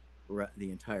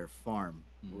 the entire farm,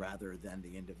 rather than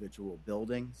the individual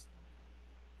buildings.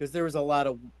 Because there was a lot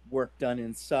of work done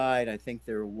inside. I think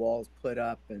there were walls put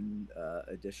up and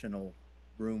additional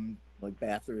room, like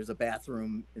bathroom. There's a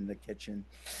bathroom in the kitchen.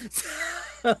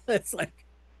 It's like,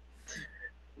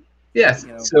 Yes.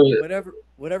 you know, So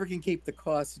whatever can keep the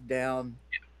costs down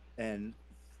and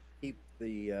keep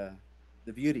the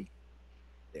beauty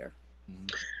there.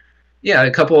 yeah,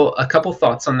 a couple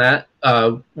thoughts on that.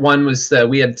 One was that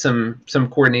we had some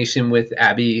coordination with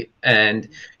Abby, and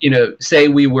say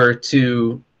we were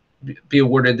to be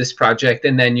awarded this project,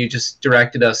 and then you just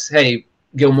directed us, hey,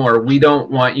 Gilmore, we don't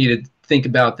want you to think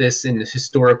about this in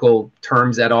historical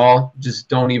terms at all. Just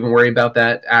don't even worry about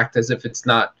that. Act as if it's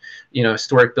not, a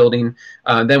historic building.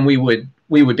 Then we would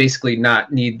basically not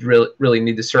really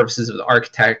need the services of the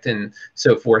architect and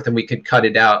so forth, and we could cut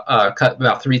about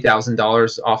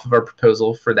 $3,000 off of our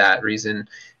proposal for that reason.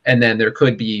 And then there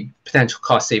could be potential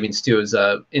cost savings too, as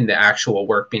in the actual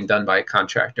work being done by a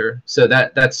contractor. So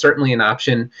that's certainly an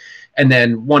option. And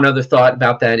then one other thought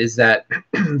about that is that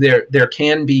there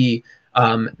can be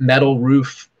metal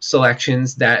roof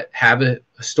selections that have a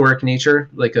historic nature,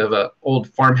 like of a old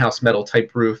farmhouse metal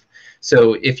type roof.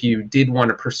 So if you did want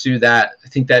to pursue that, I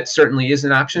think that certainly is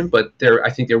an option, but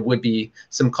I think there would be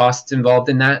some costs involved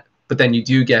in that. But then you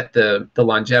do get the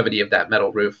longevity of that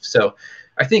metal roof. So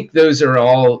I think those are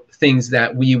all things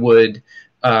that we would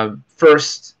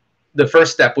the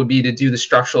first step would be to do the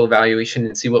structural evaluation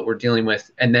and see what we're dealing with.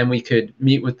 And then we could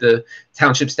meet with the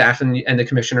township staff and the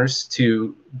commissioners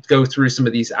to go through some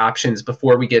of these options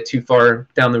before we get too far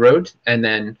down the road. And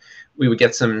then we would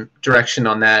get some direction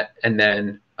on that and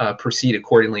then proceed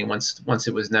accordingly once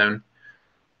it was known.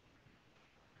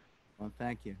 Well,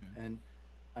 thank you. And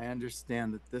I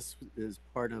understand that this is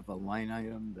part of a line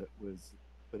item that was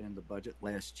put in the budget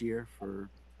last year for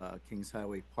Kings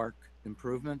Highway Park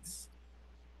improvements.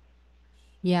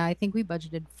 Yeah, I think we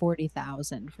budgeted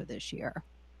 40,000 for this year.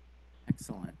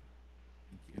 Excellent.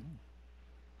 Thank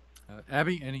you.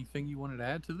 Abby, anything you wanted to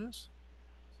add to this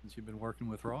since you've been working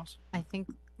with Ross? I think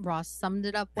Ross summed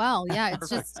it up well. Yeah, it's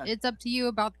just it's up to you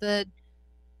about and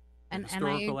I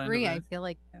historical end of agree. I it. feel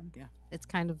like Yeah. it's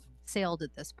kind of sailed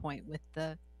at this point with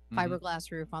the Mhm. fiberglass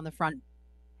roof on the front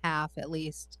half at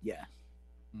least. Yeah.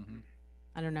 Mm-hmm.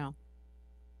 I don't know.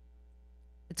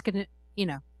 It's gonna,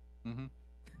 Mm-hmm.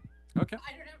 Okay.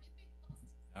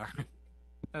 All right.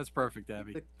 That's perfect,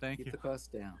 Abby. Thank Keep you. the costs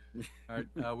down. All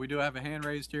right. We do have a hand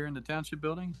raised here in the township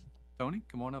building. Tony,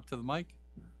 come on up to the mic.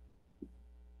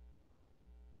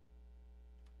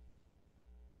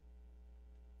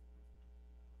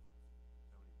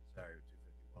 Sorry,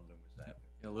 251 Loomis Avenue.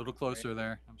 Yeah, a little closer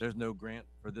there. There's no grant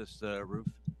for this roof?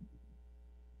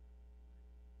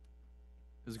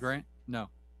 Is Grant? No.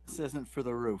 This isn't for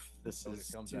the roof. This So it is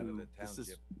comes out of the this is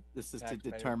township to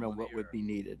taxpayer determine money, what would or- be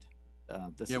needed.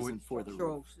 This Yeah, we- isn't for the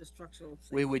Structural, roof. the structural.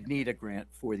 We would need a grant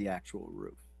for the actual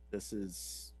roof. This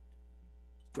is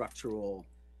structural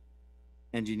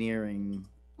engineering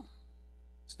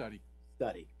Study.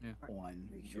 on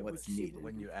Make sure what's what you- needed.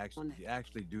 When you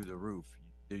actually do the roof,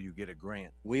 do you get a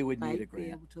grant? We would need a Might be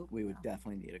grant. able to. We would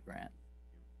definitely need a grant.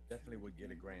 Definitely would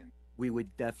get a grant. We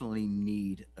would definitely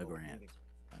need a grant.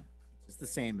 It's the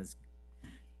same as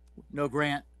no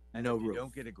grant, And no if you roof.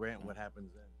 don't get a grant, what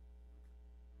happens then?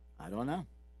 I don't know.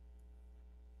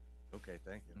 Okay,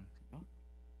 thank you.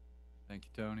 Thank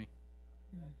you, Tony.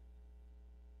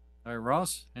 All right,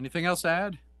 Ross, anything else to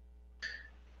add?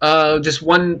 Just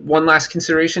one last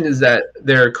consideration is that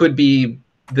there could be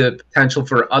the potential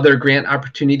for other grant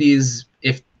opportunities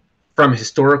if from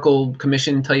historical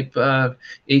commission type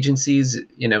agencies,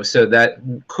 so that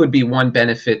could be one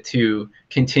benefit to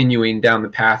continuing down the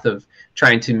path of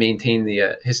trying to maintain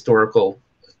the historical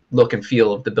look and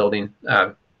feel of the building.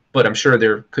 But I'm sure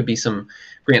there could be some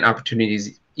grant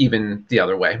opportunities even the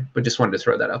other way, but just wanted to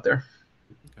throw that out there.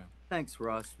 Thanks,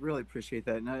 Ross. Really appreciate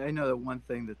that. And I know that one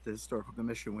thing that the Historical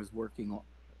Commission was working on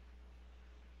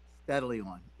steadily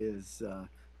on is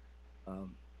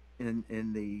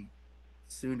in the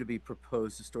soon-to-be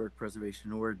proposed historic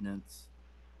preservation ordinance,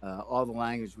 all the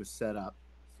language was set up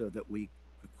so that we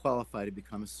could qualify to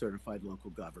become a certified local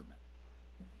government.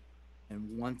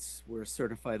 And once we're a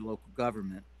certified local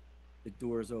government, the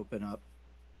doors open up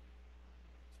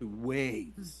to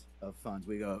waves of funds.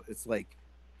 It's like,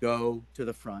 go to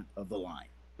the front of the line.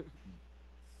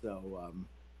 So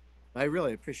I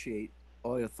really appreciate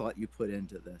all your thought you put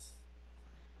into this.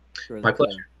 Sure My that,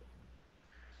 pleasure.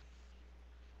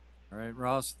 All right,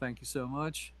 Ross, thank you so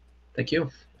much. Thank you.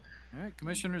 All right,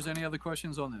 commissioners, any other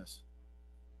questions on this?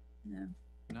 No.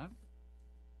 None?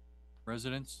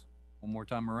 Residents, one more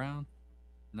time around?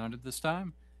 None at this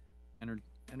time?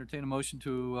 Entertain a motion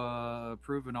to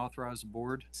approve and authorize the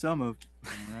board. So moved.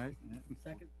 All right.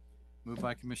 Second. Moved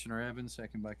by Commissioner Evans,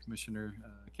 second by Commissioner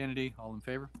Kennedy. All in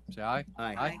favor? Say aye.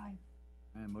 Aye.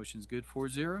 And motion's good,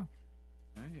 4-0. All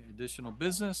right, additional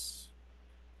business?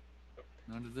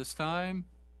 None at this time.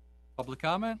 Public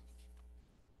comment?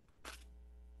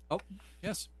 Oh,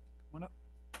 yes, come on up.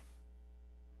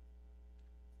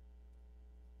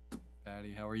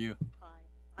 Patty, how are you?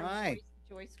 Hi.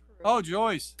 Joyce Carew. Oh,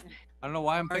 Joyce. I don't know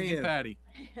why I'm How are picking you? Patty.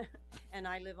 And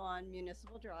I live on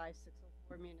Municipal Drive,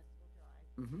 604 Municipal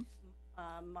Drive.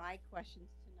 Mm-hmm. My questions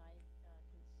tonight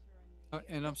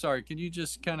concern And I'm sorry, can you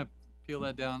just kind of peel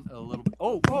that down a little bit?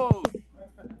 Oh, whoa!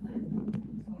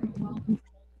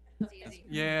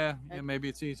 Yeah, maybe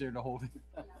it's easier to hold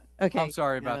it. Okay. I'm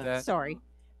sorry about that. Sorry.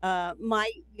 My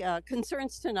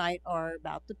concerns tonight are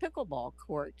about the pickleball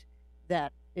court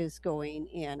that is going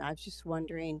in. I was just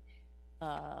wondering,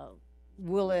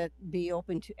 will it be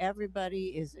open to everybody?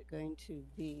 Is it going to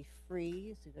be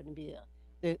free? Is it going to be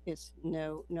it's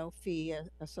no fee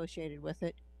associated with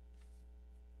it?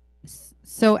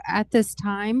 So at this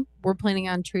time, we're planning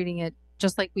on treating it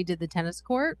just like we did the tennis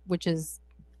court, which is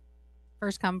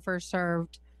first come, first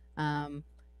served.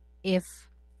 If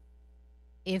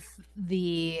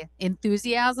the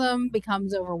enthusiasm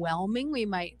becomes overwhelming, we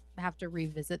might have to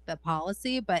revisit the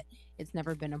policy, but it's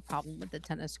never been a problem with the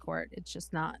tennis court. It's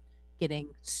just not getting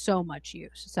so much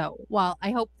use. So while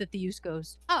I hope that the use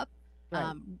goes up,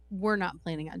 Right. we're not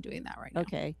planning on doing that right now.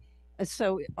 Okay.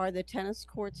 So are the tennis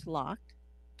courts locked?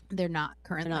 They're not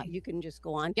currently. You can just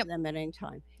go on to them at any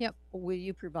time. Yep. Will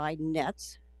you provide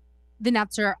nets? The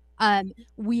nets are,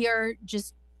 we are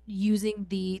just using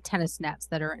the tennis nets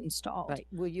that are installed. Right.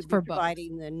 Will you be for both.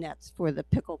 providing the nets for the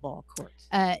pickleball courts?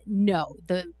 No,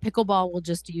 the pickleball will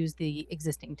just use the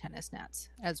existing tennis nets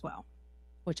as well,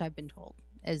 which I've been told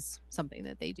is something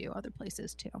that they do other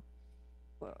places too.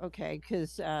 Well, okay,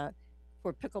 because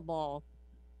for pickleball,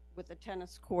 with the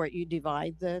tennis court, you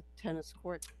divide the tennis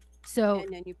court, So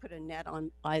and then you put a net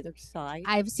on either side.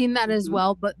 I've seen that as Mhm.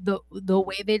 well, but the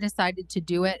way they decided to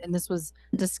do it, and this was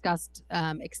discussed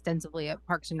extensively at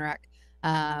Parks and Rec,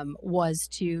 was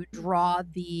to draw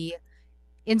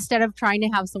instead of trying to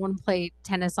have someone play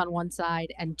tennis on one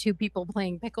side and two people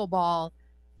playing pickleball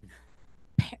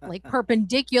like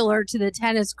perpendicular to the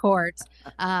tennis courts,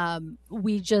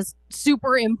 we just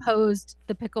superimposed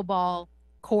the pickleball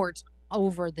courts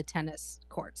over the tennis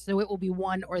courts. So it will be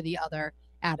one or the other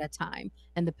at a time.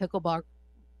 And the pickleball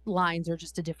lines are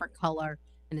just a different color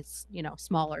and it's,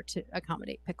 smaller to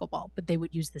accommodate pickleball, but they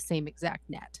would use the same exact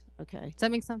net. Okay. Does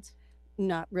that make sense?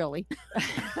 Not really.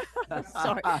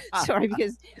 sorry,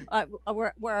 because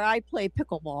where I play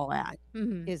pickleball at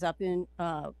Mhm. is up in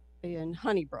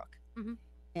Honeybrook, Mhm.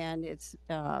 and it's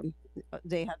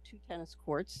they have two tennis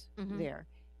courts Mhm. there,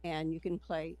 and you can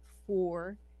play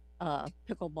 4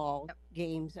 pickleball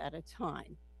games at a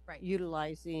time, right?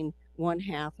 Utilizing one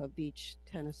half of each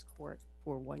tennis court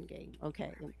for one game.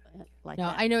 Okay, like No,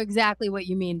 that. I know exactly what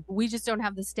you mean. We just don't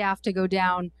have the staff to go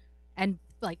down and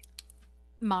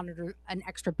monitor an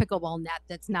extra pickleball net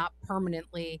that's not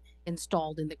permanently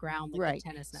installed in the ground like Right. the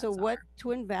tennis nets So what are.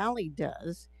 Twin Valley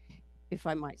does, if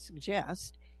I might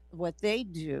suggest, what they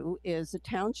do is the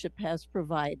township has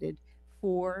provided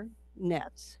 4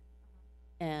 nets,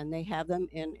 and they have them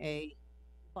in a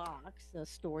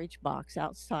storage box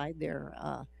outside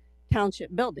their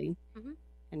township building. Mhm.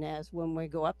 And as when we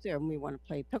go up there and we want to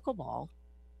play pickleball,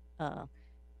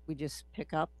 we just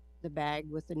pick up the bag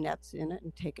with the nets in it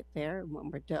and take it there. And when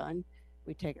we're done,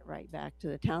 we take it right back to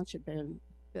the township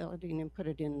building and put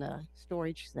it in the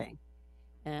storage thing.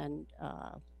 And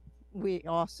we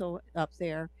also up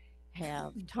there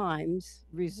have times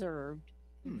reserved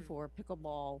for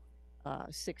pickleball,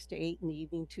 6 to 8 in the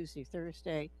evening, Tuesday,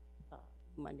 Thursday,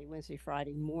 Monday, Wednesday,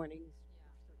 Friday mornings,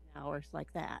 certain hours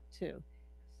like that too.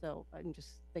 So I'm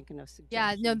just thinking of Yeah,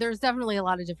 suggestions. no, there's definitely a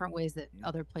lot of different ways that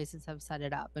other places have set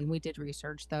it up, and we did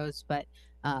research those. But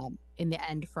in the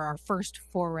end, for our first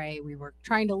foray, we were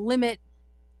trying to limit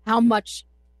how much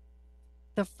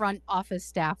the front office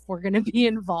staff were going to be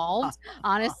involved,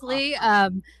 honestly,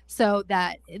 so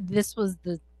that this was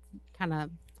the kind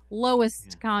of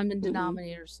lowest common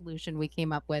denominator solution we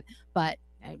came up with, but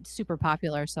super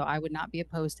popular. So I would not be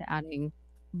opposed to adding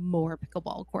more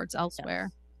pickleball courts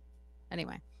elsewhere.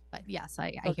 Anyway, but yes,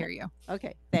 I hear you.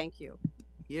 Okay, thank you.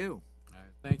 You. All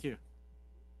right, thank you.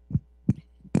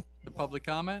 The public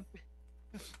comment?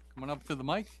 Coming up to the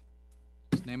mic.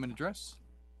 Name and address.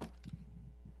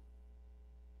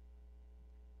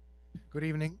 Good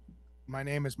evening. My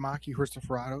name is Maki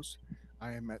Christopheros.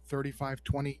 I am at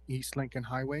 3520 East Lincoln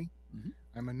Highway.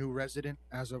 I'm a new resident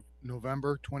as of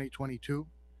November 2022.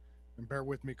 And bear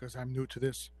with me because I'm new to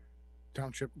this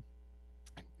township.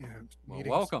 Well, meetings.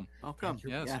 welcome. Welcome. Thank you.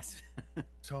 Yes.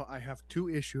 So I have two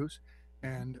issues,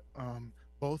 and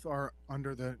both are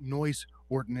under the noise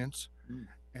ordinance.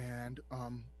 And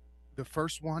the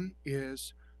first one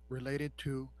is related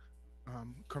to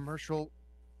commercial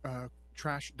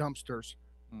trash dumpsters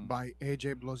by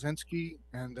AJ Blozensky,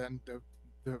 and then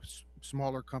the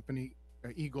smaller company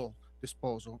Eagle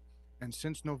Disposal. And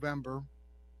since November,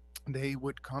 they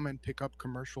would come and pick up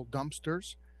commercial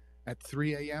dumpsters at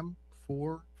 3 a.m.,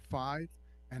 4, 5,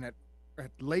 and at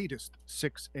latest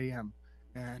 6 a.m.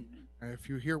 And if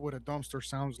you hear what a dumpster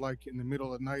sounds like in the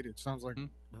middle of the night, it sounds like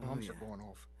bombs are going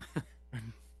off.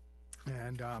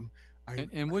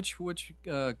 And which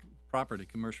property,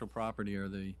 commercial property, are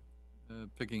they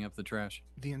picking up the trash?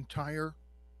 The entire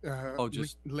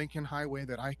just Lincoln Highway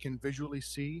that I can visually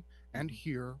see and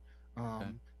hear.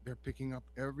 They're picking up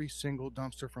every single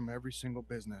dumpster from every single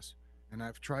business, and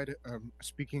I've tried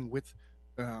speaking with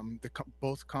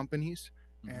both companies,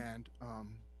 and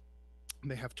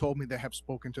they have told me they have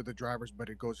spoken to the drivers, but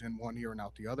it goes in one ear and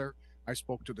out the other. I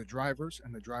spoke to the drivers,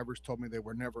 and the drivers told me they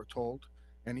were never told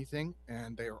anything,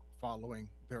 and they are following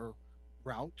their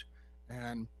route.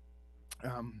 And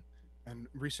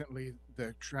recently,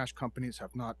 the trash companies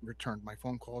have not returned my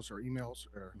phone calls or emails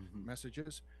or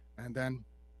messages. And then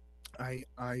I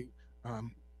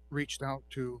reached out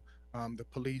to the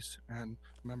police and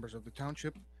members of the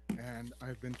township, and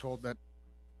I've been told that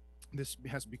this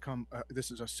has become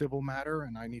this is a civil matter,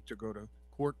 and I need to go to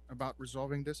court about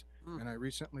resolving this. And I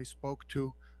recently spoke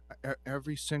to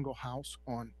every single house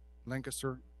on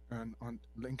Lancaster and on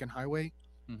Lincoln Highway,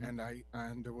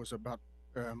 and there was about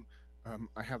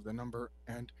I have the number,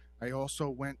 and I also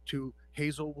went to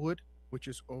Hazelwood, which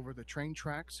is over the train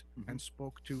tracks, and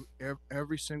spoke to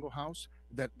every single house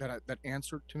that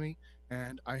answered to me.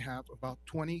 And I have about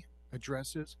 20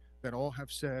 addresses that all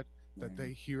have said that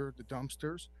they hear the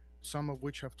dumpsters, some of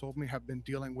which have told me have been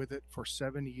dealing with it for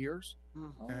 7 years.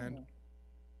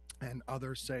 And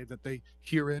others say that they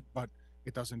hear it, but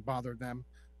it doesn't bother them.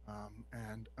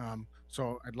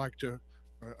 So I'd like to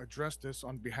address this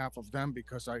on behalf of them,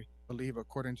 because I believe,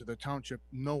 according to the township,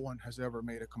 no one has ever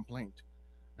made a complaint.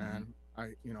 And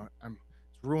it's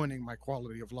ruining my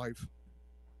quality of life.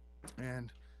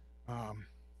 And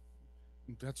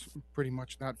that's pretty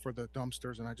much that for the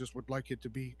dumpsters. And I just would like it to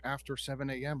be after 7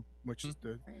 a.m., which is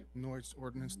the noise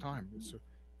ordinance time. It's a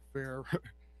fair.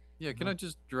 Yeah, can I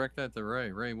just direct that to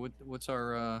Ray? Ray, what's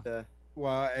our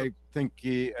Well, I think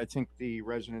the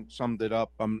resident summed it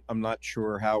up. I'm not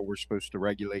sure how we're supposed to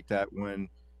regulate that when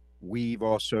we've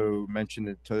also mentioned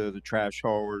it to the trash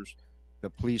haulers.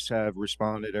 The police have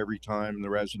responded every time the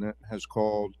resident has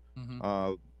called.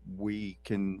 We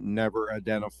can never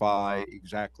identify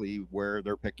exactly where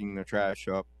they're picking the trash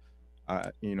up.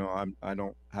 I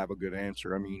don't have a good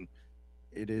answer. I mean,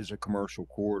 it is a commercial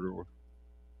corridor.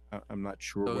 I'm not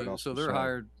sure what else. So to they're say.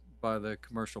 hired by the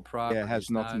commercial property. Yeah, it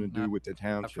has nothing to do with the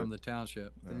township. Not from the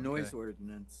township. The noise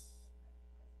ordinance.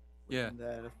 Yeah.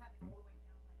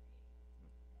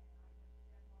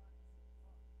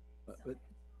 But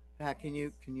Pat, can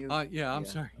you? Yeah, I'm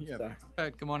sorry. Yeah, sorry.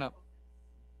 Pat, come on up.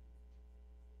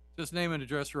 Just name and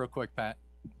address real quick, Pat.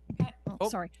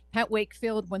 Sorry, Pat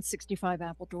Wakefield, 165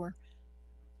 Appledore.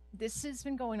 This has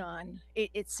been going on.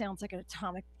 It sounds like an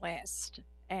atomic blast.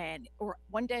 Or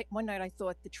one night I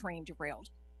thought the train derailed.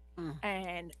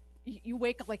 And you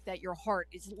wake up like that, your heart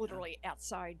is literally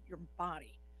outside your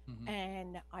body.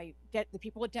 And I get the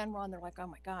people at Denron, they're like, oh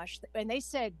my gosh. And they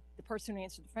said, the person who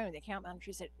answered the phone, the account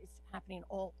manager, said it's happening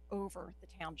all over the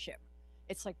township.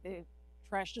 It's like the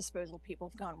trash disposal people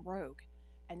have gone rogue.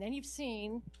 And then you've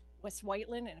seen West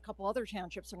Whiteland and a couple other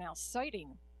townships are now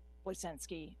citing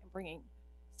Blozensky and bringing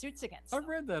suits against them. I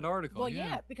read that article. Well,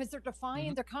 yeah, because they're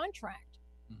defying their contract.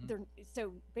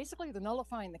 So basically they're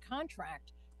nullifying the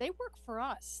contract. They work for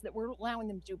us, that we're allowing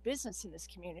them to do business in this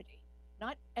community,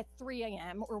 not at 3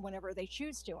 a.m. or whenever they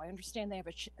choose to. I understand they have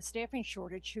a staffing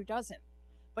shortage, who doesn't?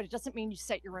 But it doesn't mean you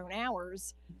set your own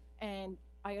hours. And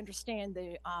I understand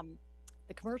the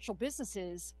commercial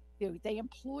businesses, they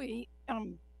employ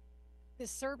this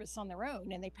service on their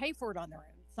own, and they pay for it on their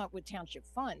own. It's not with township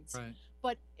funds. Right.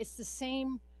 But it's the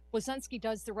same. Blozensky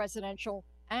does the residential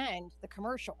and the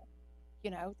commercial.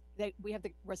 We have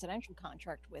the residential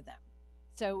contract with them.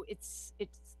 So it's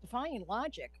defying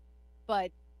logic,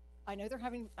 but I know they're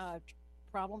having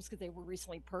problems because they were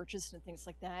recently purchased and things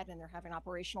like that, and they're having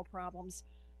operational problems.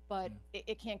 but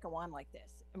it can't go on like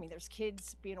this. I mean, there's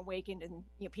kids being awakened and,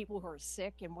 people who are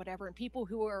sick and whatever, and people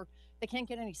who they can't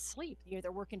get any sleep.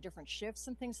 They're working different shifts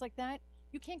and things like that.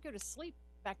 You can't go to sleep,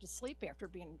 back to sleep after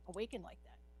being awakened like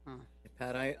that.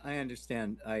 Pat, I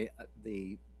understand.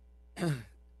 In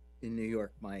New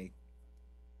York,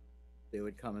 they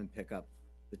would come and pick up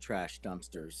the trash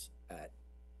dumpsters at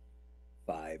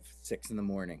 5, 6 in the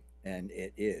morning, and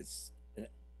it is a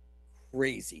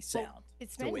crazy sound.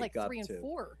 It's to been wake like up 3 and to.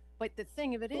 4, but the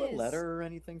thing of it A is, letter or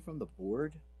anything from the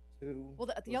board to? well,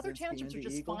 the other Lozinski townships are and the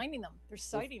just Eagle? finding them. They're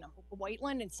citing them.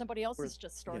 Whiteland and somebody else has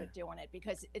just started doing it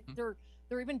because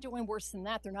they're even doing worse than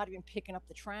that. They're not even picking up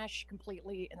the trash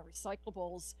completely and the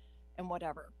recyclables and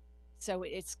whatever. So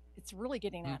it's really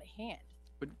getting out of hand.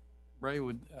 But Ray,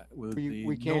 with we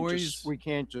the can't noise, just we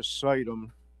can't just cite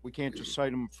them. We can't just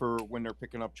cite them for when they're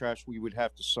picking up trash. We would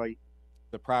have to cite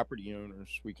the property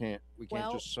owners. We can't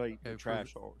Well- just cite the Okay,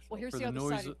 trash haulers. Well, here's for the the other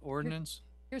noise side. ordinance,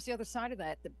 Here's the other side of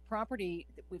that. The property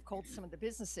that we've called some of the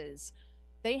businesses,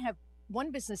 they have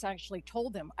one business actually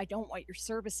told them, "I don't want your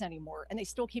service anymore," and they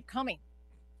still keep coming.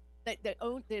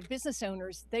 The business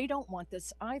owners, they don't want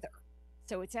this either.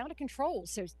 So it's out of control.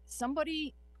 So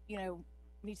somebody,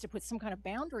 needs to put some kind of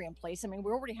boundary in place. I mean,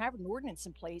 we already have an ordinance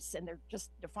in place, and they're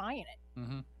just defying it.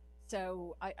 mm-hmm.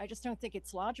 So I just don't think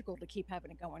it's logical to keep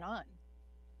having it going on.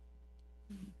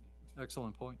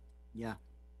 Excellent point. Yeah.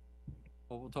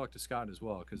 Well, we'll talk to Scott as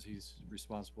well, because he's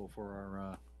responsible for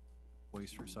our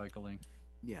waste recycling.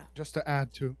 Yeah. Just to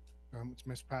add to what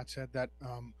Ms. Pat said, that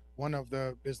one of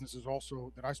the businesses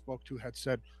also that I spoke to had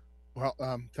said, well,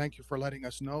 thank you for letting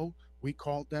us know. We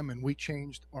called them and we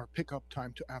changed our pickup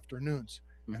time to afternoons.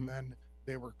 And then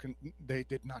they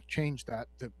did not change that.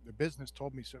 The business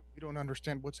told me, so we don't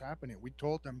understand what's happening. We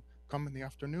told them come in the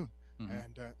afternoon,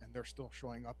 and they're still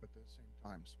showing up at the same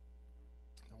times.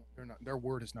 No, they're not. Their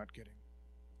word is not getting.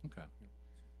 Okay.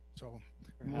 So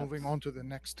Perhaps. moving on to the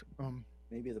next.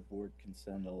 Maybe the board can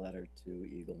send a letter to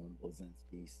Eagle and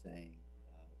Blazinski saying,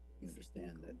 we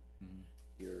understand that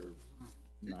you're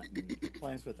not in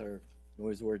compliance with our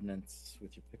noise ordinance,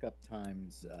 with your pickup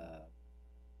times,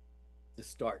 to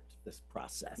start this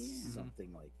process,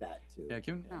 something like that too.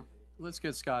 Yeah, let's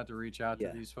get Scott to reach out to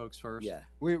Yeah. these folks first. Yeah.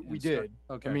 We and did.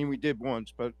 Okay. I mean, we did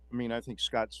once, but I mean, I think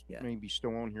Scott's maybe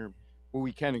still on here. Well,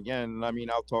 we can again. I mean,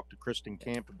 I'll talk to Kristen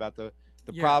Camp about the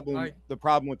Yeah, problem. The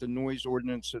problem with the noise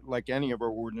ordinance, like any of our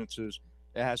ordinances,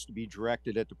 it has to be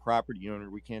directed at the property owner.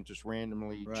 We can't just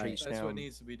randomly chase That's down. what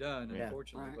needs to be done, Yeah.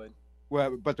 unfortunately, but.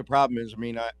 Well, but the problem is, I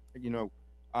mean,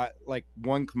 I like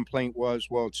one complaint was,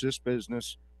 well, it's this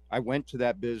business. I went to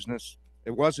that business.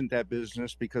 It wasn't that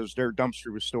business because their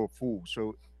dumpster was still full.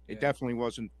 So it definitely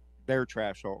wasn't their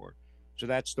trash hauler. So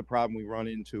that's the problem we run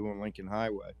into on Lincoln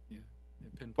Highway. Yeah.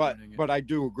 But I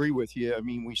do agree with you. I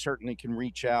mean, we certainly can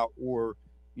reach out, or,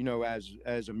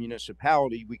 as a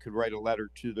municipality, we could write a letter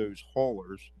to those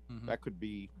haulers. Mhm. That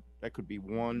could be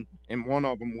one. And one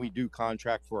of them, we do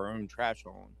contract for our own trash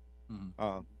hauling.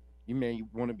 Mhm. You may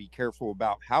want to be careful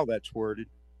about how that's worded,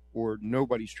 or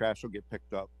nobody's trash will get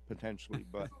picked up potentially.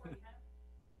 But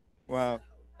well,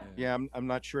 yeah, I'm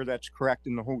not sure that's correct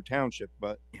in the whole township,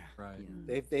 but right.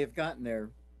 They've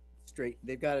gotten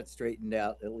they've got it straightened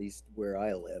out, at least where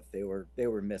I live. They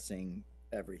were missing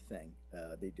everything.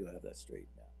 They do have that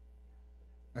straightened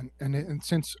out. And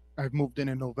since I've moved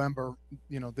in November,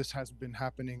 this has been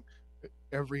happening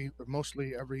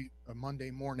mostly every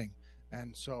Monday morning,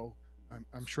 and so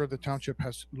I'm sure the township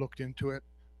has looked into it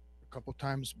a couple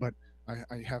times, but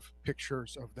I have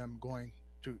pictures of them going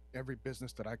to every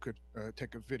business that I could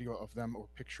take a video of them or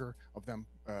picture of them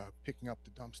picking up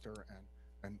the dumpster,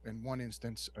 and in one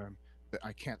instance that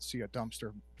I can't see a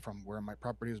dumpster from where my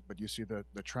property is, but you see the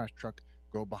trash truck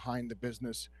go behind the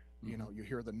business. You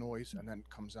hear the noise and then it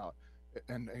comes out.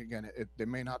 And again, they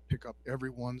may not pick up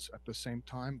everyone's at the same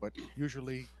time, but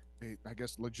usually I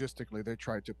guess logistically they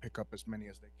try to pick up as many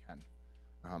as they can.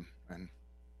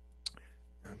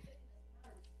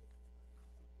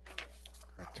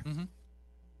 Correct. Mm-hmm.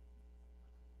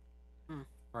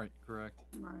 Right, correct.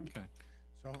 Right. Okay.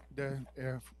 So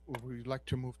we'd like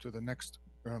to move to the next,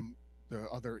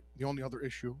 the only other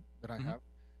issue that I have,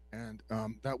 and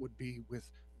that would be with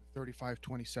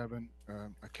 3527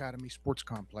 Academy Sports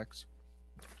Complex.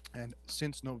 And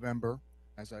since November,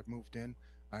 as I've moved in,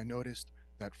 I noticed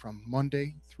that from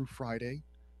Monday through Friday,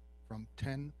 from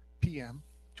 10 p.m.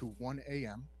 to 1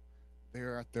 a.m.,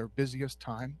 they're at their busiest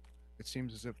time. It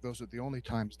seems as if those are the only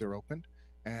times they're open,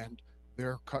 and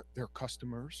their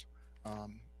customers,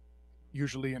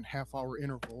 usually in half-hour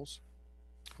intervals,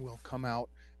 will come out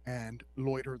and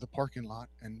loiter the parking lot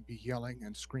and be yelling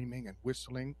and screaming and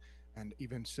whistling and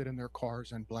even sit in their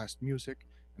cars and blast music.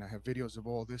 And I have videos of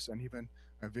all this, and even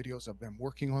videos of them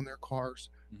working on their cars,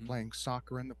 playing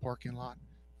soccer in the parking lot,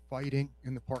 fighting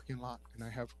in the parking lot. And I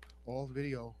have all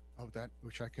video of that,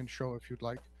 which I can show if you'd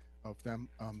like, of them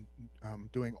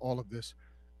doing all of this,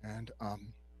 and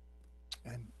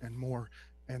more,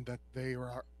 and that they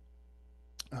are.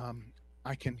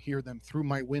 I can hear them through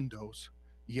my windows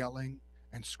yelling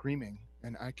and screaming,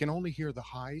 and I can only hear the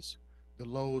highs, the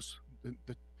lows,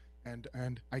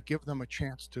 and I give them a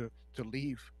chance to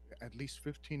leave at least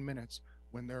 15 minutes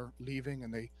when they're leaving,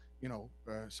 and they,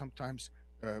 sometimes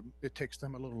it takes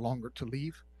them a little longer to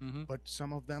leave, but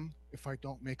some of them, if I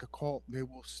don't make a call, they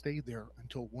will stay there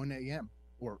until 1 a.m.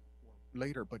 or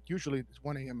later, but usually it's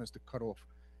 1 a.m. is the cutoff,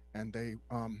 and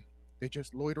they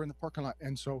just loiter in the parking lot.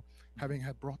 And so, having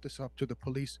had brought this up to the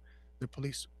police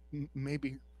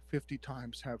maybe 50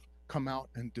 times have come out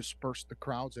and dispersed the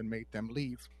crowds and made them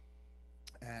leave,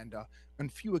 and on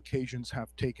few occasions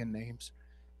have taken names,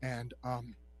 and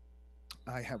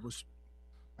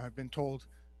I've been told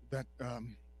that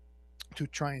to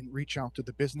try and reach out to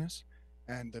the business,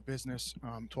 and the business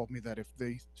told me that if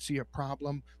they see a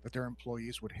problem, that their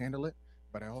employees would handle it.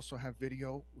 But I also have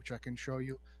video which I can show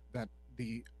you that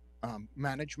the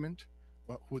management,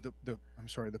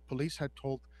 the police had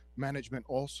told management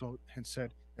also, and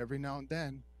said every now and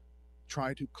then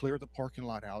try to clear the parking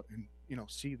lot out and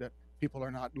see that people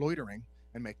are not loitering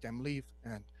and make them leave.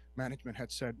 And management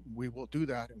had said, we will do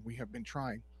that, and we have been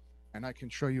trying. And I can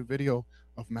show you video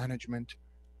of management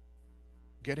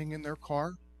getting in their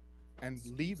car and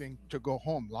leaving to go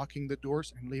home, locking the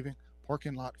doors and leaving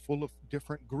parking lot full of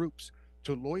different groups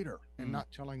to loiter and not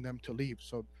telling them to leave.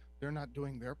 So they're not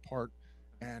doing their part.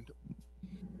 And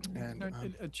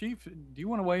Chief, do you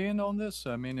want to weigh in on this?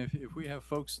 I mean, if we have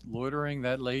folks loitering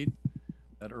that late,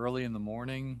 that early in the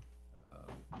morning,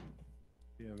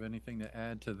 do you have anything to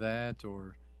add to that,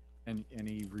 or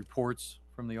any reports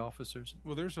from the officers?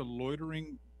 Well, there's a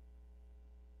loitering.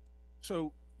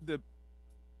 So the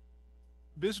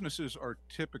businesses are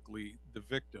typically the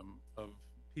victim of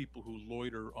people who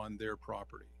loiter on their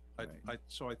property.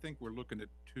 So I think we're looking at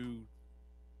two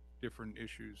different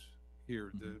issues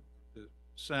here. The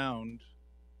sound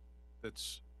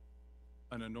that's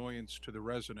an annoyance to the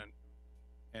resident,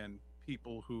 and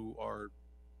people who are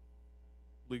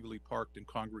legally parked and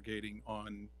congregating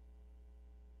on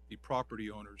the property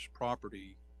owner's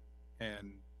property,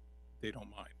 and they don't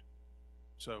mind.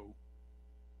 So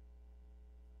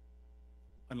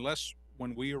unless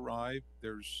when we arrive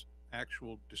there's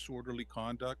actual disorderly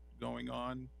conduct going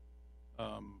on,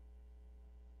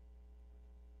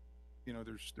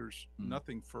 there's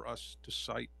nothing for us to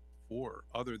cite for,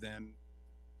 other than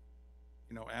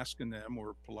asking them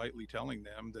or politely telling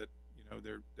them that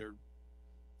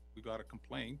we got a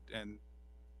complaint, and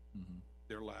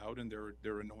they're loud and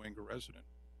they're annoying a resident.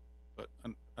 But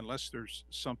unless there's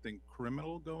something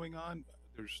criminal going on,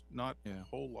 there's not a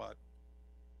whole lot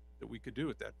that we could do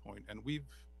at that point. And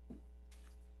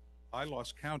I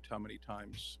lost count how many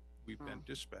times we've been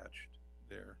dispatched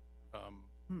there.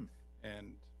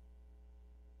 And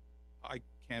I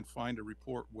can't find a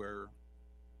report where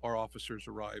our officers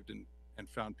arrived and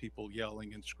found people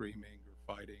yelling and screaming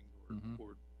or fighting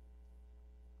or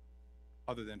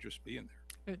other than just being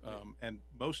there. And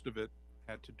most of it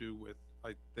had to do with,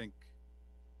 I think,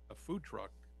 a food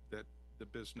truck that the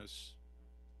business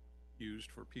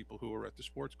used for people who were at the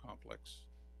sports complex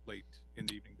late in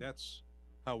the evening. That's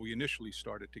how we initially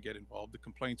started to get involved. The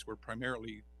complaints were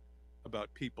primarily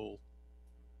about people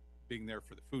being there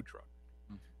for the food truck.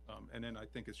 And then I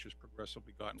think it's just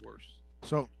progressively gotten worse.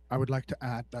 So I would like to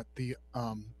add that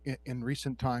in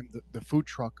recent time, the food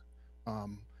truck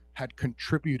had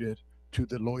contributed to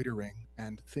the loitering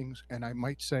and things, and I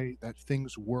might say that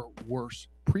things were worse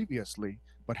previously,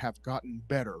 but have gotten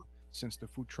better since the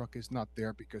food truck is not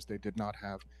there, because they did not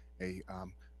have a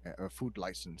food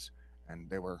license, and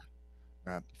they were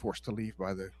forced to leave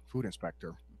by the food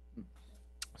inspector.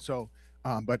 So,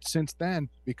 but since then,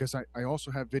 because I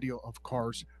also have video of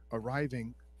cars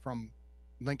arriving from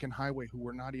Lincoln Highway who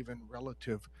were not even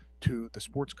relative to the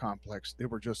sports complex, they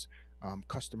were just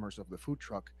customers of the food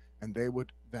truck, and they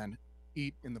would then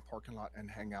eat in the parking lot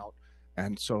and hang out.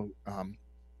 And so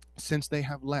since they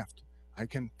have left, I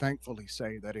can thankfully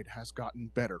say that it has gotten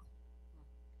better.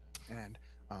 And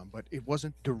but it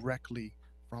wasn't directly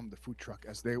from the food truck,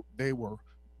 as they were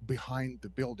behind the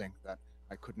building that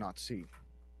I could not see.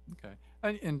 Okay.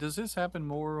 And does this happen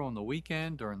more on the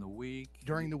weekend, during the week?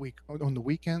 During the week. On the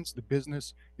weekends, the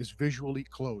business is visually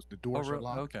closed. The doors are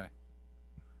locked. Okay.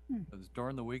 Because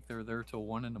during the week they're there till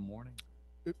 1 in the morning.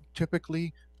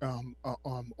 typically, on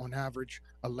average,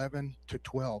 11 to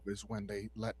 12 is when they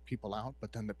let people out,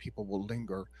 but then the people will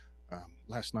linger.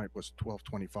 Last night was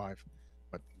 12:25,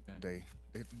 but they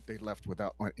left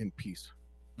without in peace.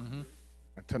 Mm-hmm.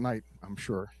 And tonight, I'm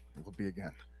sure it will be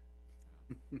again.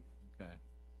 Okay.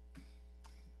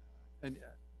 And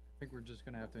I think we're just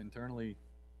gonna have to internally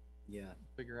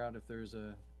figure out if there's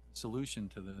a solution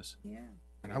to this. Yeah.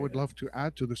 And I would love to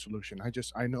add to the solution.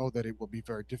 I know that it will be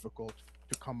very difficult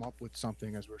to come up with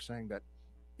something, as we're saying that,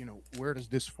 where does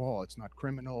this fall? It's not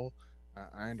criminal.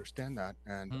 I understand that.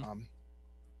 And,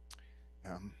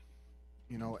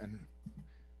 and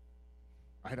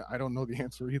I don't know the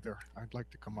answer either. I'd like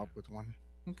to come up with one.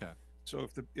 Okay. So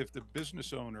if the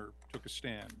business owner took a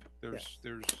stand, there's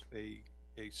a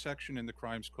section in the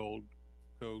crimes code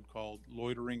called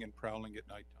loitering and prowling at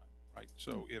nighttime, right?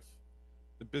 So if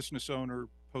the business owner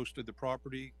posted the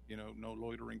property, no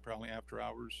loitering, prowling after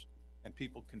hours, and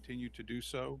people continue to do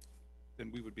so,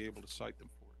 then we would be able to cite them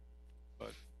for it.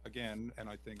 But again, and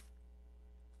I think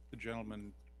the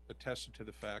gentleman attested to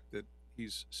the fact that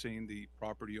he's seen the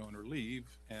property owner leave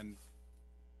and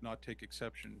not take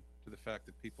exception to the fact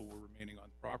that people were remaining on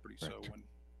the property. So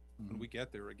when we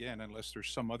get there, again, unless there's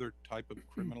some other type of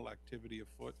criminal activity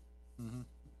afoot,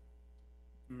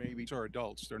 maybe these are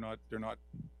adults. They're not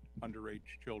underage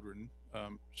children.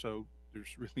 So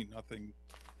there's really nothing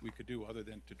we could do other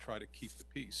than to try to keep the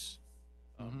peace.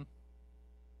 And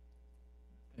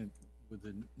would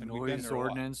the And we've been noise there a lot.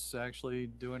 ordinance actually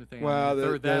do anything? Well,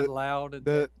 if they're that loud.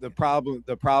 The problem with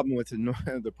the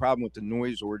problem with the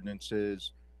noise ordinance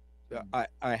is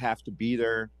I have to be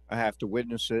there, I have to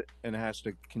witness it, and it has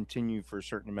to continue for a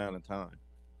certain amount of time.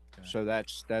 Okay. So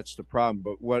that's the problem.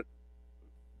 But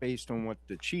based on what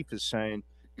the chief is saying,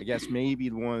 I guess maybe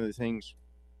one of the things,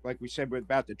 like we said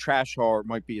about the trash hauler,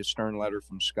 might be a stern letter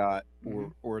from Scott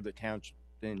or the township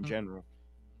in general.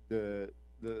 The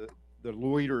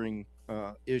loitering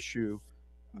issue,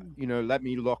 let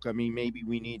me look. I mean, maybe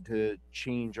we need to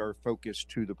change our focus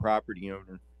to the property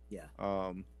owner. Yeah.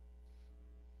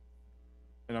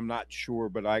 And I'm not sure,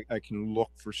 but I can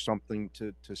look for something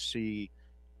to see,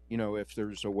 if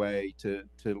there's a way to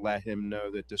let him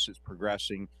know that this is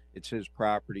progressing. It's his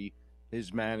property,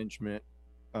 his management,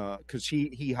 because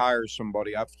he hires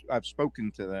somebody. I've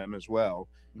spoken to them as well.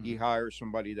 He hires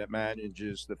somebody that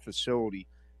manages the facility,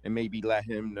 and maybe let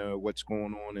him know what's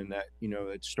going on, and that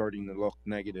it's starting to look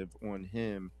negative on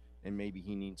him, and maybe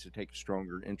he needs to take a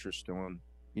stronger interest on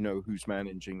who's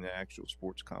managing the actual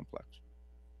sports complex.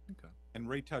 Okay. And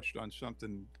Ray touched on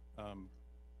something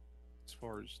as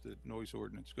far as the noise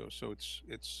ordinance goes. So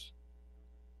it's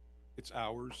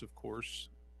hours, of course,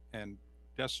 and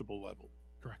decibel level.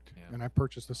 Correct. Yeah. And I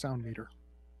purchased a sound meter.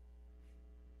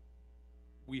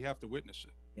 We have to witness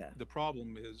it. Yeah. The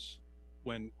problem is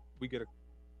when we get a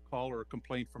call or a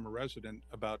complaint from a resident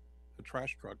about a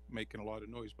trash truck making a lot of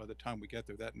noise. By the time we get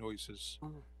there, that noise is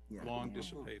long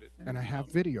dissipated. And I have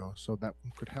video, so that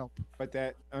could help. But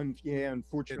that,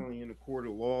 unfortunately, in a court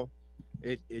of law,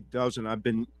 it doesn't. I've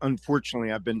been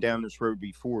down this road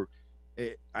before.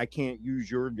 I can't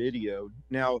use your video.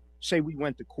 Now, say we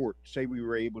went to court, say we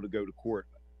were able to go to court.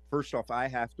 First off, I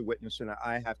have to witness and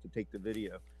I have to take the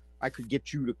video. I could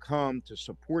get you to come to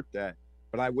support that,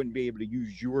 but I wouldn't be able to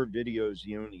use your video as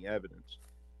the only evidence.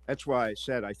 That's why I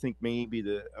said I think maybe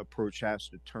the approach has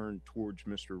to turn towards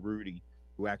Mr. Rudy,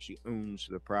 who actually owns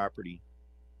the property,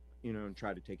 and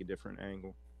try to take a different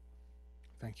angle.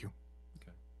 Thank you.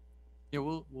 Okay. Yeah,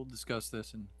 we'll discuss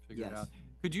this and figure it Yes. out.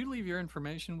 Could you leave your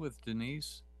information with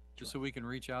Denise, just so we can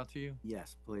reach out to you?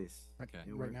 Yes, please. Okay.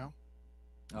 Right now?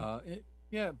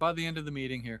 Yeah, by the end of the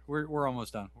meeting here. We're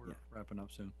almost done. We're wrapping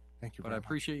up soon. Thank you But very I much.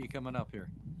 appreciate you coming up here.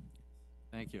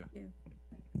 Thank you.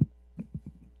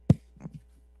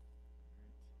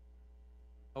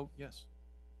 Oh, yes.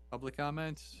 Public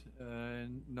comments,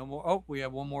 no more. Oh, we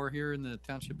have one more here in the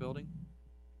township building.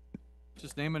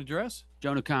 Just name and address.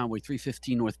 Jonah Conway,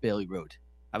 315 North Bailey Road.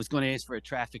 I was going to ask for a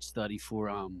traffic study for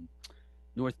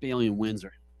North Bailey and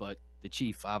Windsor, but the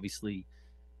chief, obviously,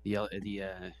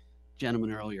 the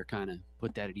gentleman earlier kind of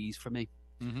put that at ease for me.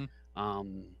 Mm-hmm.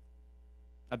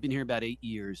 I've been here about 8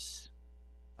 years.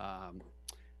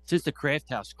 Since the Craft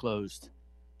House closed,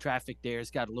 traffic there has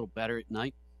got a little better at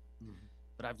night,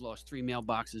 but I've lost 3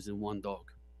 mailboxes and 1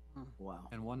 dog. Wow.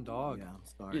 And 1 dog. Yeah, I'm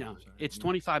sorry. It's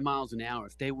 25 miles an hour.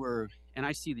 If they were, and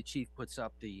I see the chief puts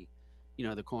up the,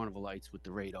 the carnival lights with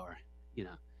the radar,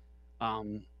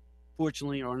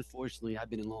 fortunately or unfortunately, I've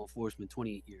been in law enforcement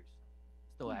 28 years,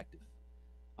 still active.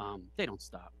 They don't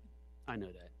stop. I know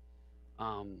that.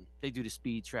 They do the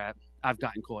speed trap. I've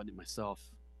gotten caught in it myself.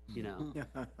 You know,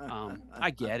 I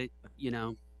get it. You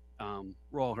know,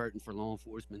 we're all hurting for law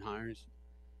enforcement hires.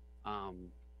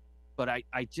 But I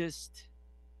just,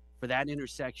 for that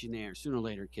intersection there, sooner or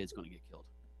later, a kid's going to get killed.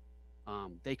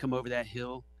 They come over that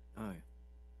hill,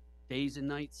 days and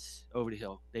nights over the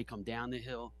hill. They come down the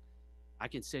hill. I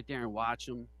can sit there and watch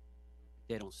them.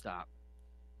 They don't stop.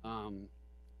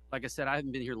 Like I said, I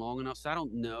haven't been here long enough, so I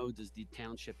don't know. Does the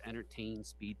township entertain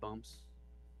speed bumps?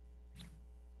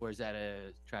 Or is that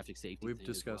a traffic safety We've thing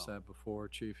as discussed well? that before,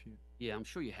 Chief. Yeah, I'm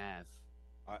sure you have.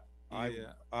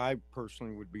 I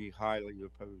personally would be highly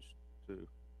opposed to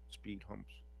speed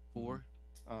humps. For?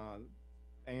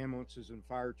 Ambulances and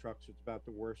fire trucks, it's about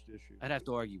the worst issue. I'd have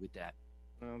to argue with that.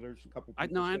 Well, there's a couple. I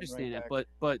people no, I sitting understand right that, back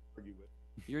but argue with.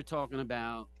 you're talking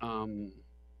about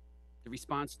the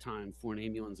response time for an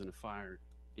ambulance and a fire,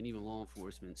 and even law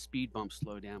enforcement. Speed bumps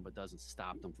slow down, but doesn't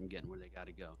stop them from getting where they got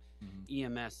to go.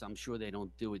 EMS, I'm sure they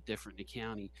don't do it different in the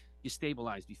county. You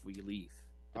stabilize before you leave.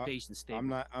 The patient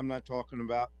stabilizes. I'm not talking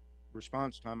about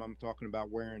response time. I'm talking about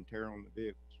wear and tear on the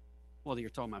vehicles. Well, you're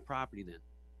talking about property then,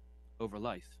 over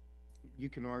life. You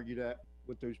can argue that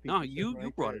with those people. No, sitting you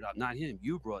right brought there. it up, not him.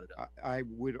 You brought it up. I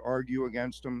would argue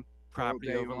against them all Property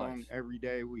day over long, life. every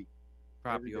day a week.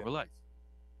 Property every over day. life.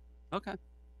 Okay.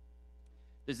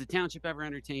 Does the township ever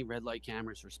entertain red light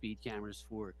cameras or speed cameras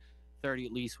for 30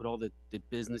 at least with all the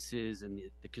businesses and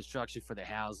the construction for the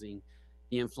housing,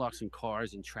 the influx in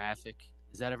cars and traffic?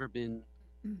 Has that ever been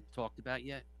talked about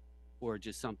yet? Or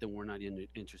just something we're not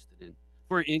interested in?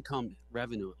 For income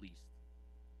revenue at least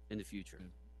in the future.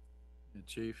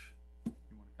 Chief, you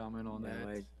want to comment on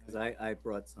that? Because I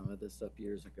brought some of this up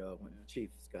years ago when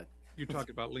Chief's got. You're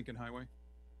talking about Lincoln Highway?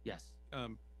 Yes.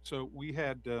 So we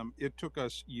had, it took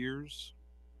us years,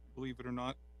 believe it or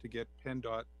not, to get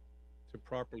PennDOT to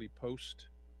properly post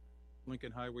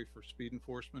Lincoln Highway for speed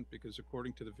enforcement, because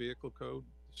according to the vehicle code,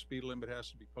 the speed limit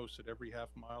has to be posted every half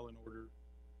mile in order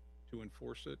to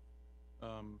enforce it.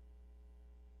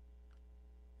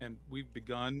 And we've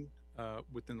begun,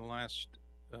 within the last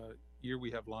year,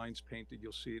 we have lines painted.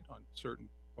 You'll see it on certain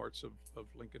parts of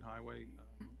Lincoln Highway.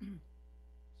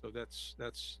 So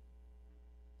that's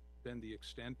been the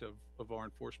extent of our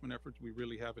enforcement efforts. We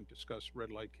really haven't discussed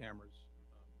red light cameras.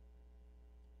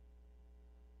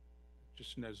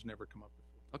 Just has never come up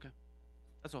before. Okay,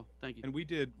 that's all. Thank you. And we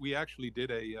actually did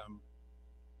a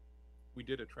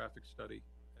traffic study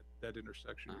at that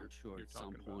intersection. I'm sure you're at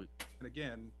some talking about. point. And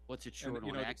again, What's it and, short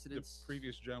you on know, accidents? The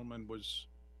previous gentleman was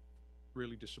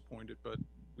really disappointed, but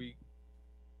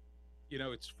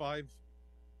it's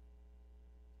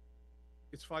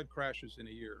five crashes in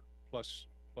a year plus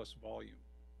volume.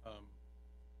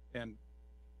 And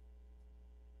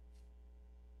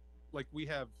like we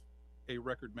have a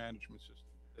record management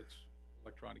system that's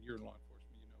electronic. You're in law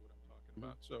enforcement, you know what I'm talking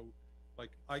about. So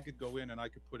like I could go in and I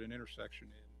could put an intersection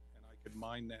in and I could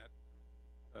mine that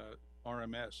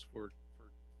RMS for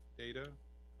data.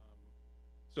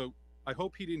 So I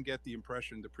hope he didn't get the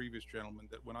impression, the previous gentleman,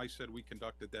 that when I said we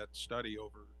conducted that study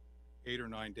over 8 or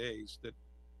 9 days, that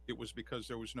it was because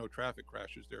there was no traffic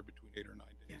crashes there between 8 or 9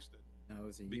 days. No, it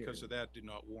was a year. Because of that did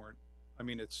not warrant. I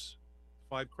mean, it's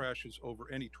 5 crashes over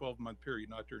any 12-month period,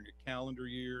 not during a calendar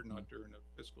year, not during a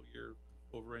fiscal year,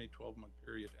 over any 12-month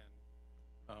period.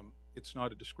 And it's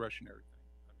not a discretionary thing.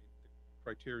 I mean, the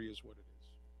criteria is what it is.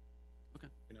 Okay.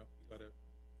 You know, you gotta,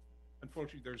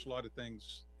 unfortunately, there's a lot of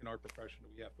things in our profession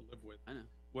that we have to live with. I know.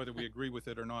 Whether we agree with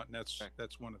it or not, and that's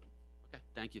one of them. Okay,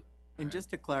 thank you. And just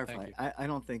to clarify, you. I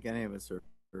don't think any of us are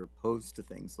opposed to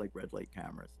things like red light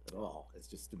cameras at all. It's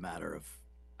just a matter of.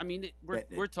 I mean,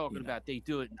 getting we're it, talking you know. about they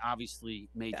do it in obviously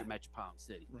major metropolitan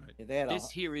city. Right. Yeah, they had This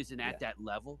here isn't at that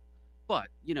level, but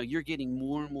you're getting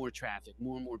more and more traffic,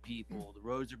 more and more people. The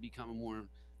roads are becoming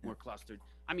more clustered.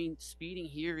 I mean, speeding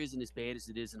here isn't as bad as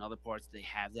it is in other parts. They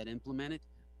have that implemented,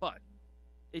 but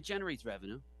it generates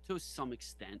revenue to some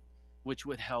extent, which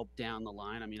would help down the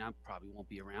line. I mean, I probably won't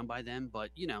be around by then, but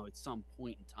at some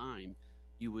point in time,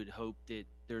 you would hope that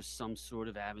there's some sort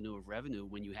of avenue of revenue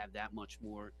when you have that much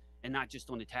more, and not just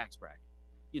on the tax bracket.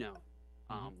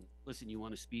 Listen, you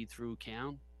want to speed through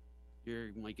Cowan,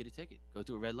 you might get a ticket. Go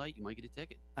through a red light, you might get a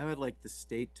ticket. I would like the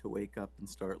state to wake up and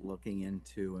start looking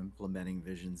into implementing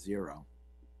Vision Zero.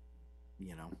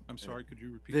 I'm sorry, could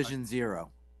you repeat? Vision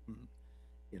Zero.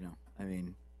 I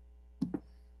mean,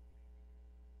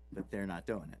 but they're not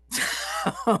doing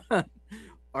it.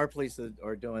 Our police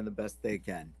are doing the best they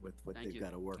can with what Thank they've you.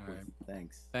 got to work All with. right.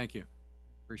 Thanks. Thank you.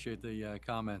 Appreciate the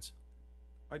comments.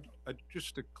 I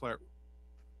just to clarify,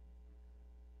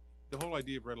 the whole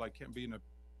idea of red light can't be in a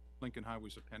Lincoln Highway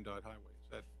is a PennDOT highway.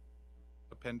 Is that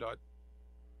a PennDOT?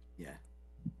 Yeah.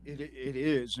 It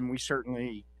is, and we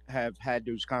certainly have had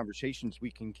those conversations,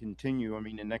 we can continue. I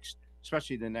mean,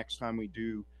 especially the next time we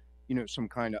do, some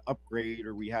kind of upgrade,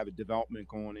 or we have a development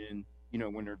going in,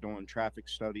 when they're doing traffic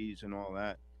studies and all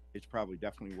that, it's probably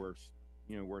definitely worth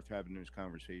having those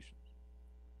conversations.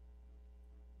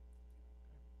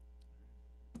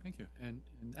 Thank you. And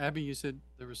Abby, you said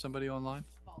there was somebody online?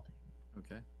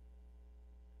 Okay.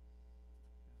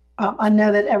 I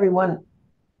know that everyone's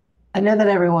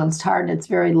tired and it's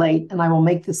very late, and I will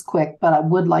make this quick, but I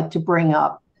would like to bring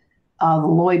up the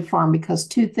Lloyd Farm because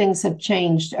two things have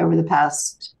changed over the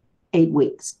past 8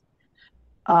 weeks.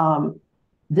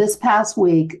 This past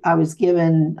week, I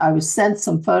was sent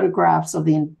some photographs of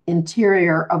the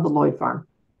interior of the Lloyd Farm.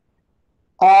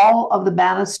 All of the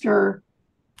banister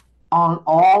on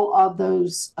all of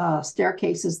those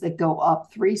staircases that go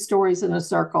up 3 stories in a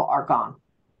circle are gone.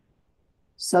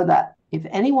 So that if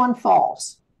anyone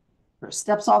falls or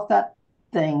steps off that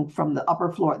thing from the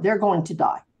upper floor, they're going to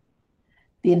die.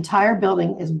 The entire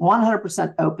building is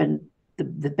 100% open.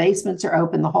 The basements are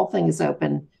open. The whole thing is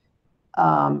open.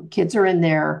 Kids are in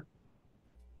there.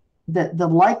 The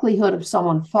likelihood of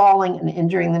someone falling and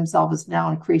injuring themselves is now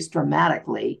increased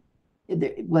dramatically,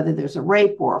 whether there's a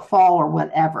rape or a fall or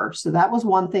whatever. So that was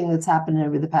one thing that's happened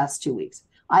over the past 2 weeks.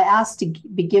 I asked to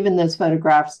be given those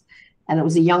photographs, and it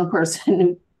was a young person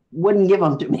who wouldn't give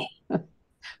them to me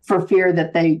for fear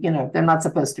that they're not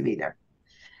supposed to be there.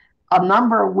 A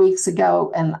number of weeks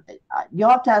ago, and you'll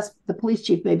have to ask the police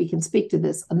chief, maybe can speak to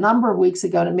this. A number of weeks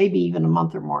ago, and maybe even a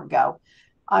month or more ago,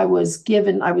 I was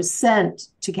sent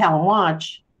to Callan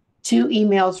Watch 2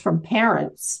 emails from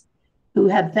parents who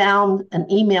had found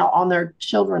an email on their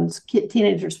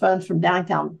teenagers' phones from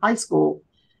Downtown High School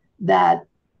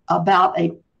about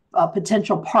a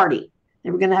potential party. They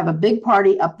were going to have a big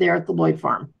party up there at the Lloyd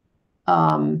Farm.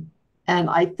 And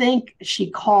I think she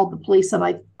called the police, and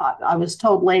I was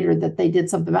told later that they did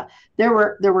something about. There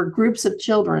were groups of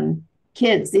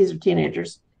kids, these are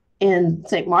teenagers, in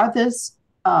St. Martha's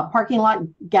parking lot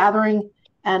gathering,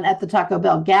 and at the Taco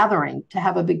Bell gathering to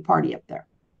have a big party up there.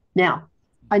 Now,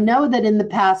 I know that in the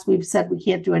past we've said we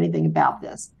can't do anything about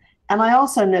this, and I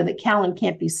also know that Callan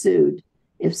can't be sued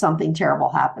if something terrible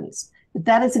happens. But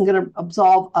that isn't going to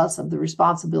absolve us of the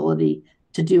responsibility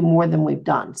to do more than we've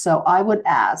done. So I would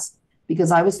ask,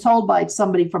 because I was told by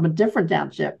somebody from a different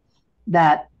township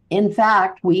that, in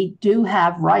fact, we do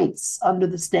have rights under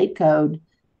the state code,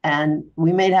 and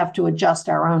we may have to adjust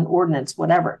our own ordinance,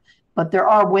 whatever. But there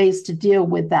are ways to deal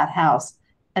with that house,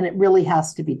 and it really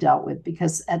has to be dealt with,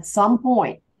 because at some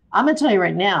point, I'm going to tell you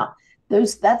right now,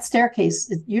 that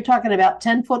staircase, you're talking about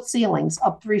 10-foot ceilings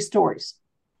up 3 stories.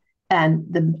 And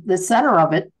the center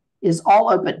of it is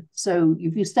all open. So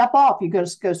if you step off, you go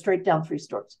straight down 3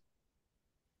 stories.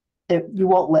 You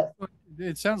won't live.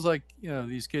 It sounds like,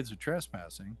 these kids are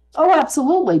trespassing. Oh,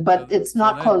 absolutely. But it's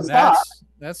not closed up.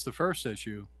 That's the first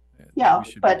issue yeah, we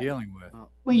should but, be dealing with.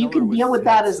 Well, you can deal with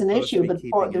that as an issue, but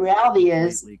the reality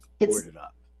is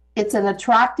it's an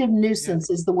attractive nuisance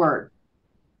is the word.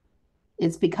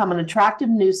 It's become an attractive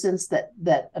nuisance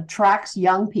that attracts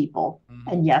young people. Mm-hmm.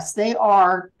 And yes, they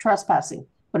are trespassing,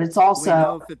 but it's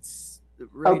also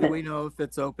do we know if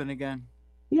it's open again?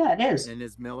 Yeah, it is. And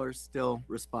is Miller still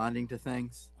responding to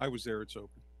things? I was there. It's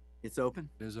open. It's open?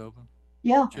 It is open.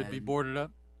 Yeah. Should be boarded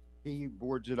up. He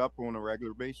boards it up on a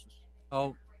regular basis.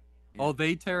 Oh,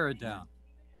 they tear it down.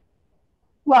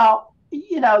 Well,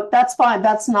 that's fine.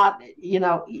 That's not,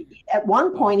 at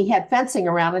one point he had fencing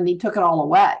around and he took it all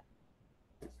away.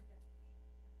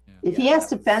 If he has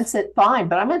to fence it, fine.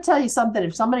 But I'm going to tell you something.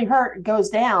 If somebody goes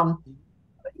down,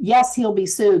 yes, he'll be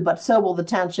sued, but so will the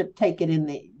township take it in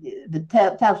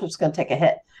the township's going to take a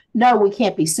hit. No, we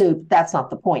can't be sued. But that's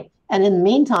not the point. And in the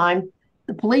meantime,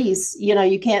 the police,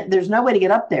 you can't, there's no way to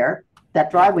get up there, that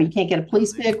driveway. You can't get a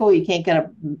police vehicle. You can't get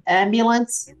an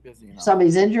ambulance. If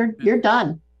somebody's injured, you're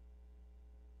done.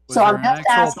 Was there an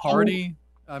actual party?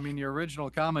 I mean, your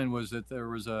original comment was that there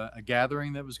was a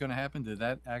gathering that was going to happen. Did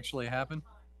that actually happen?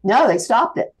 No, they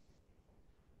stopped it.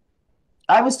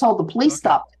 I was told the police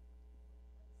stopped it.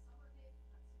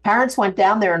 Parents went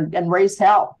down there and raised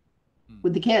hell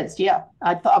with the kids. Yeah.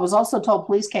 I was also told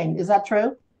police came. Is that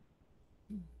true?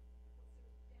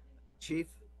 Chief?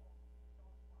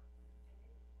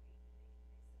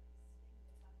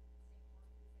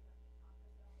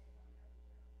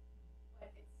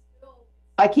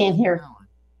 I can't hear.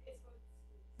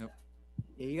 Nope.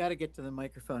 Yeah, you got to get to the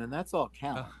microphone, and that's all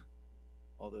count.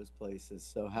 All those places.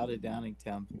 So how did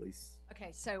Downingtown police?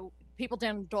 Okay, so people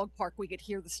down in the dog park, we could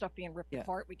hear the stuff being ripped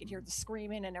apart. We could hear the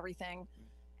screaming and everything,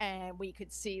 and we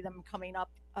could see them coming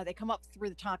up. They come up through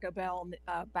the Taco Bell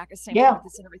back of St.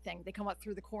 Martha's and everything. They come up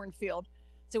through the cornfield.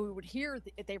 So we would hear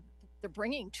they're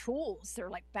bringing tools. They're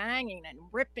like banging and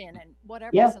ripping and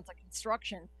whatever. Yeah. Sounds like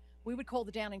construction. We would call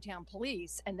the Downingtown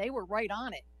police, and they were right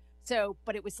on it. So,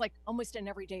 but it was like almost an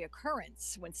everyday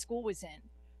occurrence when school was in.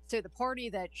 So the party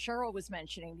that Cheryl was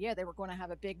mentioning, yeah, they were going to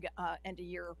have a big end of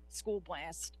year school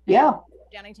blast. Yeah.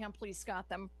 Downingtown police got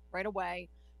them right away,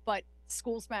 but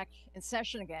school's back in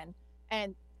session again.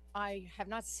 And I have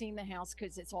not seen the house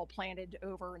because it's all planted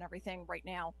over and everything right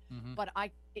now. Mhm. But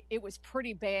it was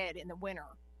pretty bad in the winter.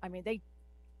 I mean, they,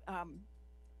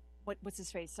 what's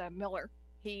his face? Miller.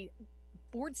 He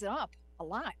boards it up a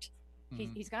lot.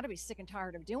 Mhm. He's got to be sick and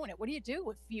tired of doing it. What do you do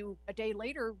if a day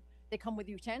later they come with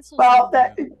utensils? Well,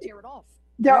 and tear it off.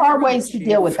 There are ways to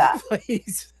deal with that.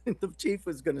 Please, the chief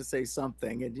was going to say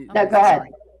something, and No, go ahead.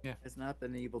 has not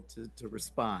been able to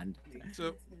respond.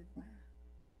 So,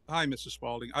 hi, Mrs.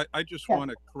 Spalding. I just Yeah.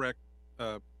 want to correct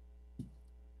a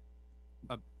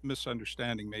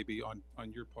misunderstanding maybe on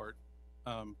your part.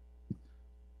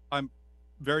 I'm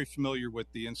very familiar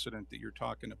with the incident that you're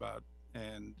talking about,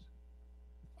 and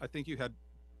I think you had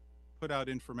put out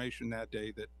information that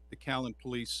day that the Callan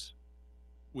police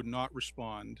would not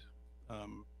respond,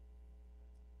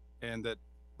 and that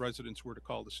residents were to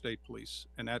call the state police,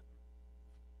 and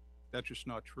that's just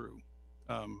not true.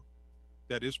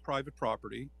 That is private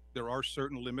property. There are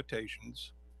certain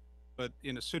limitations, but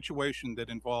in a situation that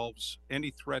involves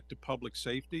any threat to public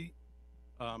safety,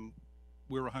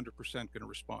 we're 100% going to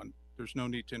respond. There's no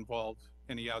need to involve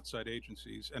any outside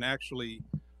agencies. And actually,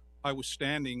 I was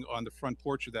standing on the front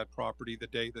porch of that property the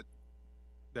day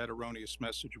that erroneous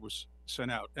message was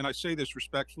sent out. And I say this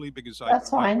respectfully because That's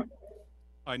fine.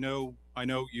 I know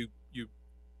you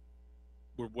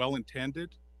were well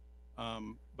intended,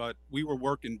 but we were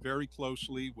working very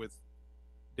closely with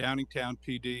Downingtown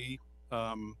PD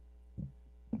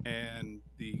and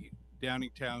the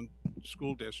Downingtown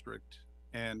School District,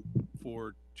 and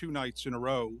for 2 nights in a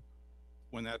row,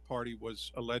 when that party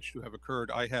was alleged to have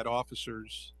occurred, I had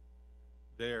officers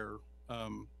there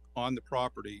on the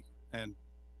property, and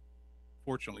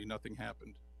fortunately, nothing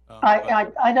happened.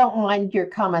 I don't mind your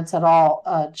comments at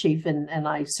all, Chief, and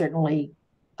I certainly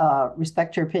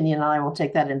respect your opinion, and I will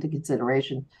take that into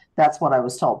consideration. That's what I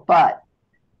was told. But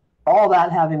all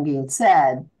that having been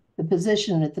said, the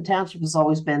position at the township has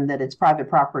always been that it's private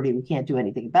property. We can't do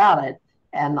anything about it.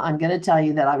 And I'm going to tell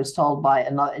you that I was told by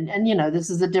another, and you know, this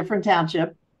is a different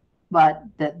township, but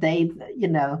that they, you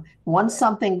know, once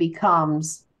something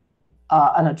becomes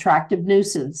an attractive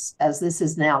nuisance, as this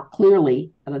is now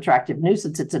clearly an attractive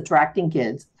nuisance, it's attracting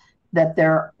kids, that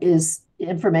there is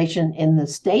information in the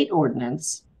state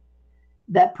ordinance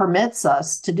that permits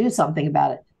us to do something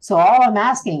about it. So all I'm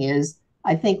asking is,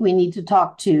 I think we need to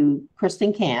talk to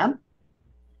Kristen Camp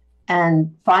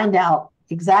and find out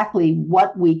exactly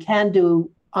what we can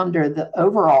do under the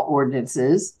overall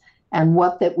ordinances, and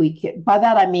what that we can, by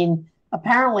that I mean,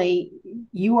 apparently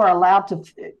you are allowed to,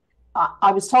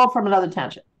 I was told from another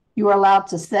township, you are allowed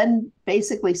to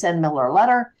basically send Miller a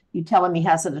letter. You tell him he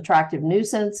has an attractive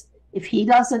nuisance. If he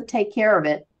doesn't take care of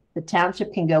it, the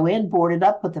township can go in, board it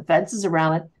up, put the fences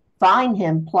around it, fine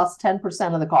him plus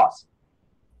 10% of the cost.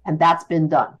 And that's been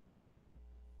done.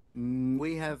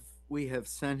 We have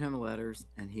sent him letters,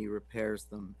 and he repairs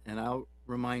them. And I'll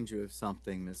remind you of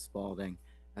something, Ms. Spalding.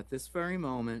 At this very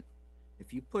moment,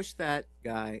 if you push that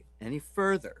guy any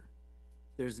further,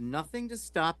 there's nothing to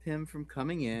stop him from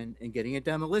coming in and getting a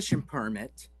demolition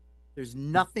permit. There's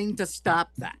nothing to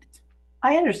stop that.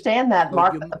 I understand that,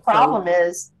 Mark, but the problem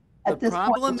is, at this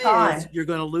point in time, you're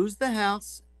going to lose the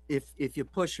house if you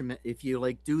push him, if you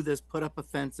like do this, put up a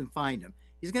fence and find him.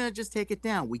 He's going to just take it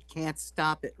down. We can't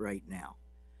stop it right now.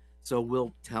 So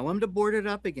we'll tell him to board it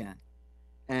up again.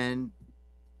 And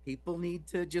people need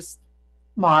to just...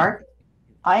 Mark,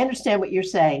 I understand what you're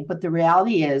saying, but the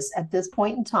reality is, at this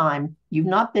point in time, you've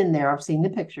not been there. I've seen the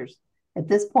pictures. At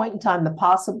this point in time,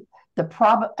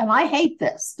 and I hate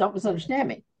this, don't misunderstand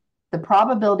me. The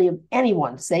probability of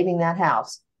anyone saving that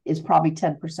house is probably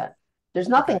 10%. There's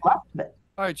nothing left of it.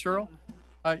 All right, Cheryl.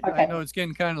 I know it's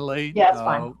getting kind of late. Yeah, it's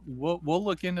fine. We'll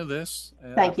look into this.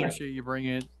 Thank you. I appreciate you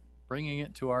bringing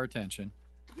it to our attention.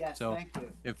 Yes, so thank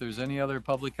you. If there's any other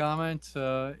public comment,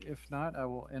 if not, I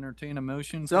will entertain a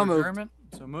motion So for moved. adjournment.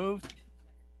 So moved.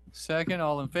 Second,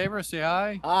 all in favor, say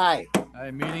aye. Aye.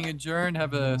 Meeting adjourned.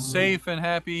 Have a safe and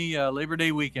happy Labor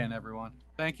Day weekend, everyone.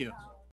 Thank you.